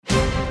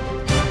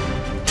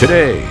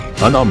Today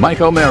on the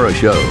Mike O'Mara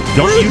Show.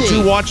 Don't you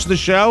two watch the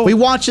show? We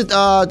watched it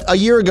a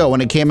year ago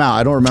when it came out.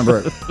 I don't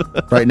remember it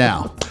right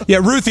now. Yeah,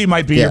 Ruthie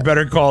might be your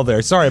better call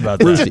there. Sorry about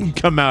that. It didn't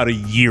come out a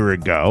year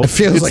ago. It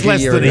feels like less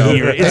a year than ago. a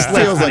year. It's It less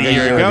feels than like a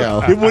year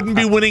ago. It wouldn't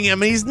be winning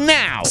Emmys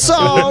now.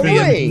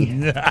 Sorry.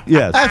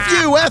 Yes.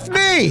 F you, F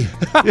me.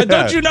 Yeah.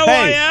 Don't you know who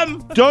I am?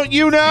 Don't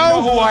you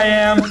know? Who I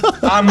am?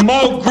 I'm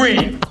Mo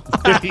Green.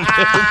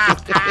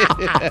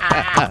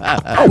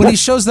 When he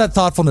shows that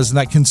thoughtfulness and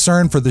that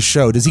concern for the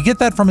show, does he get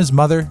that from his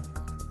mother?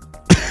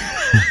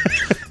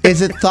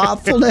 Is it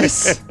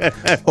thoughtfulness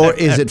or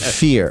is it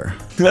fear?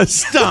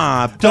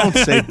 Stop. Don't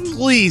say,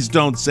 please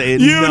don't say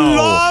it. You no.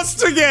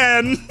 lost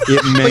again.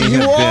 It may But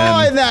you have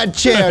are been. in that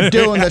chair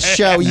doing the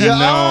show. You No,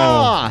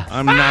 are.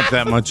 I'm not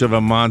that much of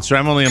a monster.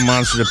 I'm only a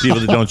monster to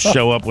people that don't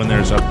show up when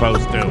they're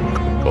supposed to.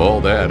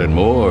 All that and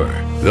more.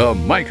 The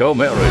Mike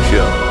O'Mara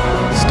Show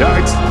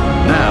starts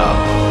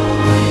now.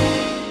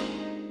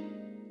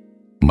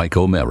 Mike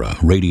O'Mara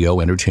Radio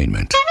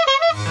Entertainment.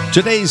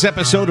 Today's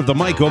episode of the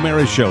Mike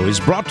O'Mara Show is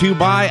brought to you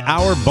by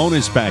our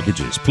bonus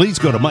packages. Please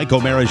go to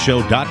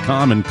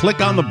MikeO'MaraShow.com and click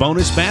on the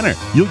bonus banner.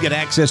 You'll get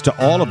access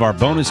to all of our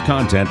bonus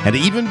content, and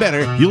even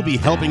better, you'll be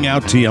helping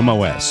out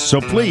TMOS. So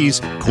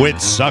please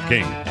quit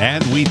sucking,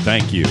 and we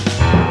thank you.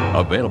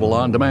 Available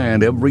on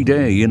demand every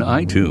day in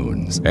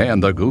iTunes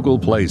and the Google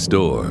Play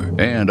Store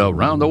and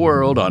around the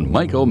world on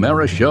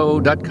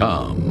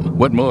MikeO'MaraShow.com.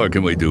 What more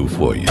can we do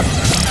for you?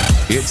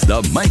 It's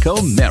the Mike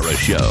O'Mara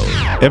Show.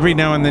 Every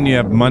now and then you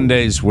have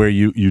Mondays where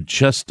you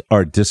just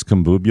are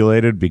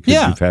discombobulated because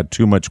you've had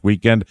too much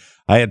weekend.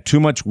 I had too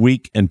much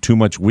week and too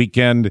much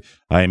weekend.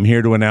 I am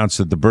here to announce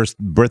that the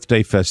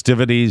birthday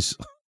festivities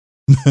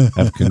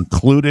have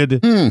concluded.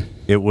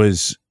 It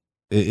was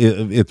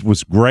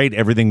great.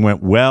 Everything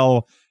went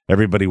well.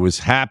 Everybody was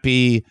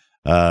happy.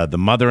 The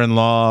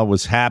mother-in-law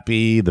was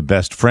happy. The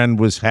best friend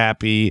was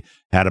happy.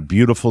 Had a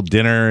beautiful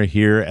dinner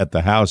here at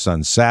the house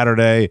on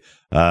Saturday.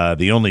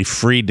 The only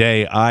free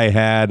day I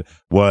had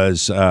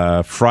was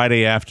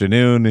Friday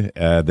afternoon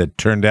that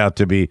turned out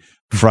to be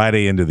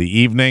Friday into the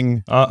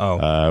evening.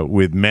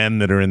 With men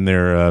that are in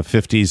their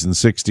 50s and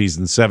 60s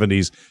and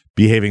 70s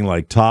behaving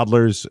like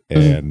toddlers.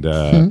 And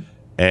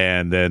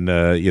then,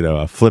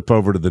 a flip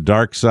over to the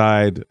dark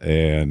side.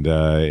 And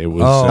it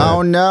was...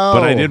 Oh, no.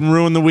 But I didn't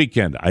ruin the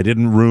weekend. I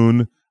didn't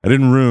ruin the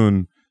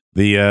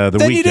weekend.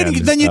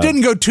 Then you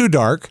didn't go too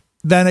dark.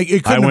 Then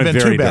it couldn't have been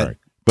too bad. Dark.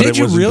 But Did it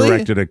you wasn't really?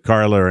 directed at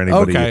Carla or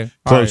anybody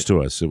close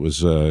to us. It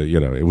was,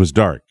 it was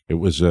dark. It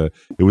was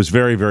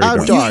very, very How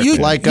dark.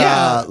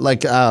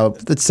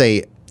 dark? Let's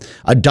say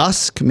a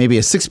dusk, maybe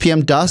a 6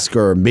 p.m. dusk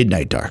or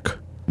midnight dark.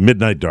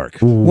 Midnight dark.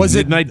 Was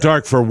it midnight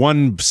dark for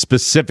one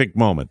specific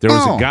moment? There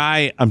was a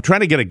guy. I'm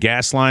trying to get a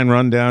gas line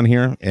run down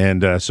here,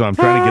 and so I'm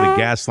trying to get a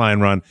gas line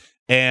run.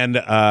 And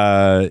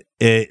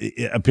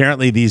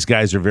apparently, these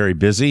guys are very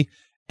busy.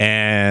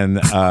 And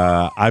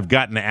I've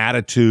gotten an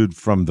attitude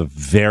from the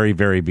very,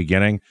 very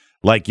beginning.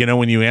 Like,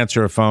 when you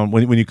answer a phone,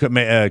 when you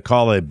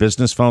call a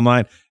business phone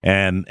line,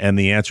 and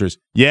the answer is,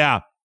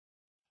 yeah.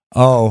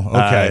 Oh,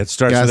 okay. It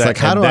starts Guys, with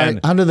that.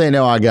 like, how do they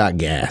know I got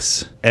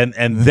gas? And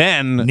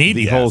then the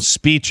gas. whole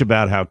speech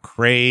about how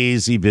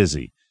crazy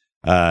busy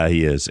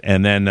he is.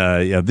 And then,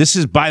 this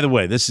is, by the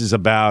way, this is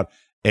about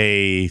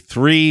a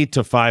 $300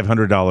 to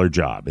 $500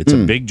 job. It's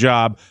a big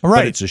job,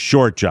 but it's a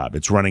short job.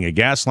 It's running a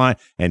gas line,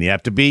 and you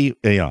have to be,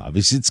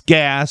 obviously it's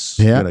gas.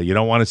 Yeah. You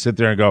don't want to sit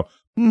there and go,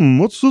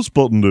 what's this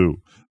button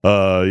do?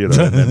 And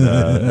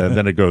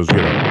then it goes,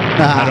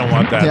 I don't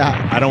want that.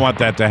 Yeah. I don't want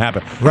that to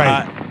happen.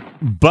 Right.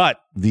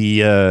 But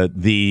the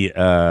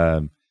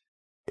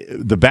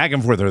back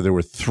and forth, there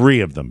were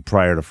 3 of them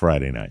prior to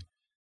Friday night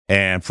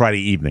and Friday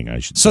evening, I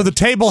should say. So the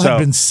table had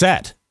been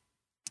set.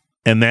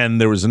 And then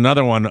there was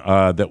another one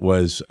that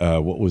was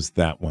what was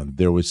that one?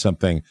 There was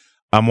something.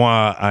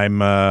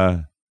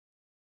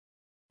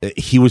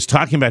 He was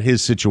talking about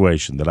his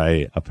situation that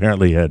I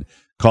apparently had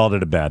called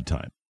it a bad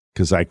time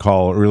because I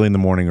call early in the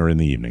morning or in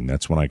the evening.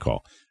 That's when I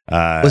call.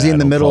 Was he in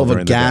the middle of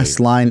a gas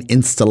line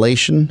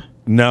installation?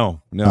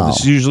 No.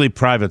 This is usually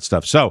private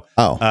stuff. So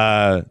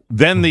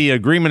then the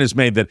agreement is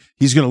made that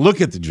he's going to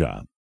look at the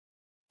job.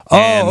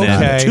 And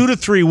then 2 to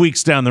 3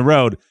 weeks down the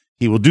road,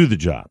 he will do the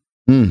job.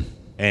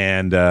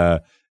 And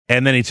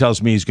then he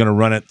tells me he's going to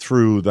run it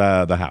through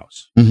the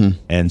house,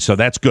 and so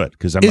that's good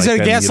because I'm. Is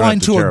like, it a gas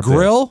line to a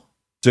grill?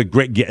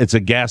 It's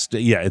a gas.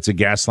 Yeah, it's a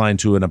gas line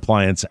to an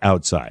appliance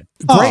outside.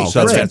 Great,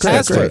 So that's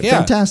fantastic. great. Yeah.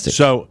 Fantastic.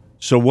 So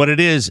what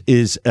it is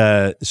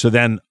so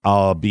then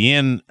I'll be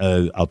in.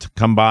 I'll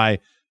come by.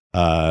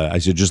 I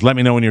said, just let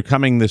me know when you're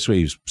coming this week.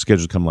 He's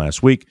scheduled to come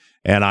last week,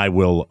 and I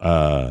will.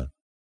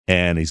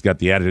 And he's got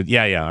the attitude.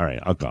 Yeah, all right.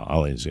 I'll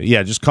call.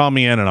 Yeah, just call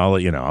me in, and I'll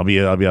let you know. I'll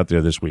be out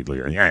there this week.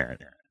 Yeah.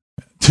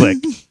 Click.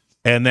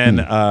 And then,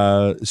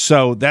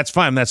 so that's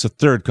fine. That's a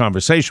third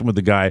conversation with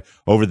the guy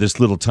over this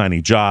little tiny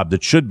job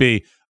that should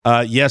be,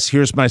 yes,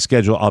 here's my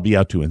schedule. I'll be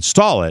out to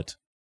install it.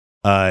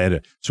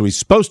 So he's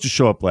supposed to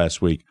show up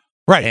last week.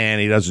 Right. And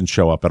he doesn't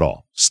show up at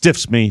all.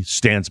 Stiffs me,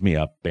 stands me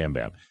up, bam,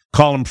 bam.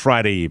 Call him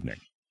Friday evening.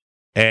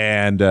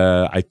 And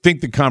I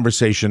think the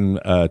conversation,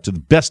 to the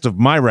best of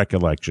my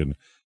recollection,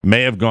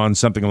 may have gone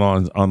something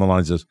on the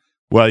lines of,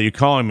 well, you're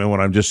calling me when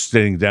I'm just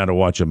sitting down to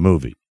watch a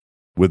movie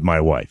with my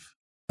wife.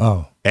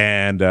 Oh.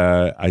 And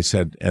I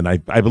said, and I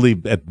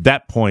believe at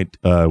that point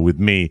with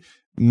me,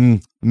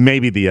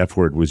 maybe the F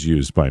word was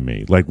used by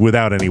me, like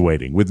without any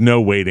waiting, with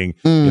no waiting.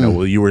 You know,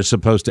 well, you were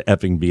supposed to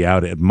effing be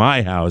out at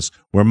my house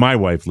where my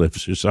wife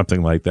lives or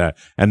something like that.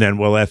 And then,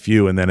 well, F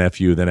you, and then F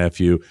you, then F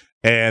you.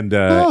 And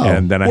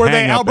then I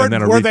hang up, and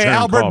then a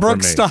return call from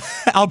me.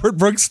 Albert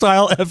Brooks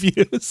style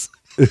FUs?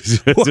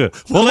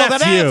 Well,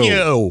 F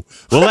you.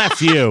 Well,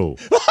 F you.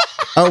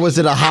 Or was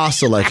it a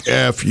hostile, like,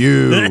 F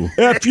you?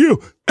 F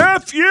you.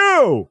 F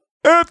you.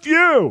 F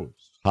you.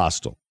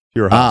 Hostile.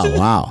 You're hostile. Oh,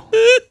 wow.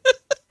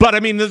 But I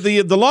mean,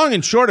 the long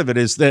and short of it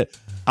is that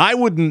I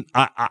wouldn't.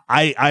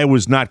 I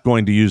was not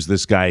going to use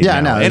this guy.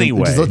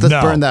 Anyway. Let's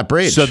burn that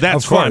bridge. So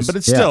that's fine. But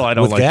it's still, I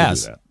don't like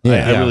gas. to do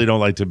that. I really don't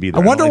like to be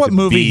there. I wonder like what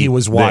movie he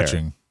was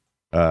watching.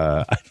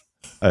 Well,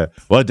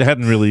 it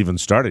hadn't really even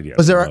started yet.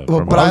 Was there?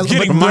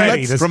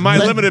 From my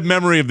limited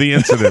memory of the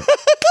incident.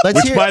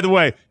 Which, by the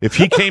way, if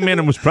he came in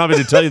and was probably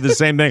to tell you the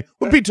same thing,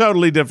 would be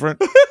totally different.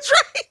 That's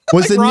right.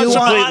 Was the nuance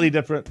completely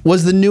different?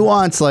 Was the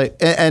nuance like?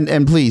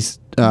 And please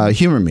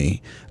humor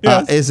me.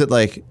 Yes. Is it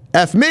like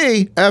F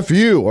me, F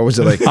you, or was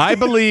it like? I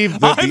believe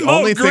that the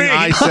only thing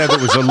I said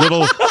that was a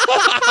little.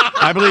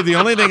 I believe the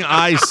only thing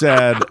I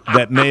said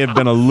that may have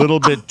been a little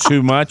bit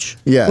too much.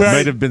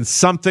 Might have been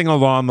something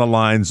along the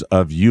lines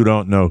of "You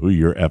don't know who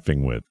you're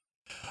effing with."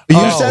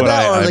 You said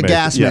that, or the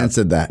gas man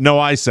said that? No,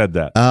 I said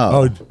that.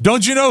 Oh,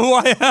 don't you know who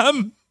I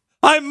am?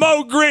 I'm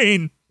Mo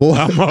Green.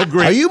 I'm Mo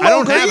Green. Are you Mo I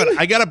don't Green? have it.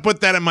 I got to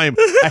put that in my.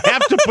 I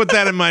have to put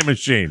that in my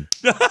machine.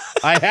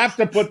 I have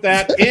to put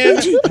that in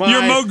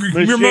my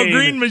machine. Your Mo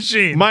Green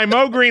machine. My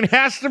Mo Green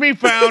has to be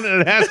found,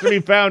 and it has to be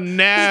found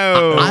now.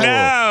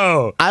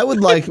 No. I would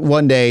like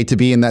one day to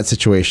be in that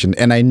situation,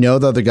 and I know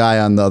the other guy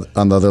on the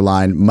other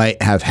line might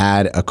have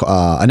had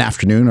an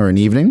afternoon or an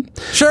evening.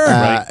 Sure.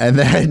 Right. And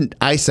then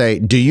I say,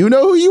 "Do you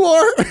know who you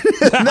are?"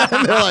 And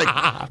then they're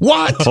like,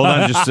 "What?" Hold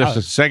on just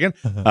a second.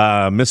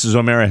 Mrs.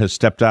 O'Mara has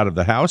stepped out of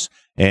the house,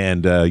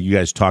 and you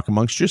guys talk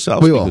amongst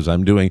yourselves because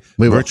I'm doing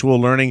virtual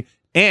learning.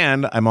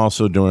 And I'm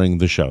also doing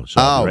the show.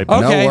 So okay.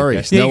 No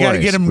worries. Yeah, no you got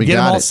to worries. get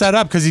him all set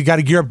up because you got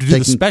to gear up to do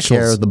the specials.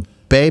 Care of the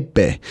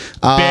baby.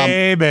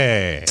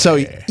 Baby. So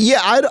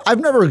yeah,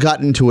 I've never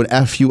gotten into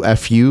an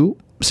FU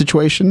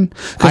situation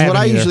because what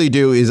I usually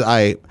do is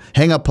I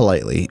hang up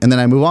politely and then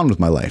I move on with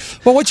my life.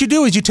 Well, what you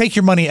do is you take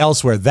your money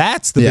elsewhere.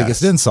 That's the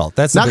biggest insult.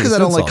 That's not because I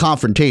don't like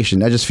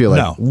confrontation. I just feel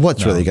like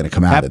what's really going to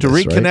come out of this?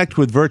 Have to reconnect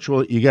with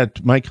virtual. You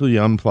got Michael.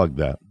 You unplugged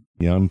that.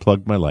 You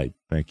unplugged my light.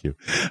 Thank you.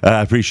 I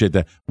appreciate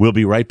that. We'll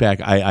be right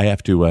back. I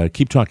have to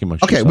keep talking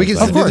about. Okay, we can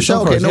still do the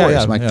show. Okay, no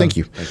worries, Mike. Thank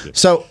you.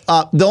 So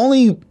the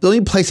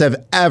only place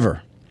I've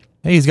ever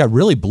he's got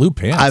really blue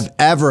pants. I've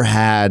ever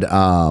had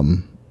a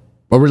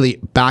really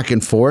back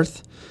and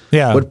forth.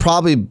 Yeah, would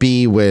probably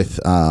be with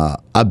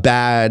a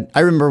bad.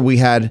 I remember we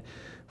had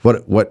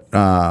what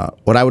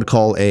I would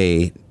call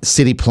a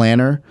city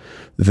planner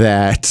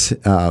that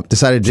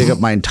decided to dig up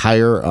my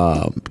entire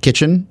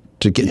kitchen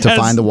to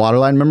find the water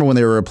line. Remember when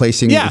they were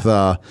replacing with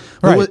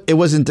it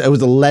was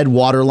a lead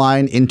water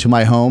line into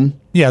my home?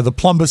 Yeah, the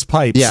plumbous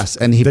pipes. Yes,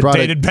 and he brought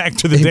dated back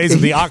to the days of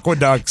the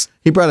aqueducts.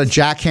 He brought a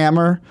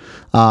jackhammer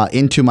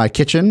into my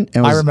kitchen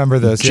and was I remember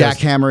this.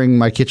 Jackhammering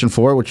my kitchen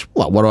floor, which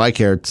what do I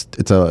care?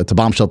 It's a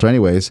bomb shelter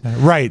anyways.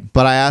 Right.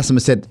 But I asked him, I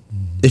said,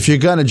 if you're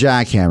gonna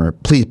jackhammer,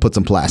 please put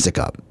some plastic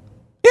up.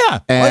 Yeah,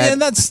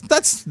 and that's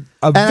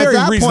a very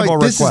reasonable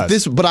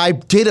request. But I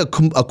did a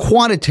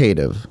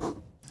quantitative,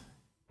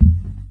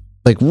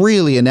 like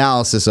really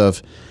analysis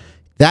of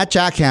that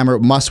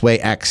jackhammer must weigh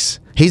X.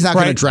 He's not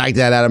going to drag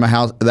that out of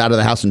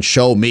the house and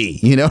show me.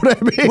 You know what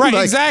I mean? Right,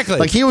 like, exactly.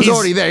 Like he was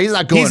already there. He's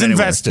not going anywhere.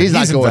 Invested. He's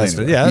not going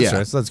invested. anywhere. Yeah, that's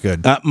right. So that's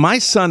good. My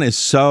son is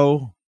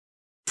so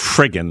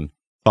friggin'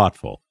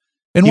 thoughtful.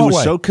 In he what was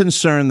way? so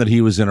concerned that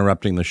he was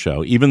interrupting the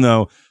show, even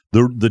though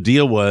the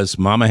deal was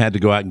Mama had to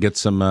go out and get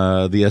some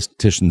the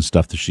esthetician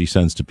stuff that she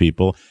sends to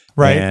people.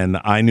 Right. And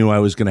I knew I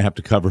was going to have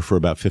to cover for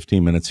about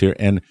 15 minutes here.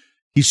 And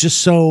he's just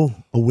so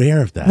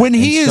aware of that. When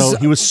he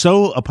was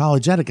so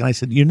apologetic. And I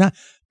said, "You're not,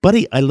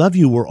 buddy, I love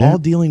you. We're all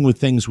dealing with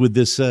things with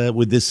this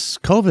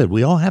COVID.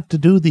 We all have to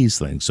do these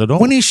things. So don't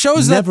when he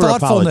shows that never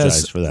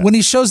apologize for that. When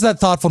he shows that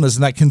thoughtfulness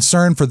and that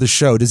concern for the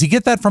show, does he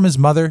get that from his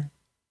mother?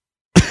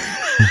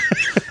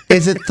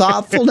 Is it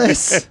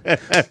thoughtfulness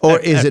or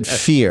is it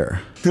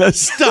fear?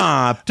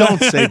 Stop.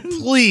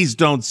 Please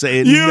don't say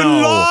it. You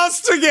no.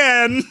 lost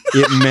again.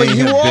 It may But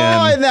you have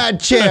are been. in that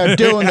chair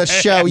doing the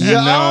show. You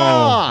No,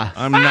 are.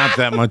 I'm not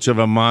that much of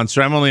a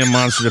monster. I'm only a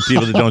monster to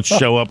people that don't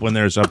show up when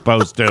they're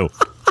supposed to.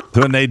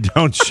 When they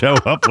don't show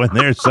up when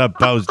they're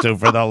supposed to,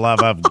 for the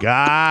love of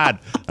God.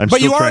 But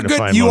you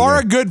are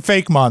a good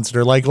fake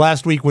monster. Like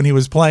last week when he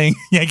was playing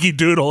Yankee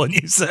Doodle and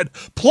you said,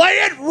 "Play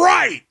it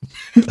right."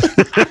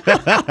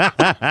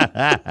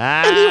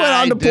 And he went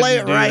on to play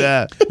it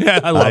right. Yeah,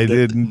 I loved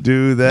it. didn't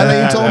do that. And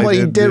then you told him what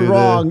he did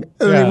wrong.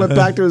 And then he went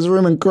back to his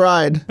room and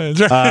cried.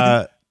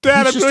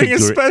 Dad, I'm doing a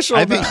special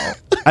now.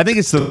 I think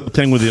it's the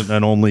thing with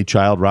an only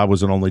child. Rob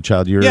was an only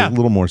child. You're a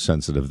little more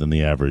sensitive than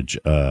the average,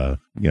 the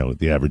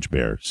average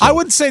bear. So I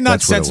wouldn't say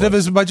not sensitive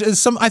as much as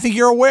some. I think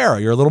you're aware.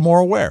 You're a little more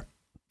aware,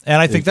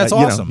 and I think that's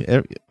awesome.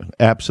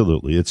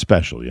 Absolutely, it's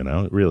special.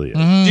 It really is.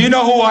 Do you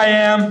know who I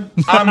am?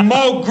 I'm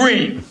Mo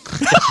Green.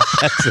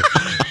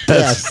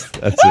 That's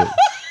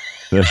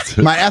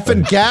it. My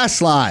effing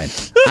gas line.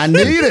 I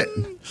need it.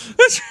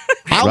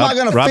 How am I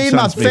going to feed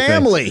my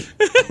family?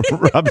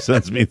 Rob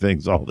sends me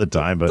things all the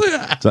time, but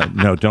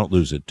no, don't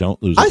lose it.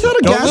 Don't lose it. I thought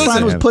a gas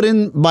line was put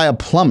in by a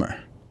plumber.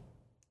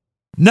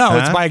 No,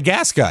 it's by a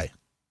gas guy.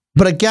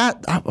 But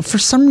for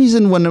some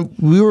reason, when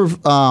we were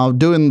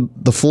doing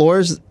the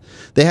floors,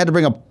 they had to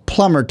bring a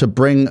plumber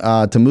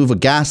to move a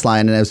gas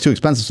line, and it was too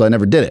expensive, so I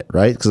never did it,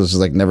 right? Because it was just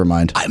like, never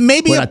mind.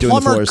 Maybe a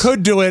plumber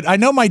could do it. I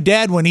know my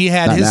dad, when he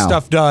had his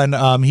stuff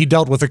done, he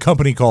dealt with a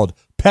company called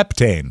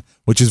Peptane,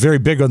 which is very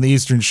big on the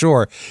Eastern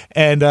Shore.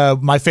 And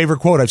my favorite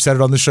quote, I've said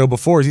it on the show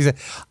before, is he said,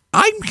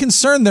 "I'm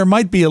concerned there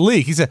might be a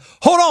leak." He said,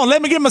 "Hold on,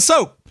 let me get my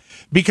soap."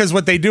 Because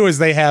what they do is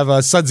they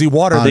have sudsy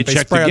water that they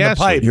spray on the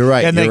pipe. You're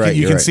right. And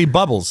you can see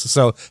bubbles.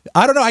 So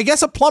I don't know. I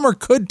guess a plumber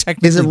could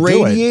technically do it. Is a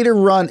radiator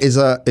run? Is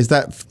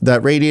that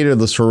radiator,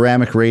 the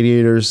ceramic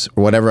radiators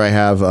or whatever I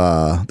have,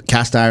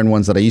 cast iron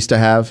ones that I used to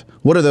have?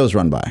 What are those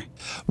run by?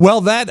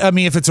 Well,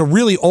 if it's a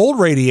really old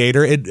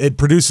radiator, it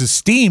produces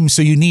steam,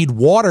 so you need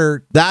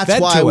water. That's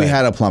why we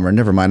had a plumber.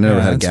 Never mind. I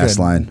never had a gas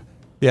line.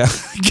 Yeah.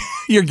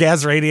 Your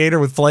gas radiator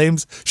with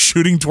flames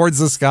shooting towards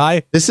the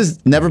sky. This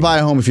is never buy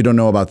a home if you don't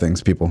know about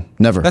things, people.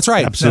 Never. That's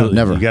right. Absolutely.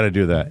 Never. You got to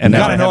do that. And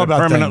now I know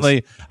about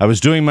permanently. Things. I was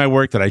doing my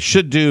work that I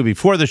should do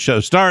before the show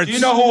starts. Do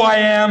you know who I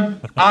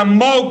am? I'm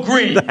Mo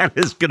Green. That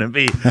is going to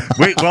be.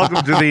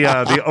 Welcome to the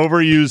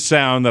overused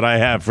sound that I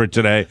have for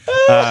today.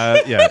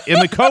 In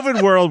the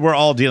COVID world, we're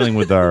all dealing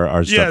with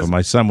our stuff. Yes. And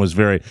my son was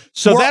very.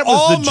 So that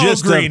was the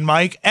gist. Mo Green,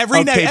 Mike.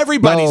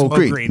 Everybody's Mo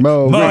Green.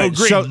 Mo Green.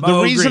 Green. So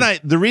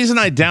the reason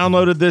I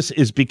downloaded this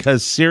is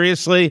because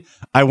seriously,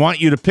 I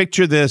want you to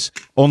picture this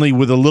only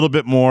with a little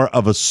bit more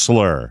of a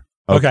slur.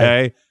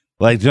 Okay.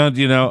 Like, don't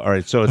you know? All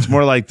right. So it's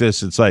more like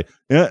this. It's like,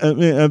 do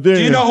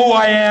you know who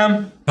I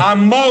am?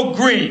 I'm Mo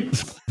Green.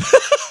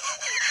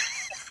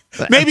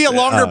 Maybe a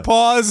longer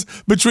pause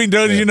between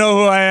 "Don't you know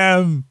who I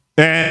am?"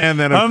 And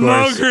then of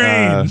course,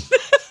 Mo Green.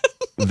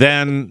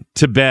 Then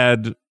to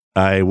bed.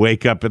 I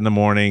wake up in the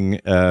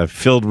morning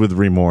filled with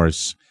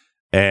remorse.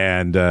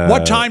 And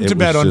what time to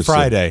bed on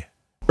Friday?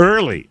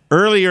 Early.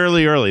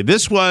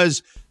 This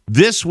was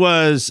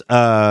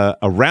a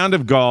round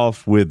of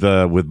golf with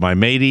my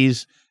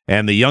mateys,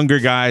 and the younger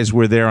guys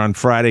were there on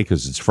Friday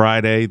because it's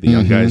Friday. The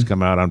young guys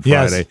come out on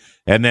Friday. Yes.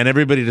 And then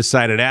everybody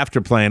decided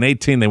after playing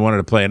 18, they wanted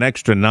to play an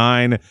extra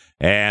 9,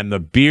 and the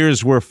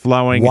beers were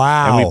flowing.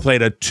 Wow. And we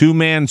played a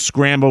 2-man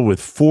scramble with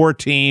 4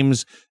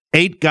 teams,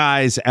 8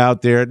 guys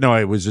out there. No,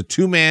 it was a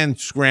 2-man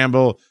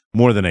scramble.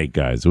 More than 8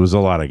 guys. It was a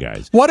lot of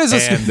guys. What is you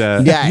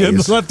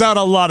left out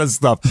a lot of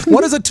stuff.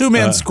 What is a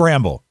 2-man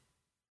scramble?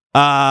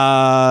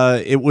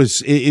 It was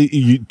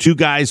 2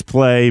 guys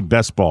play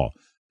best ball,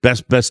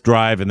 best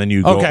drive, and then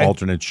you go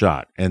alternate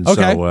shot. And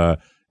so,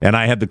 and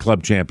I had the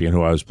club champion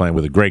who I was playing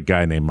with, a great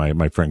guy named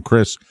my friend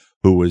Chris,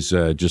 who was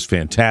just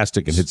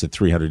fantastic and hits at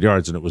 300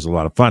 yards, and it was a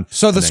lot of fun.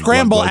 So the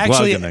scramble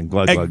actually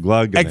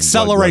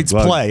accelerates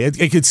play.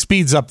 It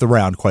speeds up the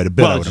round quite a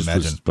bit, I would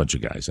imagine. A bunch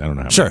of guys. I don't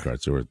know how many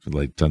cards. There were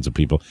like tons of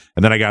people.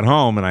 And then I got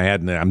home, and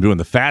I'm doing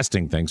the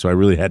fasting thing, so I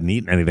really hadn't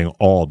eaten anything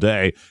all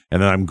day.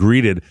 And then I'm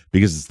greeted,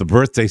 because it's the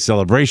birthday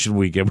celebration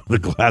weekend,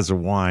 with a glass of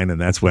wine, and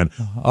that's when,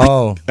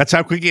 that's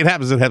how quickly it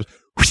happens. It happens.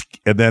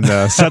 And then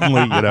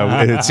suddenly,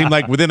 it seemed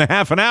like within a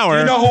half an hour.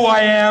 You know who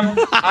I am?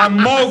 I'm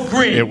Mo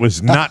Green. It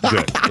was not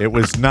good. It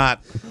was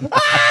not.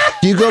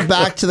 Do you go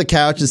back to the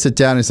couch and sit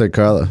down and say,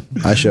 "Carla,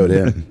 I showed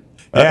him"?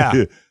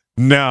 Yeah.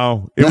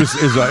 No, it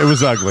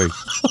was ugly.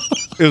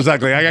 It was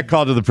ugly. I got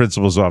called to the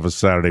principal's office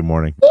Saturday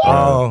morning.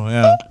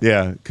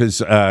 Yeah,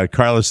 because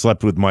Carla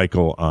slept with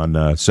Michael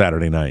on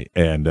Saturday night,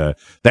 and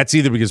that's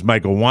either because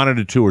Michael wanted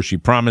it to, or she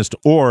promised,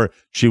 or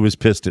she was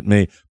pissed at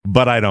me.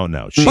 But I don't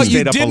know. She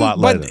stayed up a lot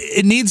later. But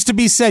it needs to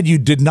be said, you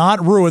did not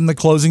ruin the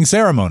closing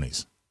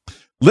ceremonies.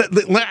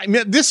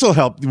 This will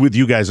help with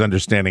you guys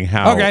understanding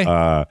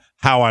how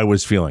I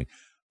was feeling.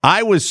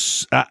 I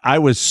was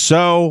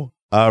so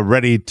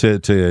ready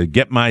to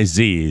get my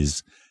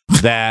Z's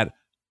that.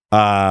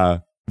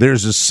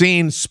 There's a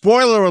scene,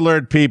 spoiler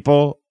alert,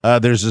 people,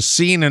 there's a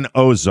scene in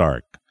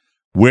Ozark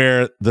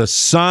where the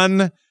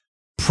son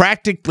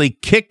practically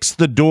kicks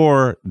the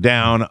door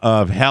down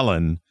of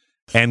Helen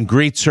and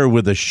greets her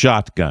with a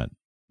shotgun.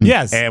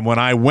 Yes. And when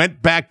I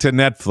went back to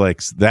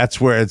Netflix, that's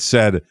where it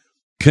said,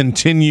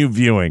 continue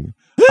viewing.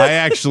 I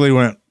actually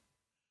went,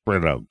 I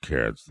don't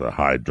care, it's the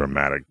high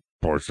dramatic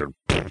portion.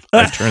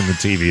 I turned the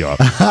TV off.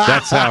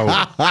 That's how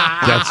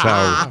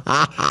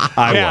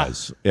I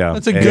was. Yeah,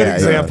 that's a good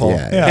example.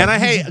 Yeah. And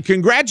hey,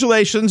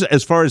 congratulations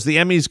as far as the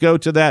Emmys go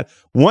to that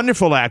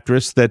wonderful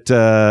actress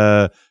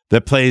that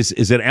plays.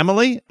 Is it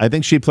Emily? I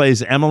think she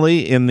plays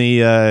Emily in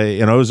the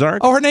in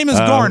Ozark. Oh, her name is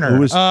Garner.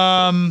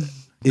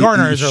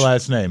 Garner is her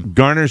last name.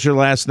 Garner's her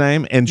last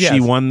name, and she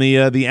won the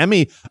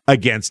Emmy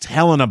against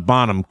Helena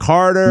Bonham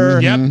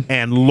Carter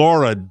and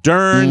Laura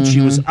Dern.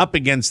 She was up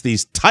against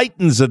these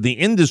titans of the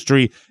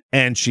industry,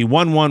 and she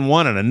won.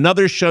 And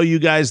another show you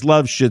guys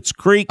love, Schitt's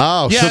Creek.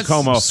 Oh, took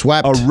home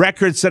swept. a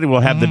record setting.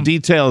 We'll have the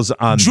details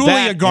on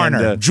Julia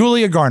Garner.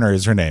 Julia Garner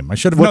is her name. I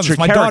should have known. What's her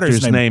my character's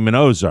daughter's name in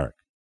Ozark?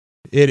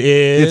 It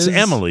is. It's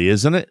Emily,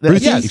 isn't it?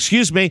 Yes.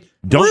 Excuse me.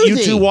 Don't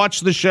Ruthie. you two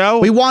watch the show?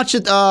 We watched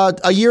it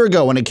a year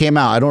ago when it came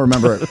out. I don't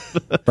remember it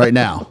right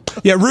now.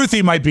 Yeah,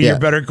 Ruthie might be your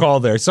better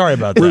call there. Sorry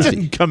about that. It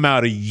didn't come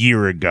out a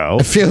year ago.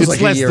 It feels it's like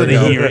less a year than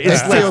ago. a year.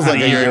 It's It feels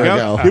like a year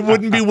ago. It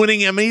wouldn't be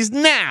winning Emmys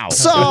now.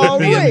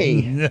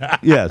 Sorry.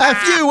 Yes.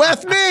 F you,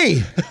 F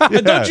me.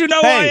 Don't you know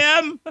who I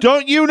am?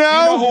 Don't you You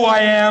know know? who I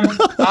am?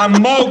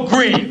 I'm Mo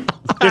Green.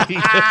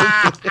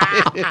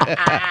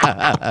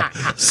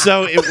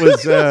 So it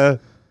was.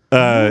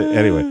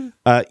 Anyway,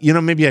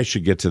 maybe I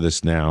should get to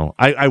this now.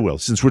 I will,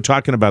 since we're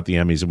talking about the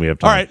Emmys and we have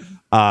time.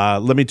 All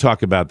right. Let me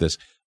talk about this.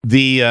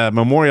 The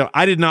memorial.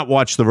 I did not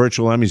watch the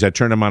virtual Emmys. I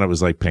turned them on. It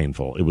was like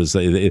painful. It was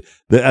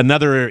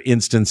another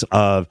instance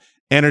of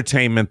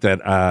entertainment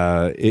that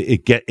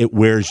it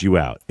wears you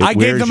out. I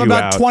gave them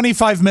about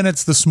 25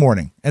 minutes this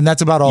morning, and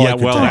that's about all I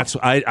could do.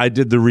 I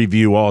did the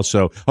review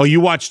also. Oh,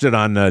 you watched it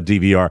on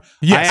DVR.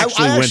 Yes.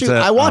 I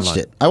watched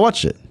it. I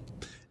watched it.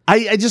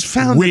 I just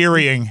found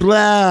wearying.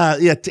 Blah,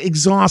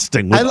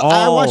 exhausting.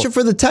 I watched it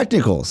for the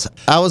technicals.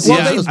 I was.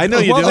 I know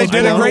you did. They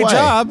did a great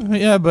job.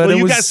 Yeah, but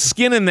you got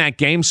skin in that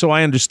game, so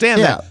I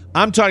understand that.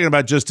 I'm talking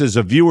about just as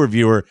a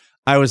viewer.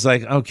 I was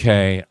like,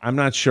 okay, I'm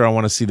not sure I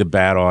want to see the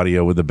bad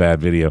audio with the bad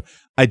video.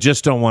 I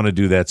just don't want to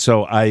do that.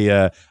 So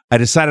I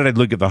decided I'd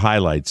look at the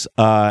highlights.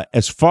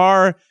 As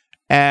far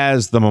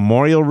as the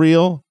memorial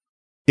reel,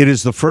 it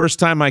is the first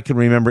time I can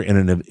remember in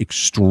an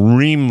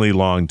extremely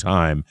long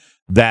time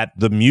that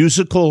the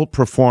musical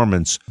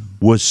performance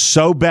was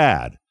so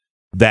bad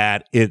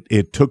that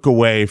it took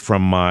away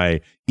from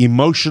my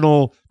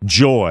emotional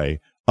joy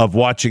of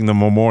watching the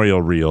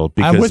memorial reel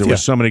because there were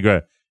so many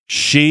great.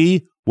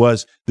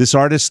 This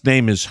artist's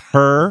name is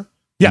Her,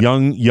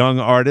 young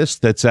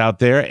artist that's out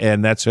there,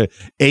 and that's a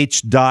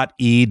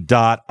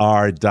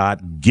H.E.R.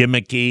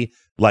 gimmicky,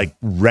 like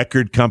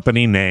record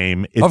company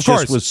name. It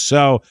just was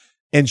so,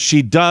 and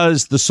she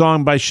does the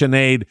song by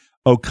Sinead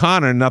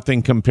O'Connor,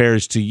 Nothing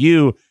Compares to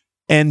You,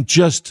 and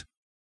just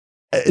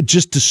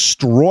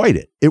destroyed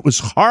it. It was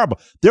horrible.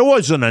 There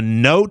wasn't a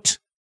note.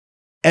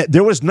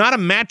 There was not a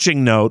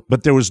matching note,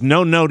 but there was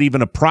no note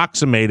even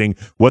approximating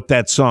what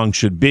that song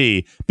should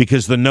be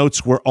because the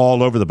notes were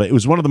all over the place. It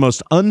was one of the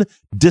most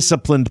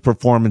undisciplined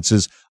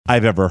performances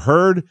I've ever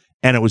heard,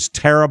 and it was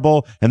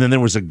terrible. And then there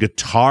was a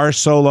guitar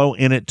solo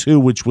in it too,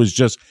 which was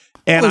just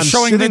and I'm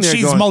showing that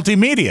she's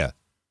multimedia.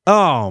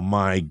 Oh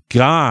my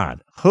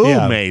God. Who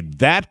made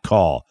that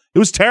call? It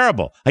was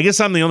terrible. I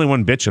guess I'm the only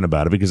one bitching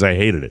about it because I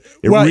hated it.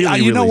 It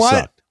really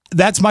sucked.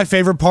 That's my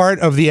favorite part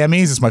of the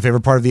Emmys. It's my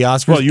favorite part of the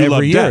Oscars. Well, you every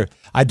love year.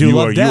 Death. I do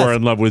love Death. You are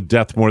in love with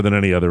Death more than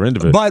any other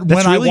individual. But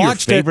That's when really I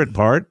watched your favorite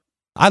part?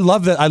 I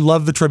love that. I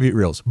love the tribute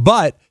reels.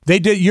 But they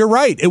did. You're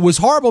right. It was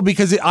horrible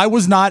because I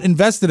was not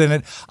invested in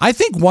it. I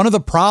think one of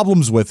the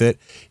problems with it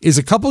is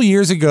a couple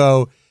years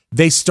ago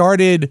they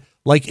started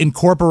like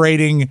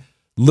incorporating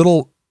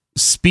little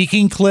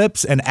speaking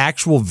clips and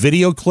actual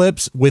video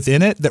clips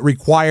within it that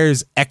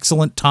requires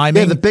excellent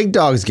timing. Yeah, the big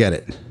dogs get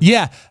it.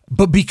 Yeah,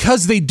 but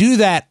because they do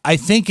that, I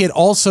think it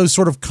also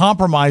sort of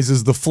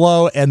compromises the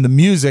flow and the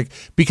music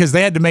because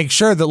they had to make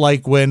sure that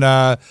like when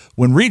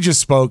Regis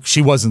spoke,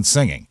 she wasn't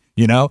singing.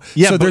 You know?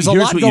 Yeah, so there's a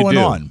lot going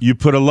on. You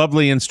put a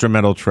lovely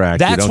instrumental track.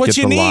 That's you don't what get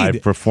you the need.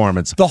 live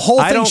performance. The whole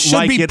thing I don't should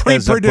like be it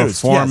as a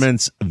pre-produced.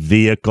 performance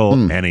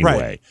vehicle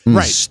anyway.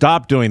 Right.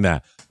 Stop doing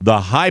that. The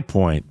high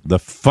point, the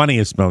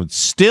funniest moment,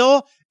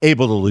 still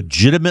able to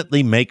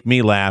legitimately make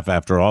me laugh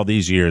after all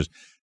these years.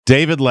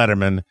 David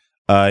Letterman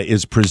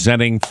is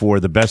presenting for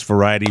the Best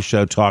Variety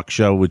Show talk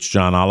show, which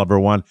John Oliver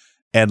won.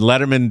 And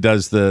Letterman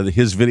does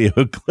his video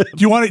clip.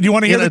 Do you want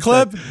to hear the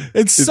clip?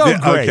 It's so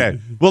great. Okay.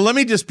 Well, let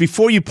me just,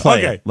 before you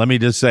play it, let me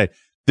just say,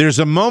 there's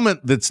a moment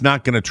that's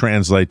not going to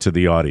translate to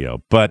the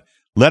audio, but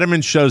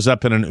Letterman shows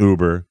up in an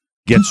Uber,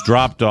 gets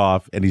dropped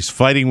off, and he's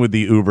fighting with the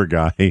Uber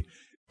guy.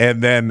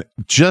 And then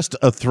just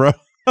a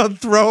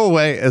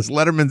throwaway as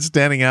Letterman's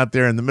standing out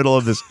there in the middle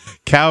of this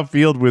cow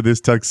field with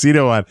his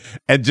tuxedo on,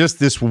 and just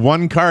this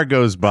one car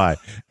goes by,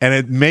 and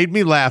it made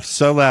me laugh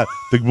so loud.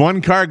 The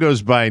one car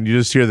goes by, and you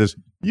just hear this,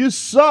 "You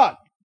suck,"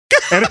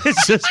 and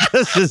it's just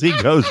as he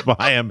goes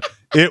by him.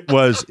 It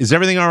was. Is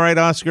everything all right,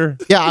 Oscar?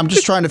 Yeah, I'm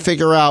just trying to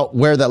figure out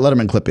where that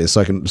Letterman clip is, so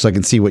I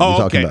can see what you're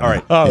talking about. All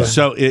right. Oh,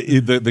 so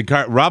the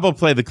car. Robb will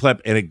play the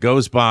clip, and it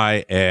goes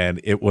by,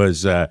 and it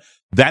was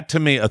that to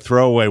me a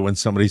throwaway when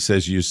somebody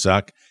says "you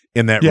suck."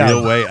 in that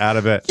real way out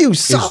of it. You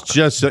suck. It's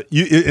just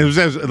it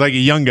was like a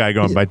young guy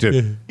going by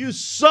too. You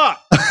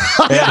suck.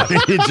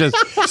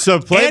 So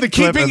play and the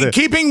clip.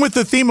 Keeping with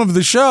the theme of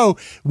the show,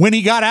 when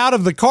he got out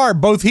of the car,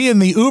 both he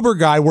and the Uber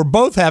guy were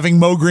both having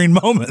Mo Green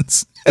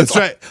moments. That's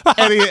right.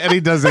 And he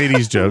does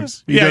 80s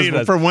jokes. He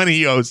does. For when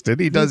he hosted,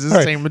 he does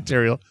the same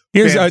material.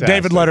 Here's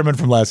David Letterman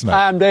from last night.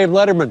 Hi, I'm Dave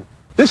Letterman.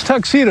 This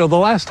tuxedo, the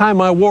last time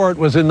I wore it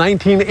was in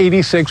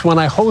 1986 when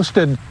I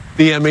hosted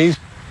the Emmys.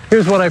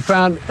 Here's what I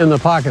found in the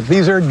pocket.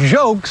 These are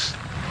jokes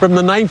from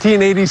the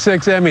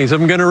 1986 Emmys.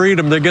 I'm going to read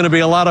them. They're going to be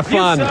a lot of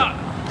fun.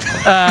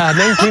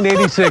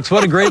 1986,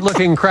 what a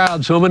great-looking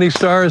crowd. So many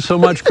stars, so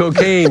much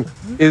cocaine.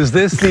 Is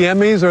this the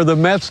Emmys or the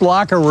Mets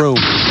locker room?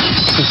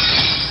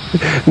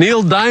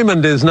 Neil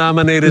Diamond is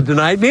nominated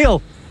tonight.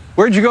 Neil,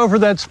 where'd you go for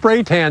that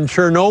spray tan?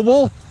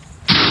 Chernobyl?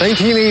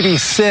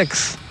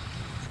 1986.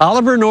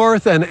 Oliver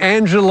North and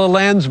Angela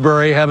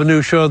Lansbury have a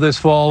new show this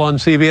fall on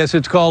CBS.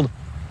 It's called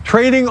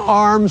Trading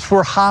Arms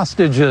for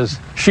Hostages,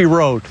 she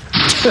wrote.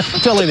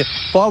 I'm telling you,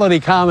 quality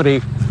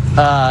comedy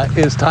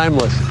is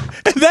timeless.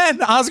 And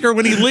then, Oscar,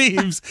 when he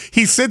leaves,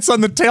 he sits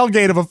on the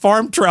tailgate of a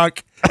farm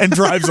truck and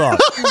drives off.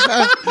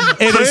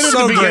 It is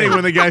so great.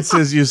 When the guy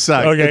says you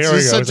suck. Okay, it's here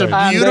we just go. such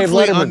a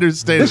beautifully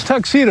understated. This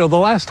tuxedo, the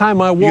last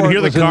time I wore it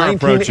was in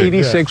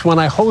 1986 when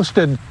I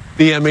hosted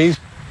the Emmys.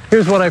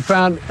 Here's what I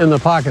found in the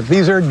pocket.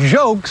 These are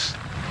jokes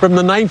from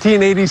the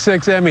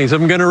 1986 Emmys.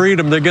 I'm going to read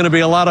them. They're going to be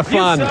a lot of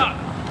fun.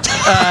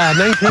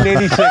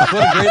 1986.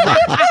 What a great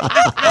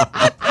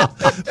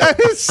That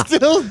is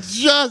still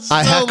just so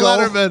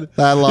Letterman.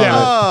 I love it.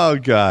 Oh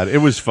God, it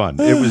was fun.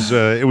 It was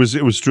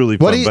truly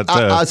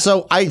fun.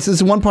 So this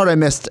is one part I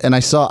missed, and I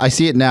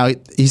see it now.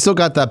 He still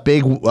got that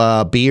big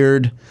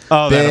beard.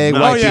 Oh, big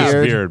white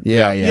beard.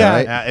 Yeah.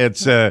 Right?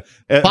 It's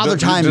Father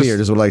Time beard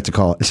is what I like to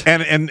call it.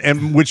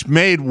 And which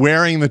made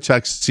wearing the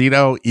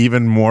tuxedo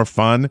even more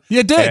fun.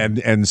 Yeah, it did.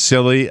 And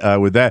silly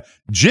with that.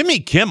 Jimmy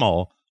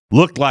Kimmel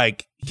looked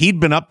like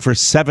he'd been up for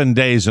 7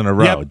 days in a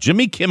row. Yep.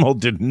 Jimmy Kimmel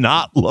did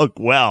not look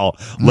well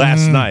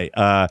last night.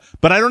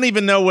 But I don't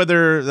even know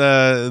whether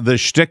the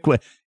shtick.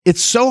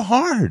 It's so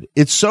hard.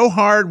 It's so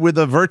hard with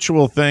a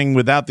virtual thing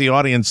without the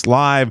audience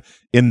live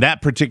in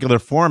that particular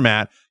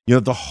format. You know,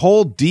 the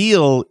whole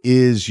deal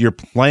is you're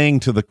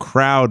playing to the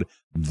crowd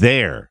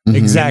there.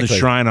 Exactly. In the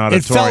Shrine Auditorium.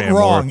 It felt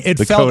wrong. It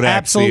felt Kodak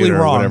absolutely Theater,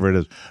 wrong. Whatever it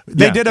is.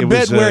 They did a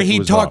bit where he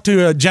talked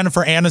to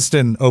Jennifer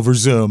Aniston over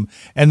Zoom,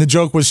 and the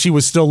joke was she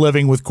was still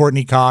living with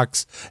Courtney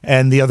Cox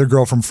and the other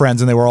girl from Friends,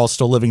 and they were all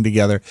still living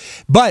together.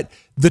 But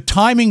the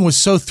timing was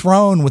so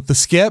thrown with the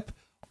skip.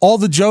 All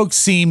the jokes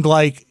seemed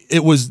like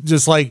it was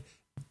just like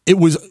it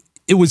was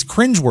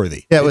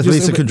cringeworthy. Yeah, with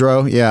Lisa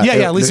Kudrow.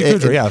 Yeah, Lisa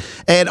Kudrow. Yeah,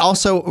 and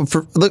also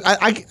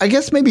I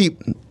guess maybe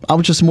I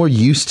was just more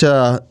used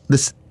to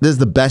this. This is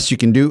the best you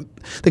can do.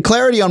 The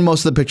clarity on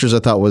most of the pictures I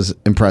thought was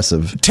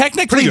impressive.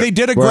 Technically, they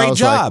did a great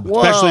job,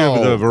 like, especially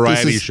over the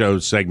variety show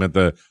segment.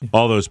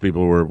 All those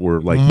people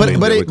were like, but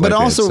it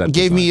also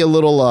gave me a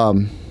little.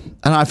 And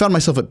I found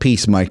myself at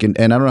peace, Mike, and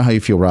I don't know how you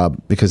feel, Rob,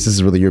 because this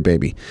is really your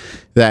baby.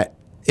 That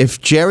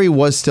if Jerry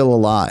was still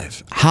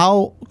alive,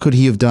 how could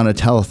he have done a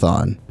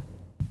telethon?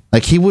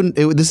 Like he wouldn't.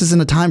 This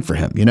isn't a time for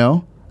him, you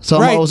know. So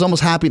I was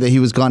almost happy that he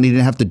was gone. He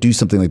didn't have to do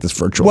something like this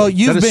virtually. Well,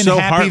 you've been so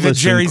happy that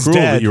Jerry's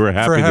dead. That you were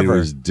happy forever. that he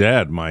was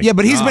dead, Mike. Yeah,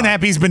 but he's been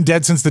happy he's been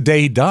dead since the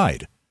day he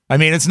died. I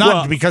mean, it's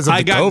not because of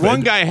the COVID. I got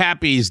one guy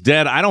happy he's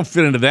dead. I don't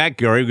fit into that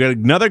category. We got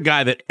another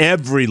guy that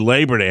every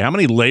Labor Day. How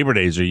many Labor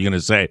Days are you going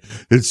to say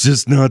it's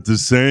just not the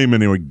same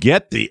anymore?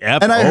 Get the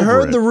F. And I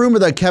heard the rumor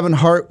that Kevin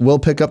Hart will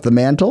pick up the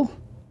mantle.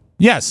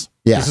 Yes,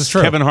 this is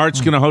true. Kevin Hart's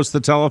going to host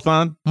the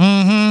telethon.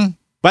 Mm-hmm.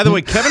 By the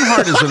way, Kevin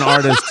Hart is an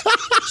artist.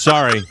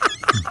 Sorry.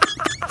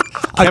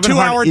 A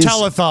 2-hour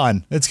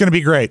telethon. It's going to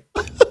be great.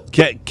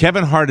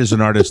 Kevin Hart is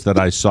an artist that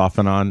I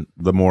soften on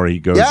the more he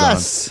goes on.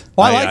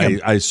 Well, I like him.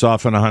 I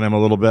soften on him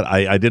a little bit.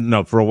 I didn't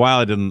know for a while.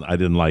 I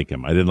didn't like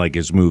him. I didn't like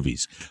his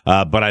movies.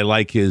 But I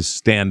like his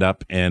stand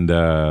up, and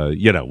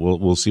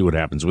we'll see what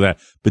happens with that.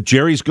 But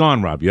Jerry's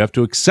gone, Rob. You have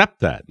to accept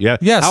that. Yeah.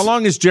 Yes. How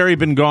long has Jerry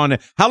been gone?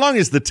 How long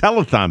has the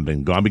telethon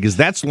been gone? Because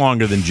that's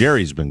longer than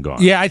Jerry's been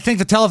gone. Yeah, I think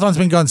the telethon's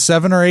been gone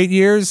 7 or 8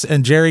 years,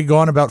 and Jerry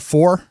gone about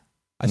 4.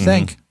 I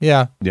think.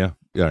 Yeah. Yeah.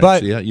 Yeah, but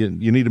so you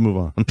need to move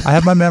on. I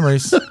have my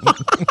memories.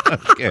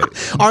 Okay.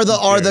 Are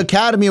the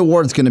Academy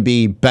Awards going to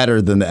be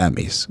better than the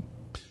Emmys?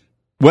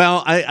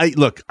 Well, I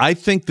look. I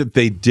think that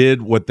they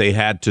did what they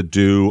had to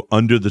do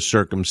under the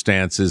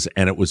circumstances,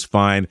 and it was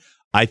fine.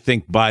 I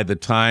think by the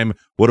time,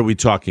 what are we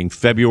talking,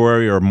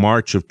 February or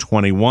March of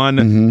 21,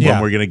 when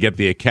we're going to get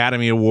the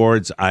Academy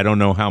Awards, I don't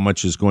know how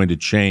much is going to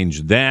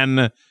change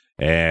then.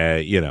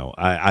 I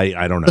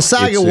don't know. The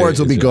SAG Awards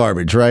will be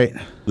garbage, right?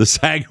 The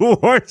SAG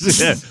Awards,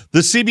 the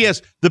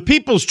CBS, the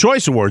People's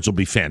Choice Awards will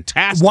be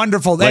fantastic.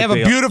 Wonderful. They have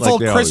a beautiful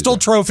crystal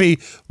trophy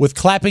with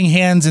clapping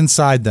hands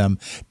inside them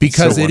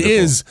because it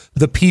is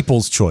the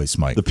People's Choice,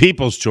 Mike. The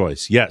People's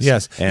Choice, yes.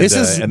 Yes. And,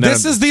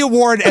 this is the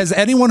award as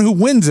anyone who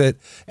wins it.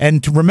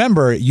 And to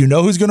remember, you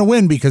know who's going to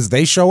win because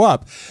they show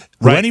up.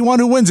 Right. Anyone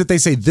who wins it, they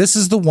say, this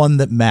is the one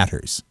that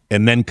matters.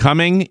 And then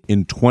coming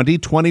in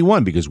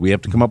 2021, because we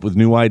have to come up with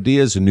new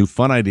ideas and new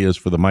fun ideas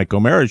for the Mike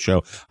O'Mara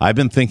Show. I've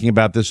been thinking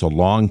about this a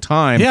long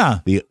time.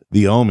 Yeah. The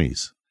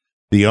Emmys.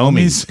 The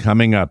Emmys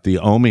coming up. The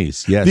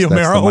Emmys. Yes. The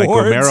O'Mara Mike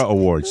Awards. O'Mara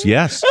Awards.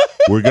 Yes.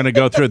 We're going to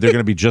go through it. They're going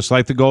to be just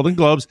like the Golden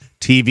Globes,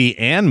 TV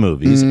and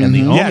movies. And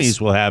the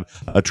Emmys will have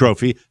a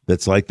trophy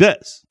that's like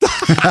this.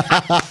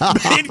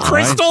 In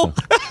crystal?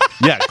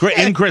 Yeah,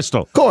 in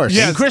crystal. Of course.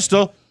 Yes. In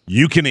crystal.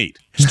 You can eat.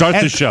 Start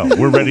the show.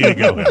 We're ready to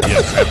go.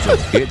 Yes,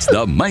 absolutely. It's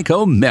the Mike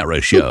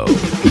O'Mara Show.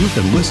 You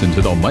can listen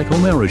to the Mike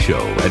O'Mara Show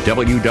at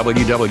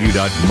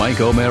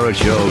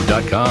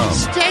www.mikeomarashow.com.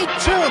 Stay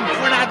tuned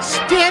for an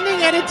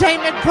outstanding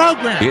entertainment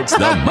program. It's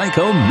the Mike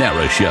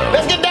O'Mara Show.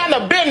 Let's get down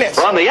to business.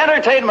 From the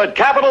entertainment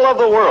capital of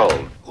the world.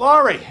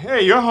 Laurie,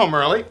 hey, you're home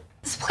early.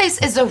 This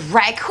place is a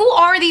wreck. Who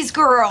are these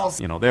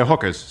girls? You know, they're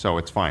hookers, so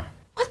it's fine.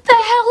 What the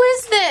hell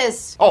is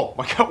this? Oh,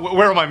 my God,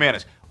 where are my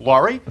manners?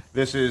 Laurie,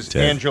 this is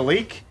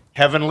Angelique,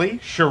 Heavenly,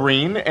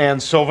 Shireen, and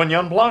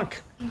Sauvignon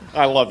Blanc.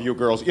 I love you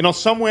girls. You know,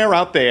 somewhere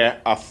out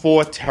there are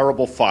 4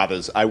 terrible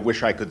fathers I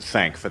wish I could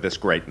thank for this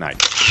great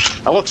night.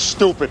 I look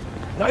stupid.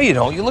 No, you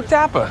don't. You look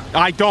dapper.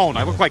 I don't.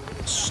 I look like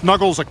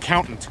Snuggles'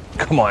 accountant.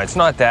 Come on, it's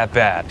not that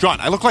bad. John,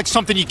 I look like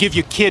something you give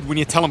your kid when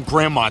you tell him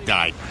grandma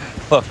died.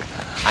 Look,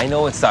 I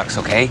know it sucks,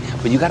 okay?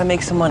 But you gotta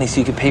make some money so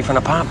you can pay for an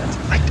apartment.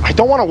 I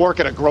don't want to work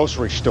at a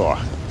grocery store.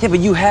 Yeah, but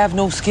you have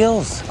no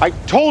skills. I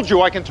told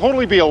you I can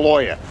totally be a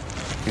lawyer.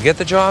 You get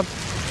the job,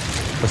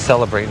 we're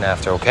celebrating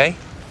after, okay?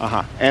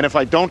 Uh-huh. And if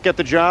I don't get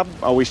the job,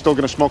 are we still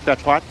going to smoke that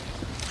pot?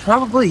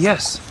 Probably,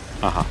 yes.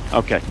 Uh-huh.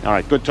 Okay. All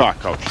right. Good talk,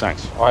 Coach.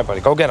 Thanks. All right,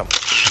 buddy. Go get him.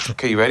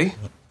 Okay, you ready?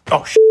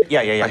 Oh,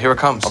 yeah. Right, here it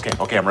comes.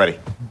 Okay, I'm ready.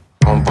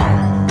 Boom,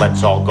 boom.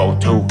 Let's all go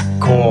to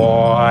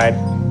court.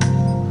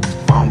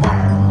 Boom,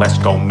 boom. Let's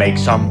go make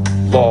some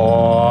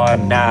law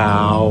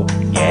now.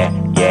 Yeah.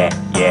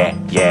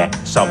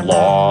 Some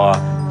law.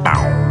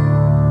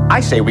 Ow. I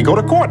say we go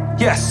to court.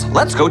 Yes,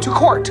 let's go to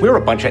court. We're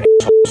a bunch of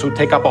assholes who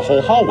take up a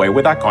whole hallway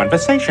with our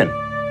conversation.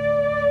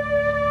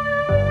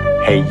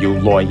 Hey, you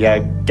lawyer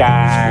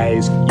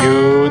guys,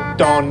 you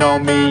don't know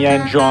me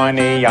and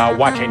Johnny are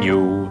watching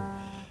you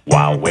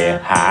while we're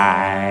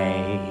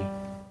high.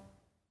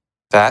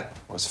 That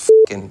was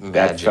fucking magic.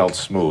 That felt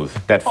smooth.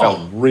 That felt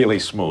really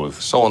smooth.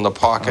 So in the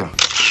pocket.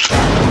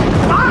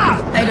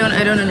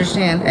 I don't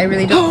understand. I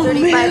really don't.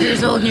 35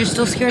 years old and you're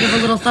still scared of a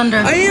little thunder.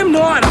 I am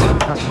not.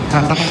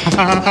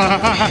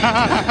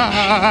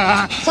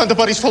 Thunder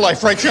buddies for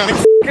life, right, Johnny?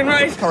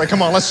 Right. All right,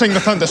 come on, let's sing the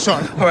thunder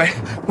song. All right.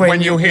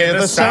 When you hear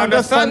the sound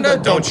of thunder,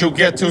 don't you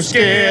get too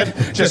scared.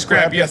 Just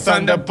grab your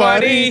thunder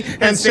buddy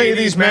and say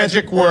these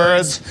magic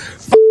words.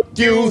 F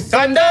you,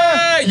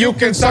 thunder, you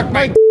can suck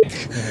my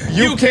dick.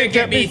 You can't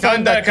get me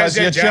thunder, cause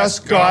you're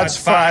just God's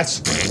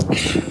farts.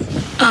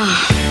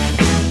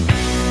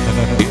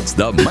 It's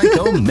the Mike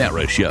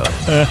O'Mara Show.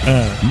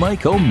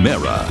 Mike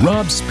O'Mara,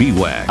 Robb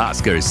Spiewak,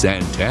 Oscar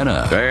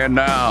Santana. And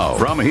now,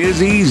 from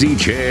his easy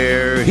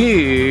chair,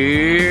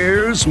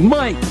 here's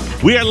Mike.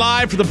 We are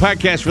live from the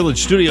Podcast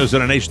Village studios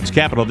in our nation's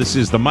capital. This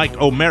is the Mike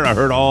O'Mara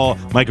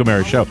Mike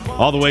O'Mara Show,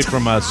 all the way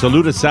from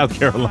Saluda, South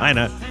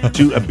Carolina,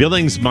 to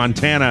Billings,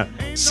 Montana,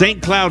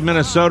 St. Cloud,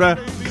 Minnesota,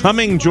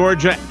 Cumming,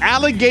 Georgia,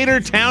 Alligator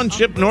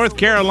Township, North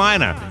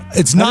Carolina.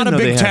 It's not a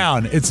big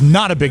town. It's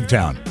not a big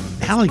town.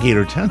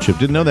 Alligator Township,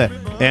 didn't know that.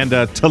 And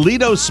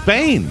Toledo,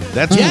 Spain.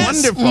 That's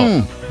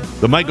wonderful.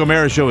 The Mike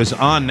O'Mara Show is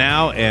on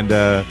now, and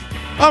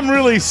I'm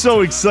really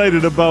so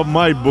excited about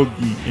my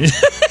bookie.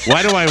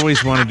 Why do I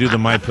always want to do the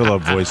My Pillow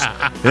voice?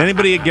 Did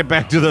anybody get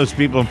back to those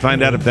people and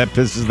find out if that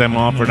pisses them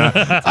off or not?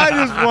 I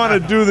just want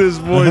to do this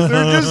voice.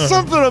 There's just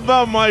something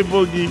about my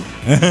bookie.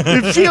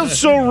 It feels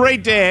so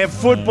right to have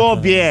football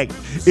back.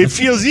 It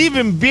feels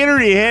even better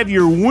to have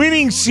your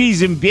winning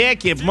season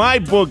back at my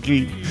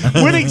bookie.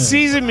 Winning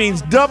season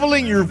means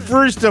doubling your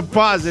first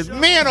deposit.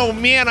 Man, oh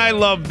man, I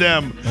love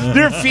them.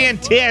 They're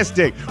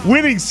fantastic.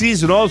 Winning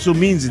season also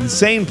means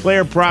insane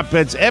player prop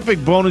bets,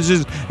 epic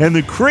bonuses, and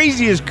the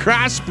craziest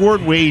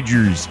cross-sport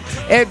wagers.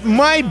 At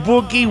my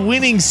bookie,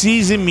 winning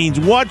season means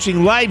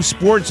watching live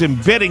sports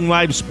and betting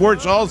live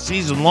sports all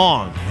season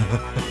long.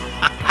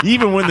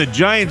 Even when the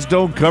Giants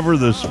don't cover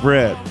the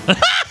spread.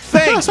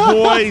 Thanks,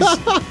 boys.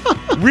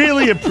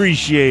 Really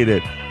appreciate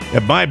it.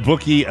 At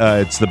MyBookie,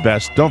 it's the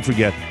best. Don't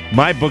forget,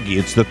 MyBookie,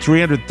 it's the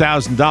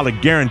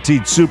 $300,000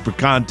 guaranteed super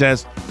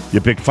contest. You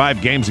pick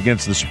 5 games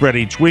against the spread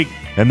each week,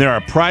 and there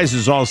are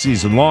prizes all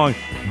season long.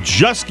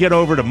 Just get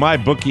over to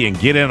MyBookie and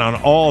get in on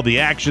all the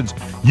actions.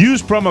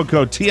 Use promo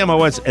code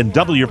TMOS and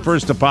double your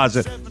first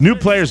deposit. New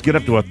players get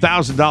up to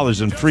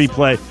 $1,000 in free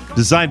play,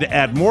 designed to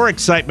add more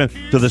excitement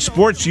to the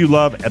sports you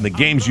love and the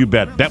games you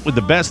bet. Bet with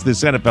the best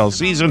this NFL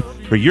season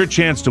for your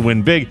chance to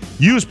win big.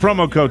 Use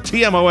promo code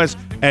TMOS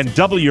and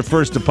double your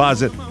first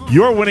deposit.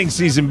 Your winning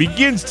season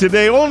begins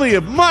today only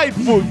at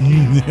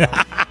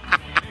MyBookie.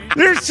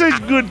 They're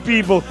such good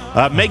people.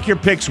 Make your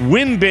picks,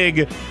 win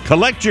big,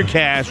 collect your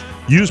cash,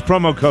 use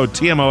promo code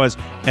TMOS,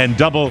 and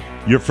double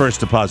your first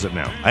deposit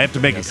now. I have to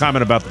make a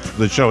comment about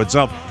the show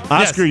itself.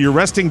 Oscar, your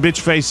resting bitch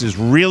face is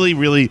really,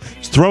 really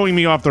throwing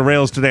me off the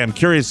rails today. I'm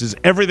curious, is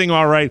everything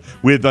all right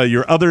with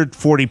your other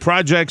 40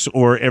 projects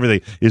or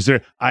everything?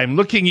 I'm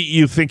looking at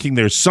you thinking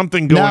there's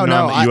something going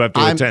on that you have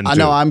to attend to.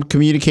 No, I'm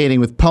communicating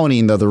with Pony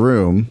in the other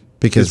room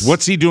because...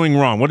 What's he doing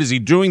wrong? What is he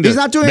doing? He's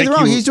not doing anything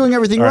wrong. He's doing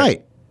everything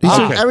right. He's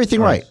doing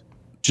everything right.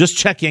 Just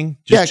checking.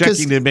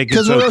 Checking to make it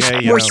okay.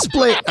 Because we're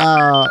split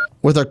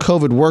with our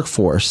COVID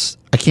workforce.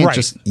 I can't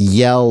just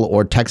yell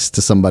or text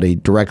to somebody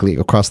directly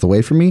across the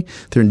way from me.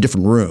 They're in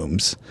different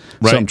rooms.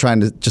 So I'm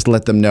trying to just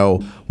let them know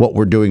what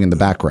we're doing in the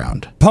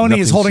background. Pony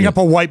is holding up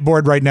a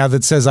whiteboard right now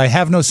that says, I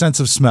have no sense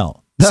of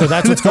smell. So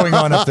that's what's going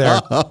on up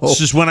there. It's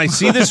just when I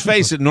see this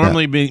face, it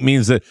normally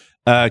means that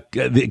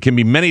it can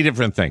be many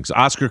different things.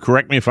 Oscar,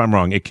 correct me if I'm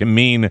wrong. It can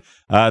mean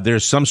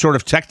there's some sort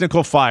of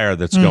technical fire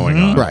that's going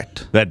on,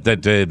 right?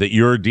 That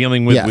you're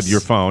dealing with your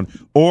phone,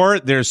 or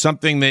there's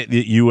something that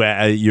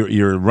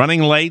you're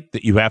running late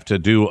that you have to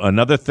do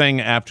another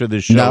thing after the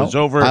show is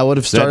over. I would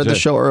have started the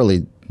show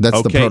early.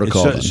 That's the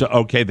protocol.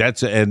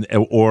 That's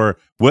or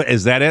what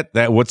is that? It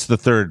what's the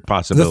third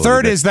possibility? The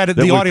third is that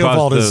the audio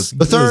vault is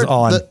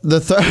on. The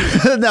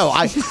third. No,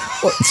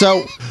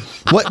 So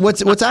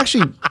what's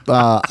actually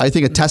I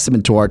think a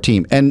testament to our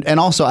team, and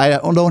also I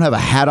don't have a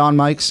hat on,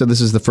 Mike. So this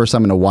is the first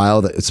time in a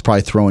while that it's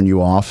probably throwing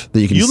you off.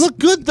 That you look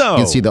good though. You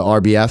can see the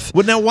RBF.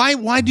 Well, now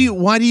why do you?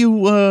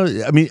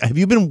 I mean, have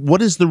you been?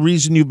 What is the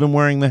reason you've been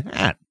wearing the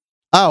hat?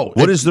 Oh,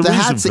 what is the reason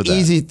hat's for that?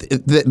 Easy.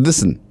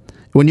 Listen.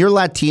 When you're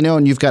Latino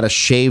and you've got a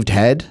shaved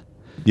head,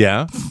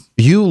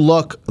 you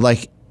look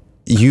like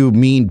you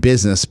mean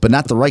business, but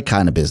not the right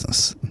kind of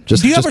business.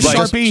 Do you have a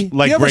Sharpie?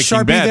 Like do you have Breaking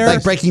a Sharpie Bad. there?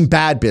 Like Breaking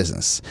Bad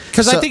business.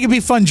 Because I think it'd be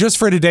fun just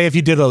for today if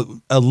you did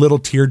a little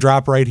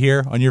teardrop right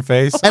here on your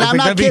face. And I'm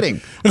not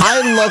kidding.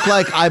 I look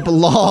like I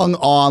belong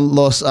on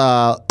Los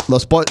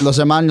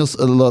Hermanos,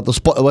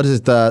 what is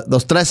it?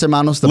 Los Tres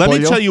Hermanos de Let Pollo.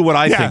 me tell you what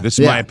I think. This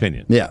is my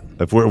opinion. Yeah.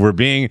 If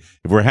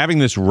we're having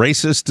this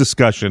racist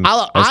discussion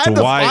I'm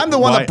the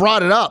one that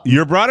brought it up.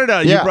 You brought it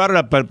up. You brought it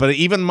up. But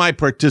even my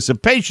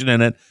participation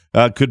in it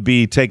could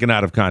be taken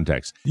out of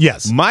context.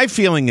 Yes. My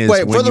feeling is,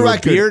 wait, for the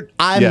record,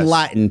 I'm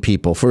Latin,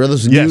 people. For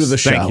those new to the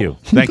show. Thank you.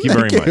 Thank you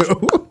very much.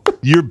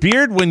 Your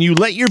beard, when you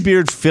let your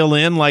beard fill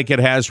in like it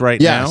has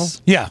right now,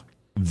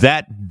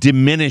 that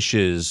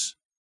diminishes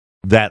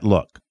that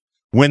look.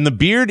 When the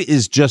beard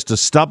is just a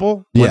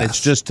stubble, when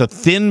it's just a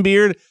thin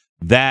beard,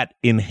 that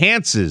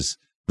enhances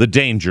the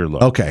danger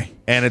look. Okay.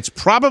 And it's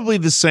probably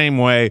the same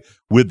way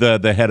with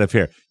the head of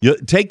hair. You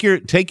take your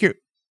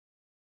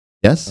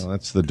Yes. Oh,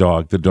 that's the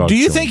dog. The dog. Do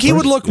you think he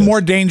would look more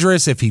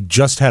dangerous if he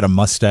just had a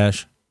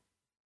mustache?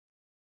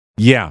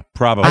 Yeah,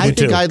 probably. I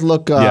think I'd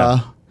look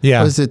what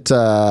is it?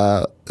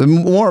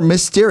 More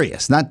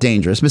mysterious, not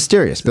dangerous,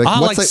 mysterious.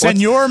 Like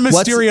Senor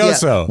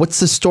Mysterioso. What's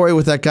the story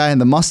with that guy in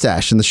the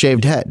mustache and the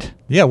shaved head?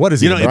 Yeah, what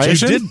is he?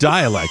 If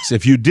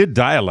you did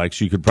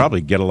dialects, you could probably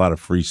get a lot of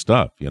free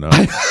stuff,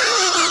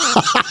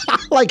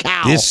 Like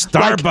how? This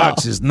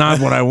Starbucks is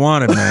not what I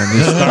wanted, man.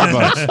 This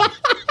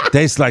Starbucks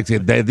tastes like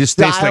this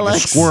tastes like a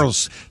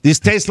squirrel's. This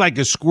tastes like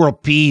a squirrel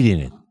peed in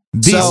it.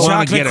 This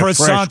chocolate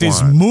croissant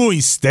is muy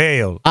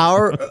stale.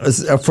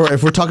 If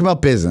we're talking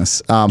about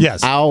business,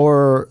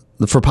 for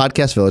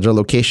Podcast Village, our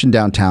location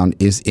downtown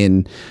is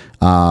in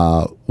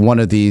one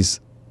of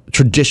these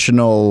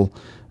traditional,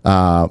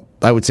 I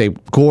would say,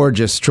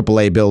 gorgeous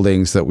AAA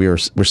buildings that we're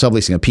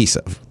subleasing a piece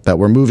of. That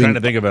we're moving. I'm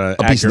trying to think of an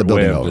accurate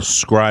way of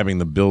describing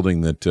the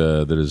building that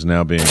is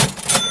now being.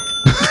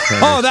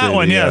 That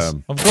one, yes,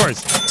 of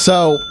course.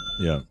 So,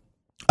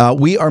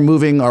 we are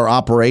moving our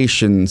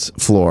operations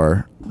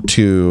floor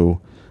to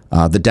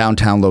the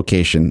downtown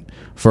location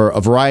for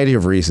a variety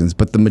of reasons,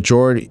 but the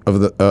majority of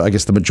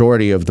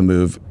the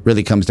move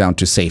really comes down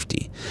to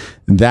safety.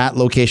 That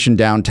location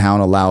downtown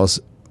allows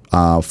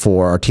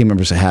for our team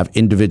members to have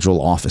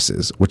individual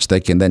offices, which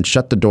they can then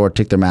shut the door,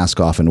 take their mask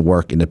off, and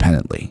work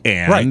independently.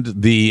 And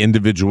the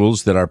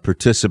individuals that are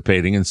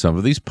participating in some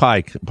of these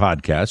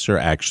podcasts are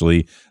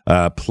actually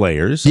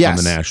players on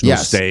the national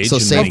stage. So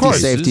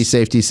safety.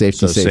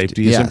 So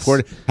safety is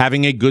important.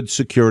 Having a good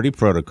security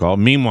protocol.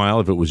 Meanwhile,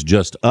 if it was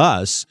just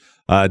us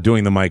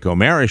doing the Mike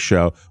O'Mara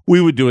show, we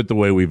would do it the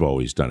way we've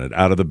always done it,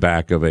 out of the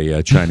back of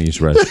a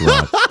Chinese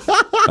restaurant.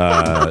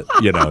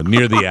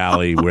 Near the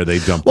alley where they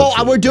dump. Well,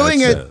 we're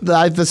doing it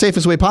the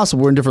safest way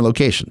possible. We're in different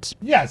locations.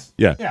 Yes.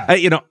 Yeah.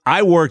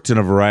 I worked in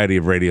a variety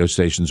of radio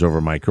stations over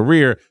my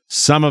career.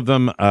 Some of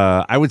them,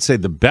 I would say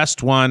the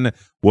best one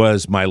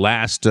was my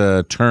last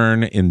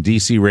turn in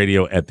DC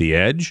radio at The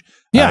Edge.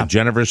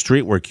 Jennifer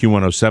Street, where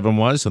Q107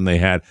 was, and they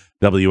had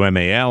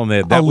WMAL,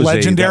 and that was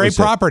legendary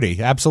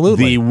property.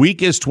 Absolutely. The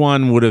weakest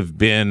one would have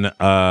been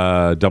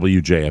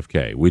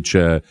WJFK, which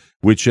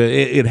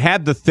it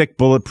had the thick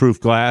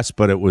bulletproof glass,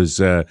 but it was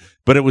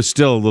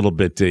still a little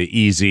bit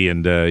easy,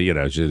 and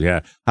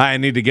hi, I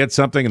need to get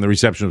something, and the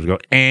receptionist would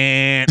go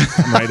and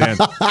right in.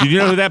 Did you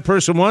know who that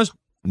person was?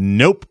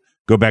 Nope.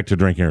 Go back to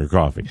drinking her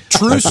coffee.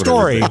 True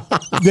story.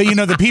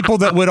 The people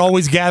that would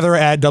always gather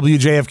at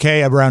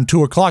WJFK around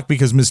 2:00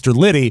 because Mr.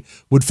 Liddy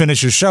would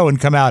finish his show and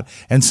come out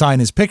and sign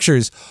his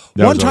pictures.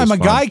 One time a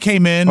guy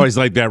came in. Always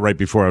like that right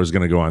before I was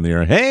going to go on the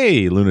air.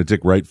 Hey, lunatic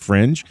right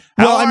fringe.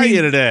 How are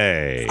you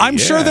today? I'm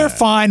sure they're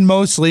fine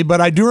mostly,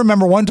 but I do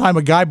remember one time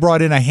a guy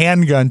brought in a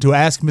handgun to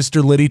ask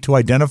Mr. Liddy to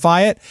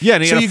identify it. Yeah,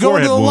 and he had a go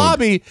into the wound.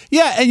 lobby.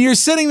 Yeah, and you're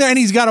sitting there and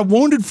he's got a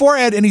wounded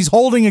forehead and he's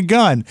holding a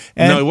gun.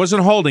 And no, he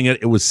wasn't holding it.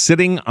 It was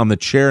sitting on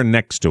the chair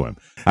next to him.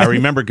 I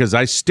remember because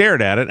I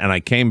stared at it and I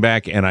came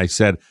back and I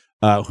said,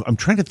 I'm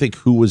trying to think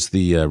who was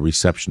the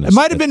receptionist. It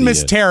might have been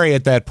Miss Terry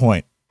at that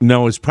point.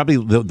 No, it's probably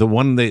the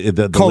one, the lady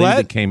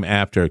that came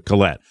after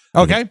Colette.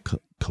 Okay.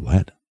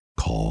 Colette,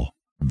 call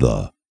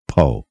the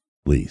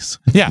police.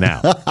 Yeah.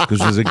 Now, because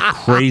there's a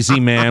crazy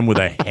man with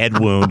a head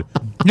wound.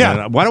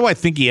 Yeah. Why do I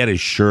think he had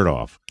his shirt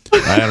off?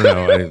 I don't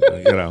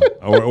know,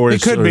 or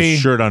his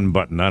shirt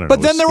unbuttoned. I don't know.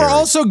 But then there were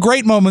also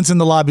great moments in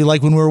the lobby,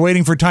 like when we were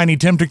waiting for Tiny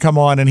Tim to come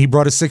on and he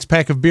brought a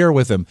 6-pack of beer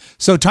with him.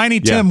 So Tiny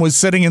Tim was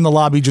sitting in the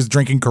lobby just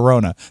drinking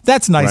Corona.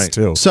 That's nice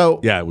too.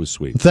 So yeah, it was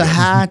sweet. The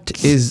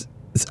hat is,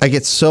 I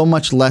get so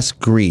much less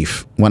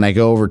grief when I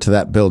go over to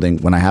that building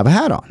when I have a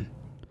hat on.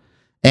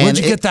 And where'd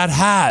you get that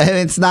hat? And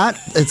it's not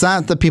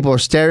that people are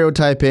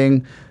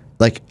stereotyping.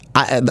 Like,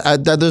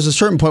 there's a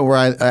certain point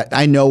where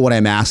I know what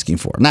I'm asking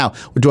for. Now,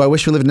 do I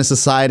wish we lived in a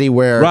society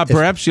where... Rob,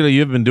 perhaps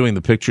you've been doing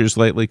the pictures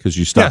lately because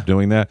you stopped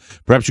doing that.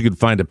 Perhaps you could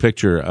find a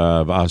picture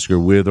of Oscar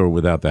with or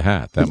without the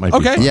hat. That might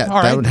be fun. Yeah,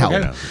 that would help.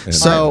 Okay.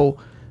 So,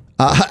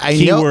 I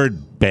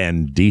Keyword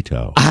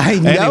bandito. I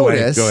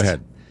notice go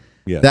ahead.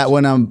 Yes. That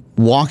when I'm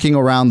walking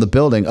around the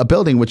building, a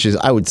building which is,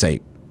 I would say,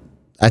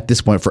 at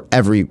this point for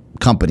every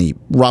company,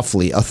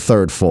 roughly a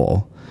third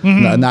full.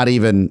 Mm-hmm. Not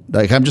even,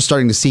 like, I'm just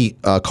starting to see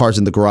cars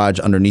in the garage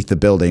underneath the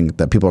building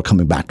that people are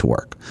coming back to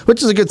work,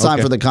 which is a good sign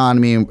for the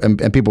economy,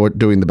 and people are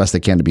doing the best they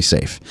can to be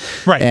safe.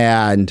 Right.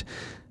 And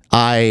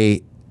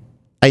I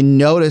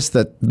noticed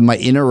that my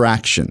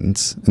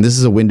interactions, and this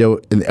is a window,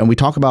 and we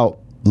talk about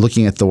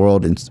looking at the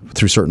world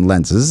through certain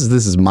lenses.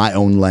 This is my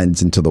own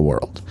lens into the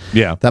world.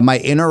 Yeah. That my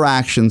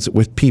interactions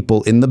with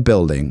people in the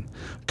building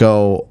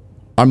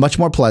are much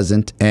more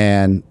pleasant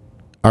and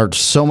are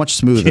so much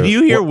smoother. Can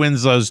you hear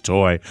Winslow's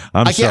toy?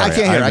 I can't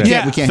hear.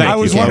 We can't hear. I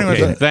was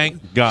wondering.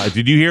 Thank God.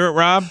 Did you hear it,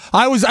 Rob?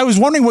 I was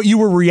wondering what you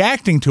were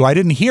reacting to. I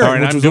didn't hear it.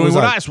 I'm doing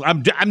what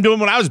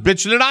I was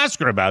bitching at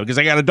Oscar about because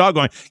I got a dog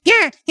going,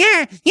 yeah.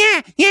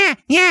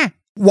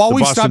 While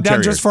we stop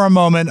down just for a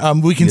moment,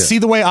 we can see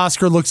the way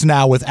Oscar looks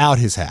now without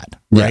his hat,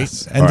 right?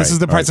 Yes. And this is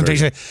the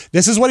presentation.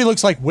 This is what he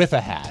looks like with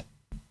a hat.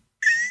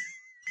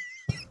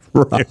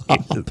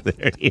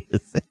 There he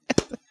is.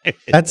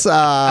 That's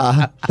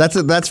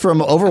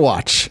from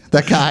Overwatch.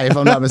 That guy, if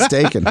I'm not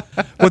mistaken,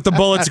 with the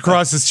bullets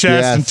across his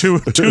chest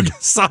and two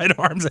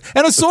sidearms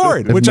and a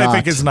sword, which I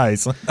think is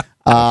nice. So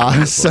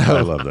I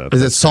love that.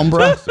 Is it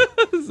Sombra?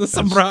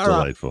 Sombra.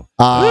 Delightful.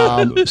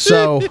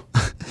 So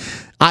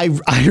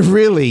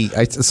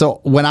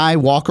so when I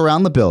walk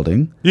around the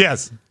building,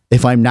 yes,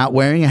 if I'm not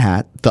wearing a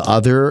hat, the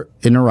other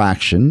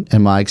interaction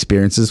and my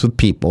experiences with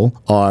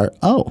people are,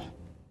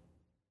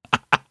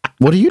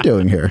 what are you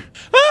doing here?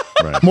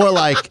 Right. More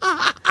like,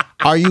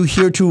 are you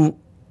here to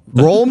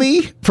roll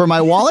me for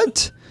my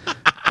wallet?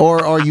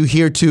 Or are you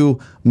here to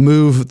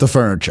move the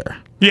furniture?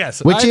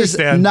 Yes, which is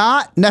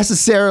not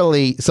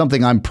necessarily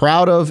something I'm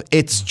proud of.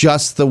 It's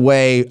just the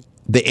way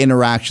the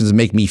interactions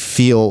make me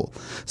feel.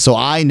 So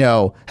I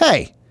know,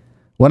 hey,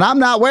 when I'm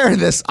not wearing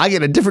this, I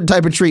get a different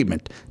type of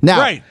treatment.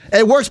 Now,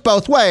 it works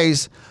both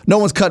ways. No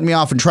one's cutting me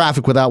off in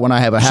traffic when I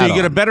have a hat on. So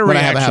you get a better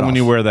reaction when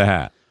you wear the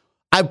hat.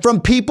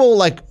 From people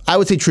like, I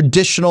would say,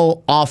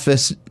 traditional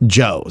office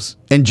Joes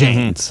and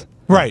Janes.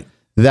 Mm-hmm. Right.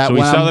 So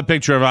we saw the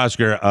picture of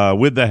Oscar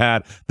with the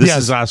hat. This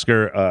is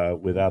Oscar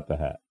without the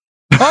hat.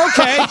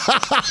 Okay.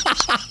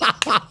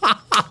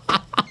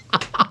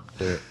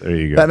 There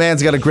you go. That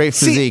man's got a great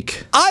physique.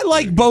 See, I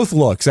like both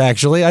looks,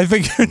 actually. I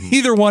think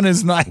either one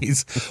is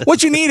nice.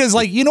 What you need is,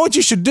 you know what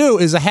you should do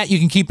is a hat you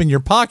can keep in your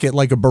pocket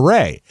like a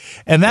beret.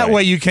 And that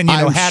way you can,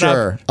 hat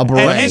up a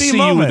beret. Let me see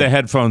you with the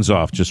headphones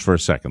off just for a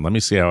second. Let me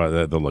see how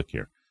the look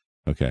here.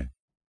 Okay.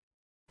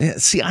 Yeah,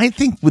 see, I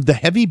think with the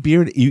heavy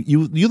beard,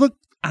 you look,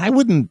 I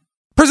wouldn't.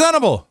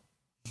 Presentable.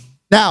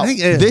 Now,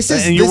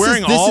 you're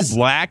wearing all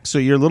black, so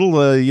you're a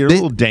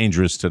little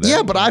dangerous today.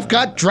 Yeah, but I've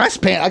got dress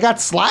pants. I got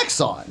slacks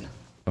on.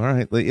 All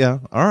right, yeah,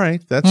 all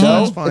right. That's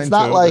fine. It's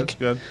not like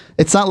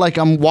it's not like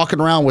I'm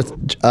walking around with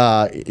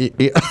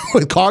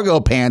with cargo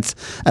pants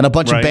and a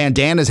bunch of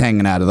bandanas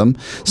hanging out of them.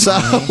 So,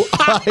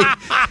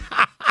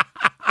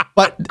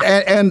 but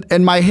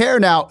and my hair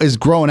now is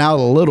growing out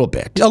a little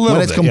bit.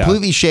 When it's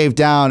completely shaved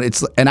down,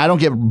 and I don't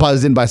get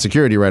buzzed in by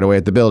security right away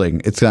at the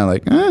building. It's kind of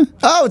like,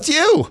 oh, it's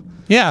you.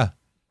 Yeah.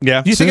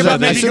 Yeah. You think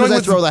about maybe as soon as I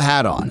throw the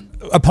hat on.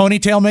 A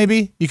ponytail,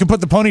 maybe? You can put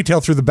the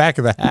ponytail through the back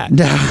of the hat.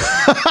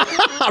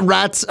 a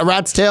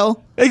rat's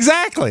tail?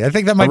 Exactly. I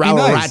think that might be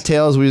nice. A rat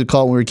tail, as we would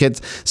call it when we were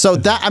kids. So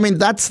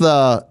that's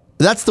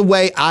the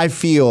way I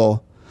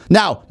feel.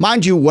 Now,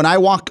 mind you, when I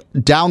walk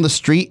down the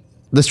streets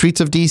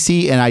of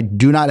DC and I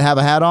do not have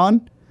a hat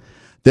on,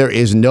 there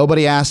is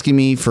nobody asking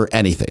me for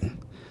anything.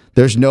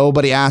 There's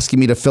nobody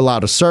asking me to fill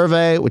out a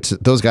survey, which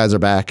those guys are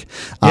back.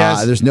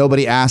 Yes. There's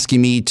nobody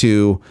asking me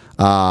to,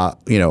 or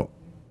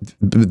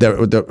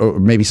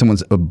maybe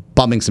someone's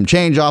bumming some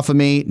change off of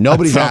me.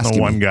 Nobody's asking.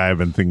 The one guy I've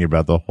been thinking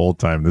about the whole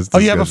time.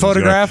 You have a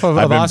photograph of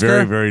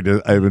Oscar? I've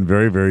been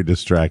very, very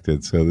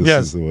distracted. So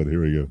this is the one.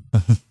 Here we go.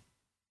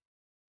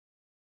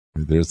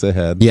 There's the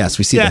head. Yes,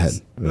 we see the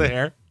head. The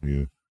hair.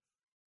 Yeah.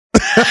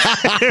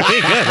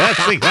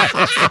 That's the guy.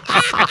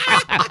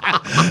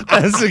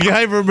 That's the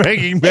guy for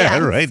Breaking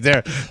Bad right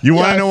there. You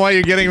want to know why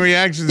you're getting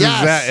reactions?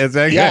 Yes.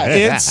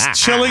 It's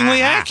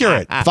chillingly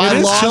accurate. If I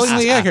lost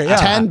chillingly accurate.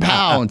 10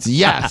 pounds,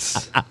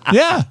 yes.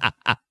 Yeah.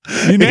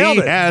 You nailed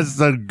it. He has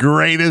the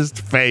greatest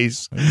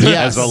face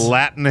as a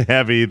Latin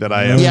heavy that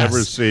I have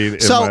ever seen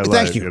in my life.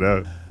 Thank you. You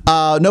know?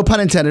 No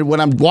pun intended.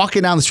 When I'm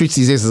walking down the streets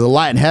these days as a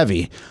Latin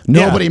heavy,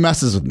 nobody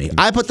messes with me.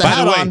 I put the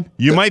hat on.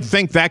 You might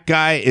think that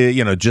guy,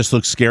 just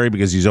looks scary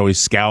because he's always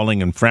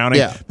scowling and frowning.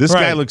 Yeah. This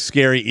guy looks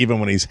scary even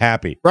when he's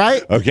happy.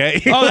 Right?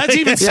 Okay. Oh, that's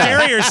even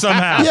scarier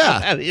somehow. Yeah.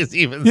 That is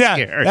even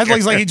scarier. That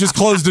looks like he just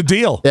closed a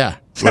deal. Yeah.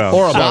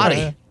 Or a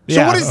body.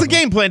 So what is the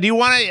game plan? Do you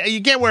want to?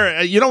 You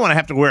don't want to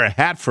have to wear a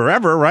hat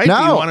forever, right? No.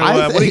 Do you what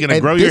are you going to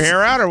grow your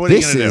hair out, or what are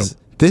you going to do?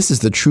 This is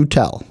the true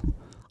tell.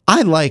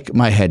 I like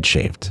my head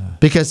shaved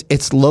because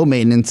it's low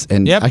maintenance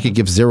and I could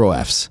give 0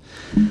 Fs,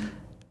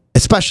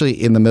 especially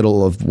in the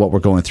middle of what we're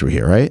going through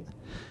here, right?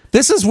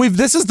 This is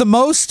the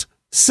most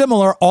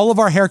similar all of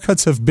our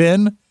haircuts have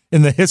been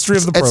in the history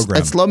of the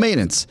program. It's low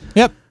maintenance.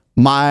 Yep.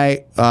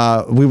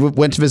 We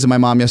went to visit my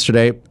mom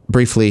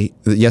briefly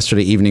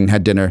yesterday evening,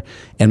 had dinner,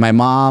 and my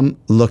mom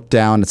looked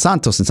down at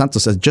Santos, and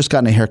Santos had just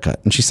gotten a haircut,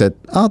 and she said,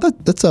 "Oh,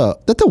 that's a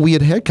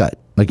weird haircut."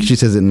 Like she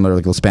says it in like a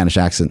little Spanish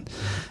accent,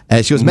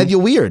 and she goes, "Medio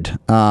weird,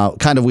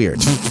 kind of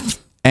weird."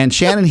 And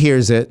Shannon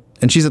hears it,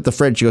 and she's at the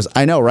fridge. She goes,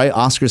 "I know, right?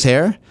 Oscar's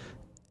hair,"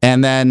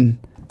 and then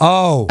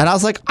and I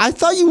was like, "I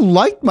thought you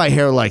liked my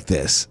hair like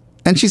this,"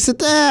 and she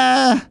said,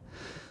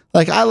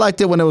 like I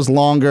liked it when it was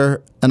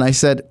longer," and I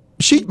said.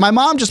 My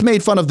mom just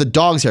made fun of the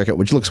dog's haircut,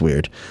 which looks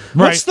weird.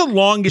 Right. What's the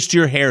longest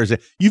your hair is?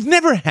 You've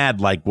never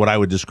had like what I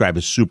would describe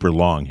as super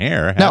long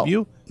hair, have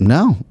you?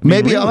 No.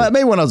 Maybe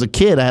when I was a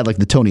kid, I had like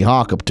the Tony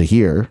Hawk up to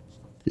here.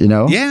 You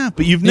know? Yeah,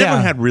 but you've never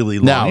had really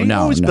long. No, You've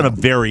always been a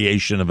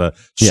variation of a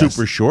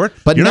super short.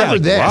 But you're never not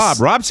like this. Robb.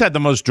 Robb's had the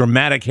most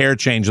dramatic hair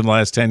change in the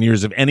last 10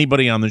 years of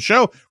anybody on the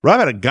show. Robb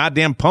had a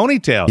goddamn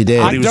ponytail. He did.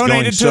 But he was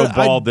going so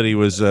bald that he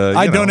was.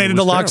 I donated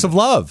to Locks of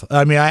Love.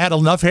 I mean, I had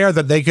enough hair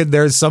that they could.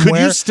 There's somewhere.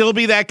 Could you still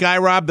be that guy,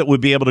 Robb, that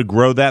would be able to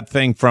grow that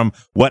thing from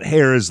what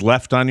hair is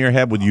left on your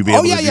head? Would you be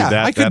able to do that?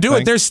 I could do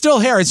it. There's still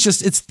hair. It's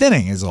just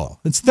thinning is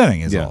all. It's thinning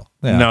is all.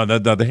 Yeah. No,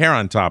 the hair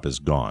on top is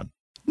gone.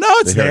 No,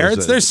 it's there.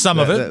 There's some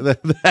of it.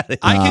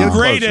 I can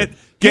grade it.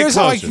 Get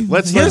closer.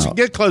 Let's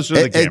get closer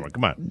to the camera.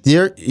 Come on.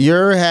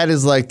 Your head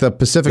is like the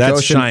Pacific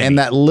Ocean, shiny. And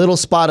that little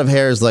spot of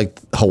hair is like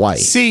Hawaii.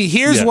 See,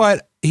 here's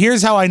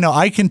how I know.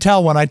 I can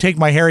tell when I take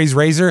my Harry's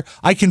razor.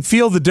 I can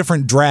feel the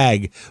different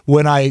drag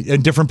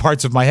in different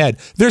parts of my head.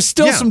 There's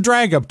still some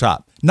drag up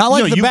top. Not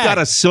like the you've back. Got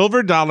a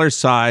silver dollar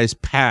size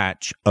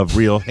patch of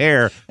real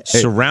hair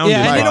surrounded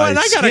by and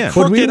I got a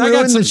crooked. Would we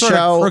ruin the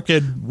show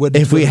crooked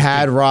if we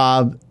had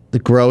Robb to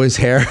grow his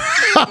hair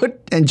out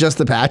and just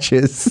the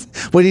patches?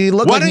 Would he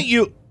look? Why don't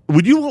you?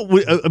 Would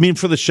you? I mean,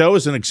 for the show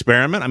as an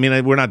experiment. I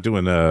mean, we're not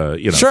doing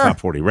top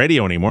 40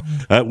 radio anymore.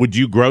 Would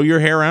you grow your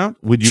hair out?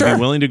 Would you be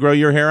willing to grow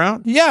your hair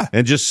out? Yeah,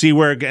 and just see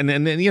where.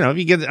 And if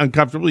you get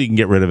uncomfortable, you can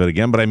get rid of it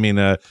again. But I mean,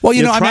 I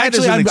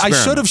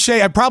should have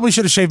shaved. I probably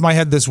should have shaved my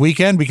head this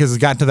weekend because it's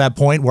gotten to that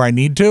point where I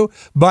need to.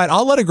 But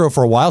I'll let it grow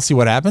for a while, see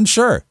what happens.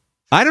 Sure.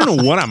 I don't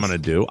know what I'm going to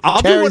do.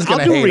 I'll do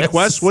a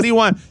request. What do you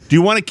want? Do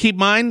you want to keep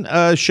mine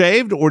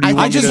shaved, or do you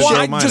want me to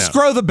shave mine just out?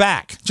 grow the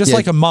back, just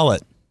like a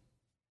mullet.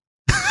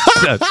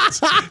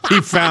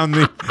 He found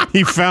the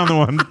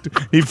one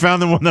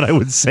that I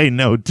would say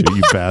no to,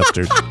 you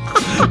bastard.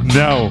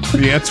 No,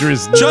 the answer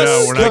is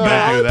no. We're not going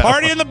to do that.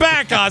 Party in the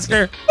back,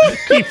 Oscar.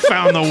 He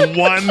found the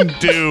one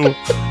do.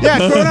 Yeah,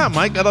 grow it out,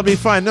 Mike. That'll be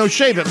fine. No,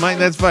 shave it, Mike.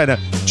 That's fine.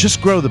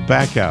 Just grow the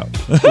back out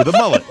with a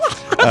mullet.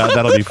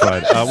 That'll be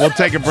fun. We'll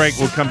take a break.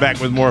 We'll come back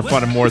with more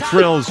fun and more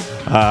thrills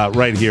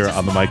right here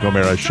on the Mike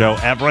O'Mara Show.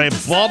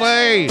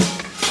 Everybody!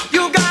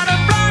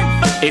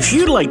 If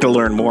you'd like to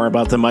learn more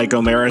about the Mike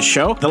O'Mara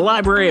Show, the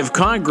Library of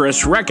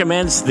Congress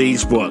recommends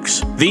these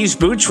books. These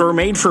boots were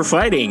made for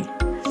fighting.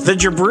 The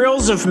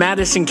Jabrils of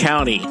Madison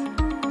County.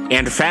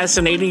 and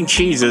fascinating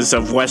cheeses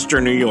of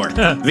Western New York.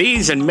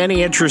 These and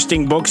many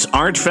interesting books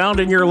aren't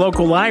found in your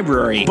local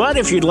library. But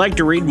if you'd like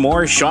to read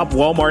more, shop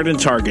Walmart and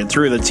Target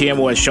through the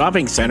TMOS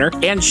Shopping Center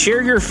and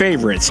share your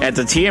favorites at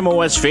the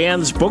TMOS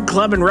Fans Book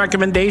Club and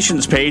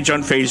Recommendations page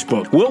on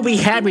Facebook. We'll be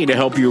happy to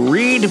help you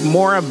read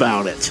more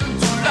about it.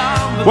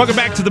 Welcome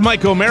back to the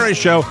Mike O'Mara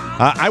Show.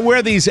 I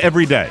wear these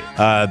every day.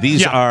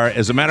 These are,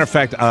 as a matter of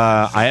fact,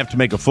 I have to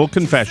make a full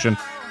confession.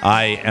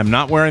 I am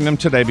not wearing them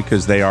today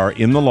because they are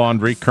in the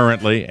laundry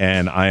currently,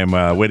 and I am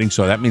waiting.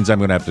 So that means I'm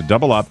going to have to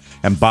double up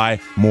and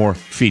buy more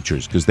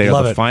features because they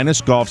are the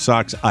finest golf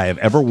socks I have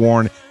ever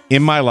worn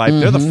in my life.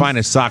 They're the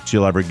finest socks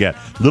you'll ever get.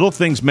 Little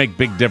things make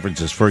big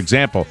differences. For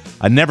example,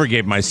 I never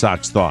gave my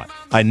socks thought.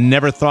 I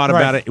never thought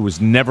about it. It was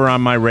never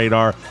on my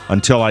radar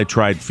until I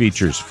tried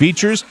Features.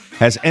 Features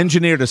has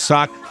engineered a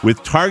sock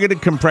with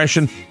targeted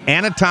compression,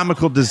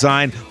 anatomical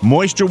design,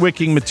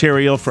 moisture-wicking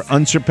material for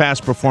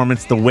unsurpassed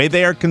performance. The way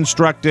they are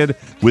constructed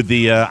with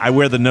the, I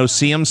wear the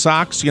no-seam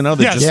socks, that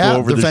just go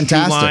over the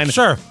shoe line.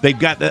 Sure. They've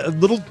got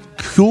little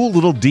cool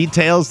little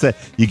details that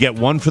you get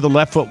one for the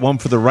left foot, one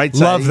for the right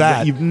side. Love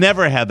that. You've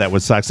never had that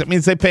with socks. That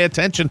means they pay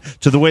attention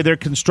to the way they're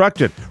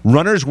constructed.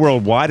 Runners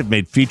worldwide have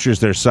made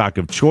Features their sock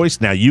of choice.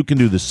 Now you can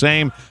do the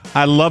same.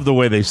 I love the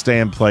way they stay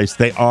in place.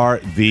 They are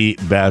the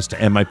best,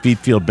 and my feet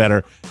feel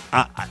better.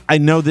 I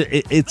know that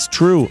it's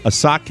true. A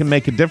sock can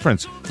make a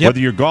difference. Whether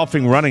you're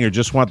golfing, running, or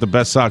just want the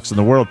best socks in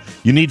the world,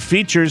 you need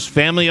Features.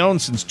 Family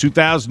owned since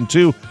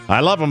 2002.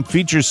 I love them.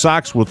 Features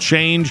socks will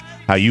change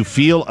how you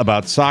feel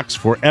about socks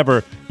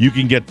forever. You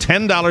can get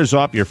 $10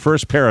 off your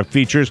first pair of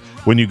Features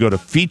when you go to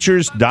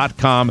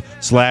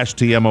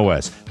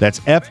features.com/TMOS. That's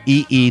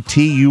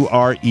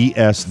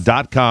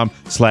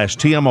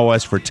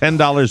FEETURES.com/TMOS for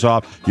 $10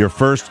 off your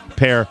first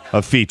pair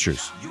of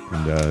Features.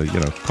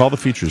 And, call the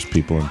Features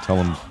people and tell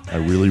them I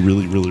really,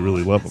 really, really,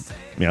 really love them.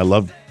 I mean, I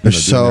love doing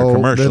their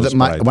commercials.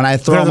 When I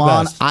throw them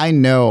on, I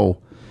know.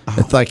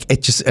 It's like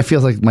it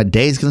feels like my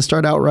day's going to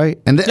start out right.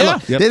 And they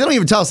don't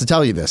even tell us to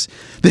tell you this.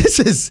 This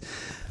is...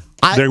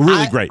 They're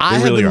really great. I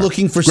have been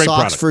looking for great socks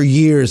product for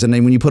years, and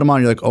then when you put them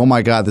on, you're like, oh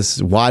my God,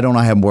 why don't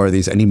I have more of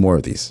these? I need more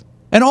of these.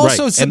 And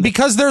also,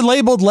 because they're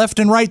labeled left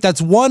and right, that's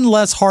one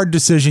less hard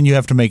decision you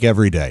have to make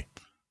every day.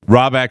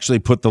 Rob actually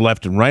put the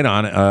left and right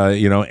on,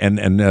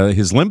 and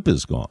his limp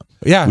is gone.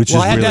 Yeah, which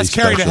I had really to ask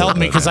Carrie to help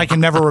me because I can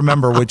never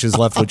remember which is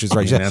left, which is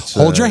right.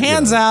 Hold your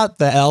hands out.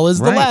 The L is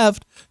the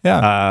left.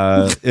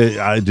 Yeah.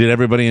 Did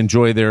everybody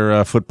enjoy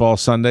their football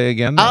Sunday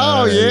again?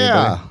 Oh,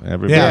 yeah.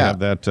 Everybody have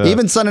that.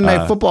 Even Sunday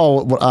Night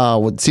Football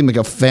would seem like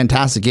a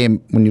fantastic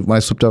game when I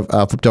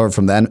flipped over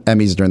from the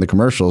Emmys during the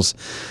commercials.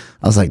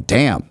 I was like,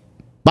 damn.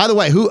 By the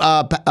way,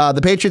 the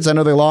Patriots, I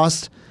know they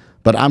lost,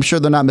 but I'm sure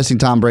they're not missing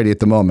Tom Brady at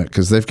the moment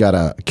because they've got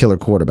a killer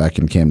quarterback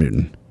in Cam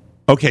Newton.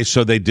 Okay,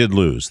 so they did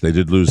lose. They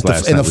did lose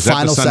last night. In the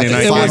final seconds.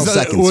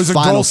 It was a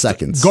final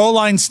seconds. Goal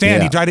line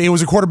stand. Yeah. It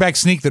was a quarterback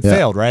sneak that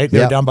failed, right? They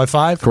were down by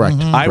 5? Correct.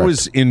 Mm-hmm. I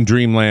was in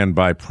dreamland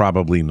by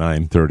probably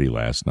 9:30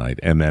 last night,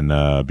 and then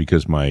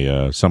because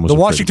my son was the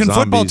Washington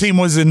football team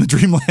was in the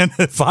dreamland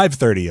at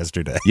 5:30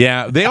 yesterday.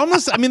 Yeah, they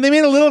almost. I mean, they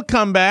made a little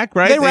comeback,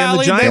 right? They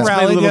rallied. The Giants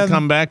made a little yeah.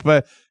 comeback,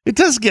 but it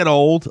does get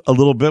old a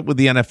little bit with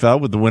the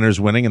NFL, with the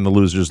winners winning and the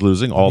losers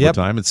losing all the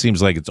time. It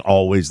seems like it's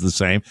always the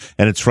same,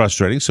 and it's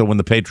frustrating. So when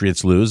the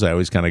Patriots lose, I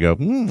always kind of go,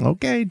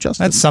 okay,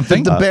 Justin. That's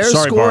something. Did the Bears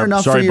score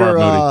enough for your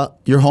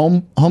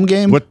home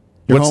game?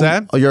 What's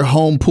that? Your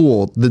home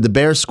pool. Did the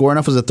Bears score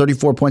enough? Was it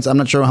 34 points? I'm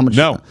not sure how much.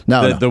 No.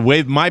 The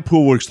way my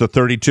pool works, the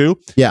 32.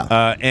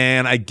 Yeah.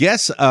 And I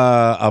guess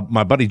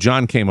my buddy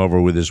John came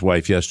over with his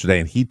wife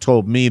yesterday, and he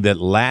told me that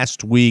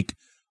last week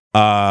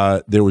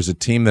there was a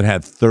team that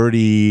had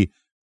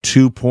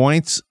 32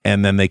 points,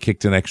 and then they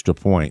kicked an extra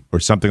point or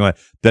something like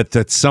that.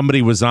 That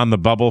somebody was on the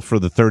bubble for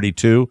the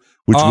 32,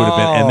 which would have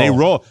been, and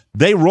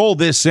they roll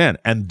this in,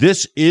 and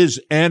this is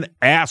an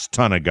ass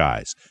ton of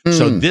guys.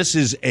 So this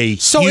is a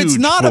so huge it's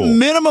not pool. a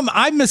minimum.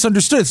 I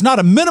misunderstood. It's not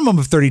a minimum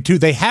of 32.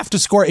 They have to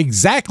score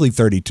exactly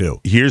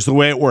 32. Here's the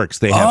way it works.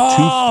 They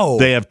have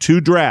They have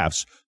two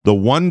drafts. The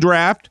one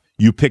draft,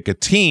 you pick a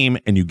team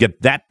and you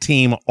get that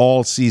team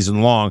all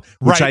season long,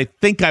 which I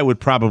think I would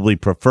probably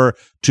prefer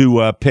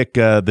to pick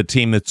the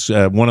team that's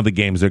one of the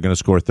games they're going to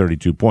score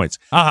 32 points.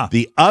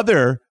 The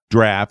other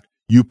draft,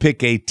 you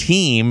pick a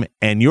team,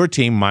 and your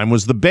team, mine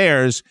was the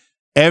Bears,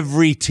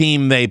 every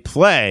team they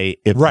play,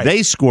 if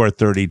they score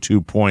 32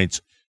 points,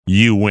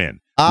 you win.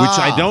 Which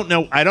I don't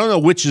know. I don't know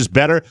which is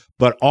better,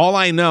 but all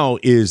I know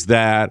is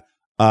that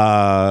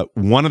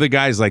one of the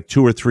guys like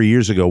 2 or 3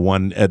 years ago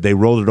they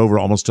rolled it over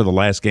almost to the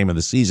last game of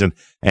the season,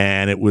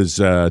 and it was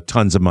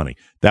tons of money.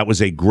 That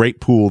was a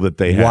great pool that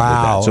they had.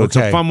 Wow, with that. So it's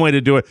a fun way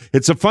to do it.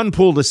 It's a fun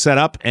pool to set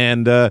up,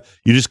 and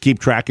you just keep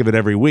track of it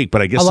every week.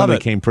 But I guess somebody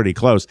came pretty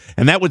close,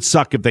 and that would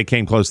suck if they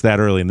came close that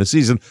early in the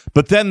season.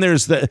 But then there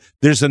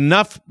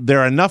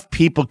are enough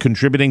people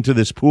contributing to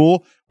this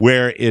pool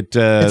where it's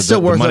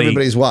still worth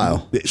everybody's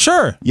while.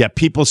 Sure, yeah,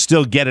 people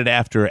still get it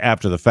after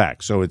the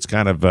fact, so it's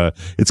kind of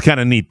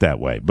neat that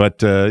way.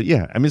 But I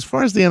mean, as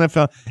far as the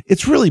NFL,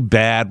 it's really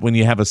bad when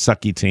you have a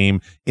sucky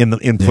team in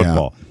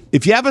football.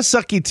 if you have a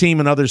sucky team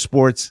in other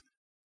sports,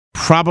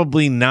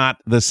 probably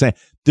not the same.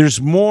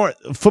 There's more.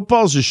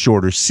 Football's a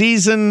shorter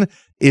season.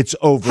 It's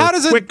over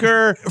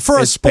quicker. For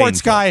a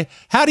sports guy,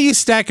 how do you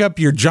stack up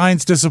your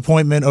Giants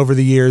disappointment over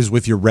the years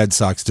with your Red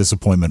Sox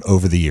disappointment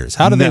over the years?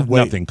 How do they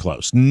wait? Nothing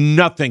close.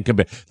 Nothing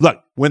compared.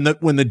 Look, when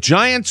the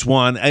Giants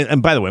won,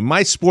 and by the way,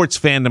 my sports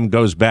fandom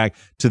goes back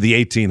to the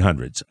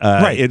 1800s.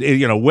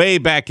 Right. Way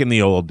back in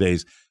the old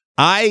days.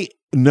 I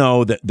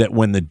know that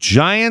when the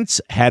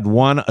Giants had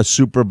won a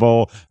Super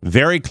Bowl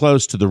very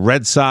close to the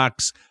Red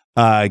Sox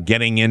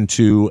getting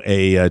into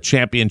a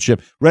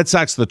championship. Red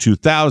Sox, the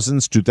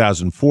 2000s,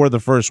 2004, the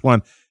first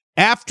one.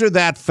 After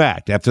that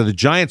fact, after the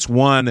Giants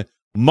won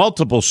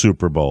multiple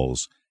Super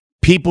Bowls,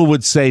 people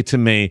would say to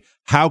me,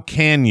 how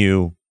can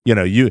you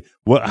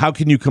how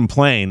can you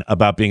complain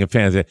about being a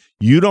fan?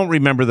 You don't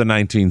remember the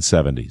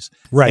 1970s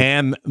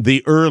and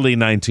the early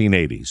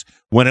 1980s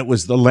when it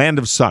was the land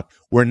of suck,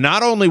 where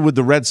not only would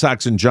the Red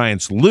Sox and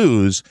Giants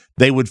lose,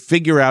 they would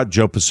figure out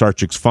Joe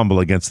Pisarcik's fumble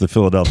against the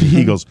Philadelphia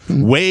Eagles,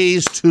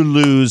 ways to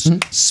lose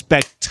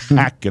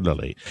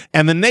spectacularly.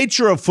 And the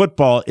nature of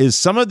football is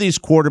some of these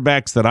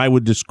quarterbacks that I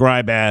would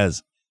describe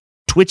as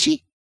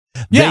twitchy,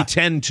 they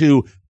tend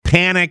to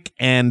panic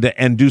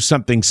and do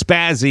something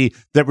spazzy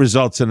that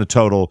results in a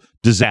total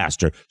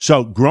disaster.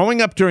 So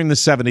growing up during the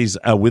 70s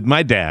with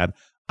my dad,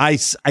 I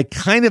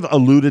kind of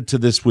alluded to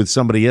this with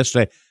somebody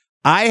yesterday.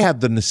 I have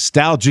the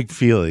nostalgic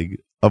feeling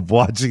of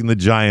watching the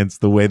Giants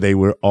the way they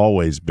would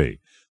always be.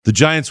 The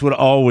Giants would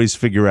always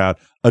figure out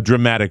a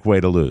dramatic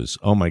way to lose.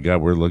 Oh my God,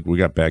 we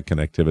got bad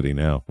connectivity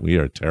now. We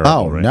are terrible.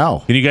 Oh right?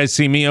 No! Can you guys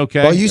see me?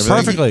 Okay, well,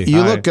 perfectly.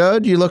 You look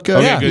good. You look good.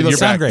 Okay, good. You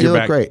sound great. You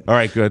look great. All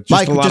right, good. Just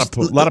Mike,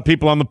 a lot of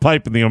people on the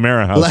pipe in the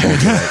O'Mara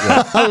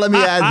household. Let me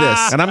add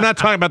this, and I'm not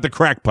talking about the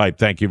crack pipe.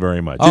 Thank you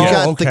very much.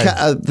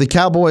 The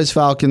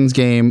Cowboys-Falcons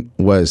game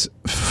was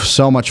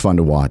so much fun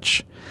to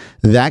watch.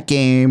 That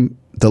game.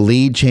 The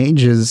lead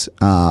changes,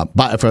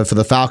 but for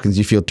the Falcons,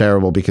 you feel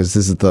terrible because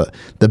this is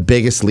the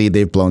biggest lead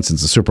they've blown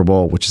since the Super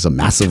Bowl, which is a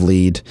massive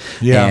lead.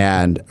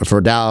 Yeah. And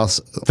for Dallas,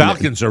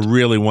 Falcons are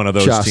really one of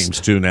those teams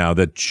too now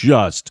that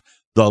just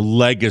the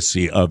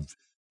legacy of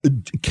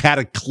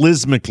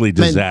cataclysmically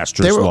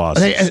disastrous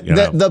losses.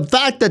 The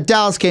fact that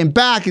Dallas came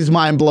back is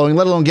mind blowing.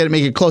 Let alone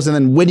make it close and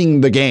then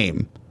winning the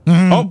game.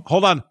 Mm-hmm. Oh,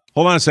 hold on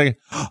a second.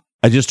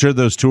 I just heard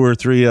those 2 or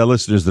 3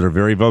 listeners that are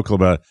very vocal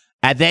about it.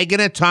 Are they going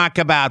to talk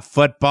about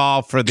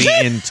football for the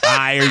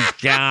entire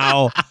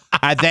show?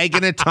 Are they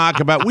going to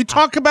talk about... We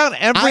talk about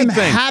everything.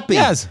 I'm happy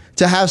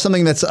to have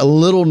something that's a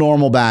little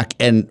normal back.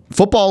 And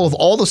football, of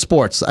all the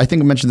sports, I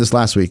think I mentioned this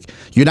last week,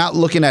 you're not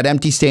looking at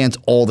empty stands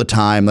all the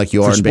time like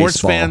you are in baseball. For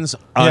sports fans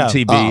on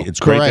TV,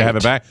 it's great to have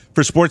it back.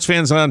 For sports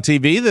fans on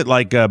TV that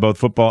like both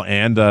football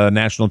and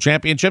national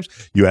championships,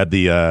 you had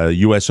the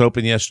U.S.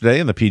 Open yesterday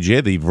and the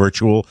PGA, the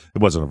virtual...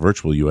 It wasn't a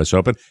virtual U.S.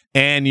 Open.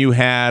 And you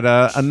had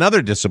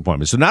another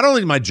disappointment. So not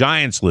only did my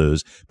Giants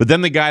lose, but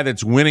then the guy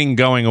that's winning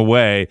going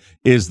away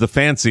is the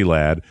fancy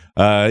lad,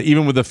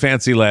 even with the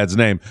fancy lad's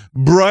name,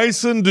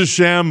 Bryson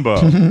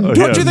DeChambeau.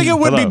 Don't you think it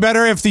would be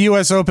better if the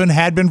U.S. Open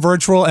had been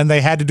virtual and they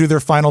had to do their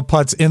final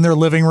putts in their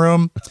living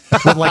room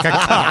with like a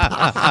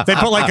cup? They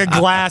put like a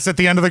glass at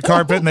the end of the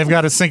carpet and they've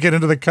got to sink it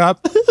into the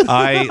cup.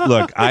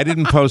 I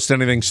didn't post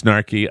anything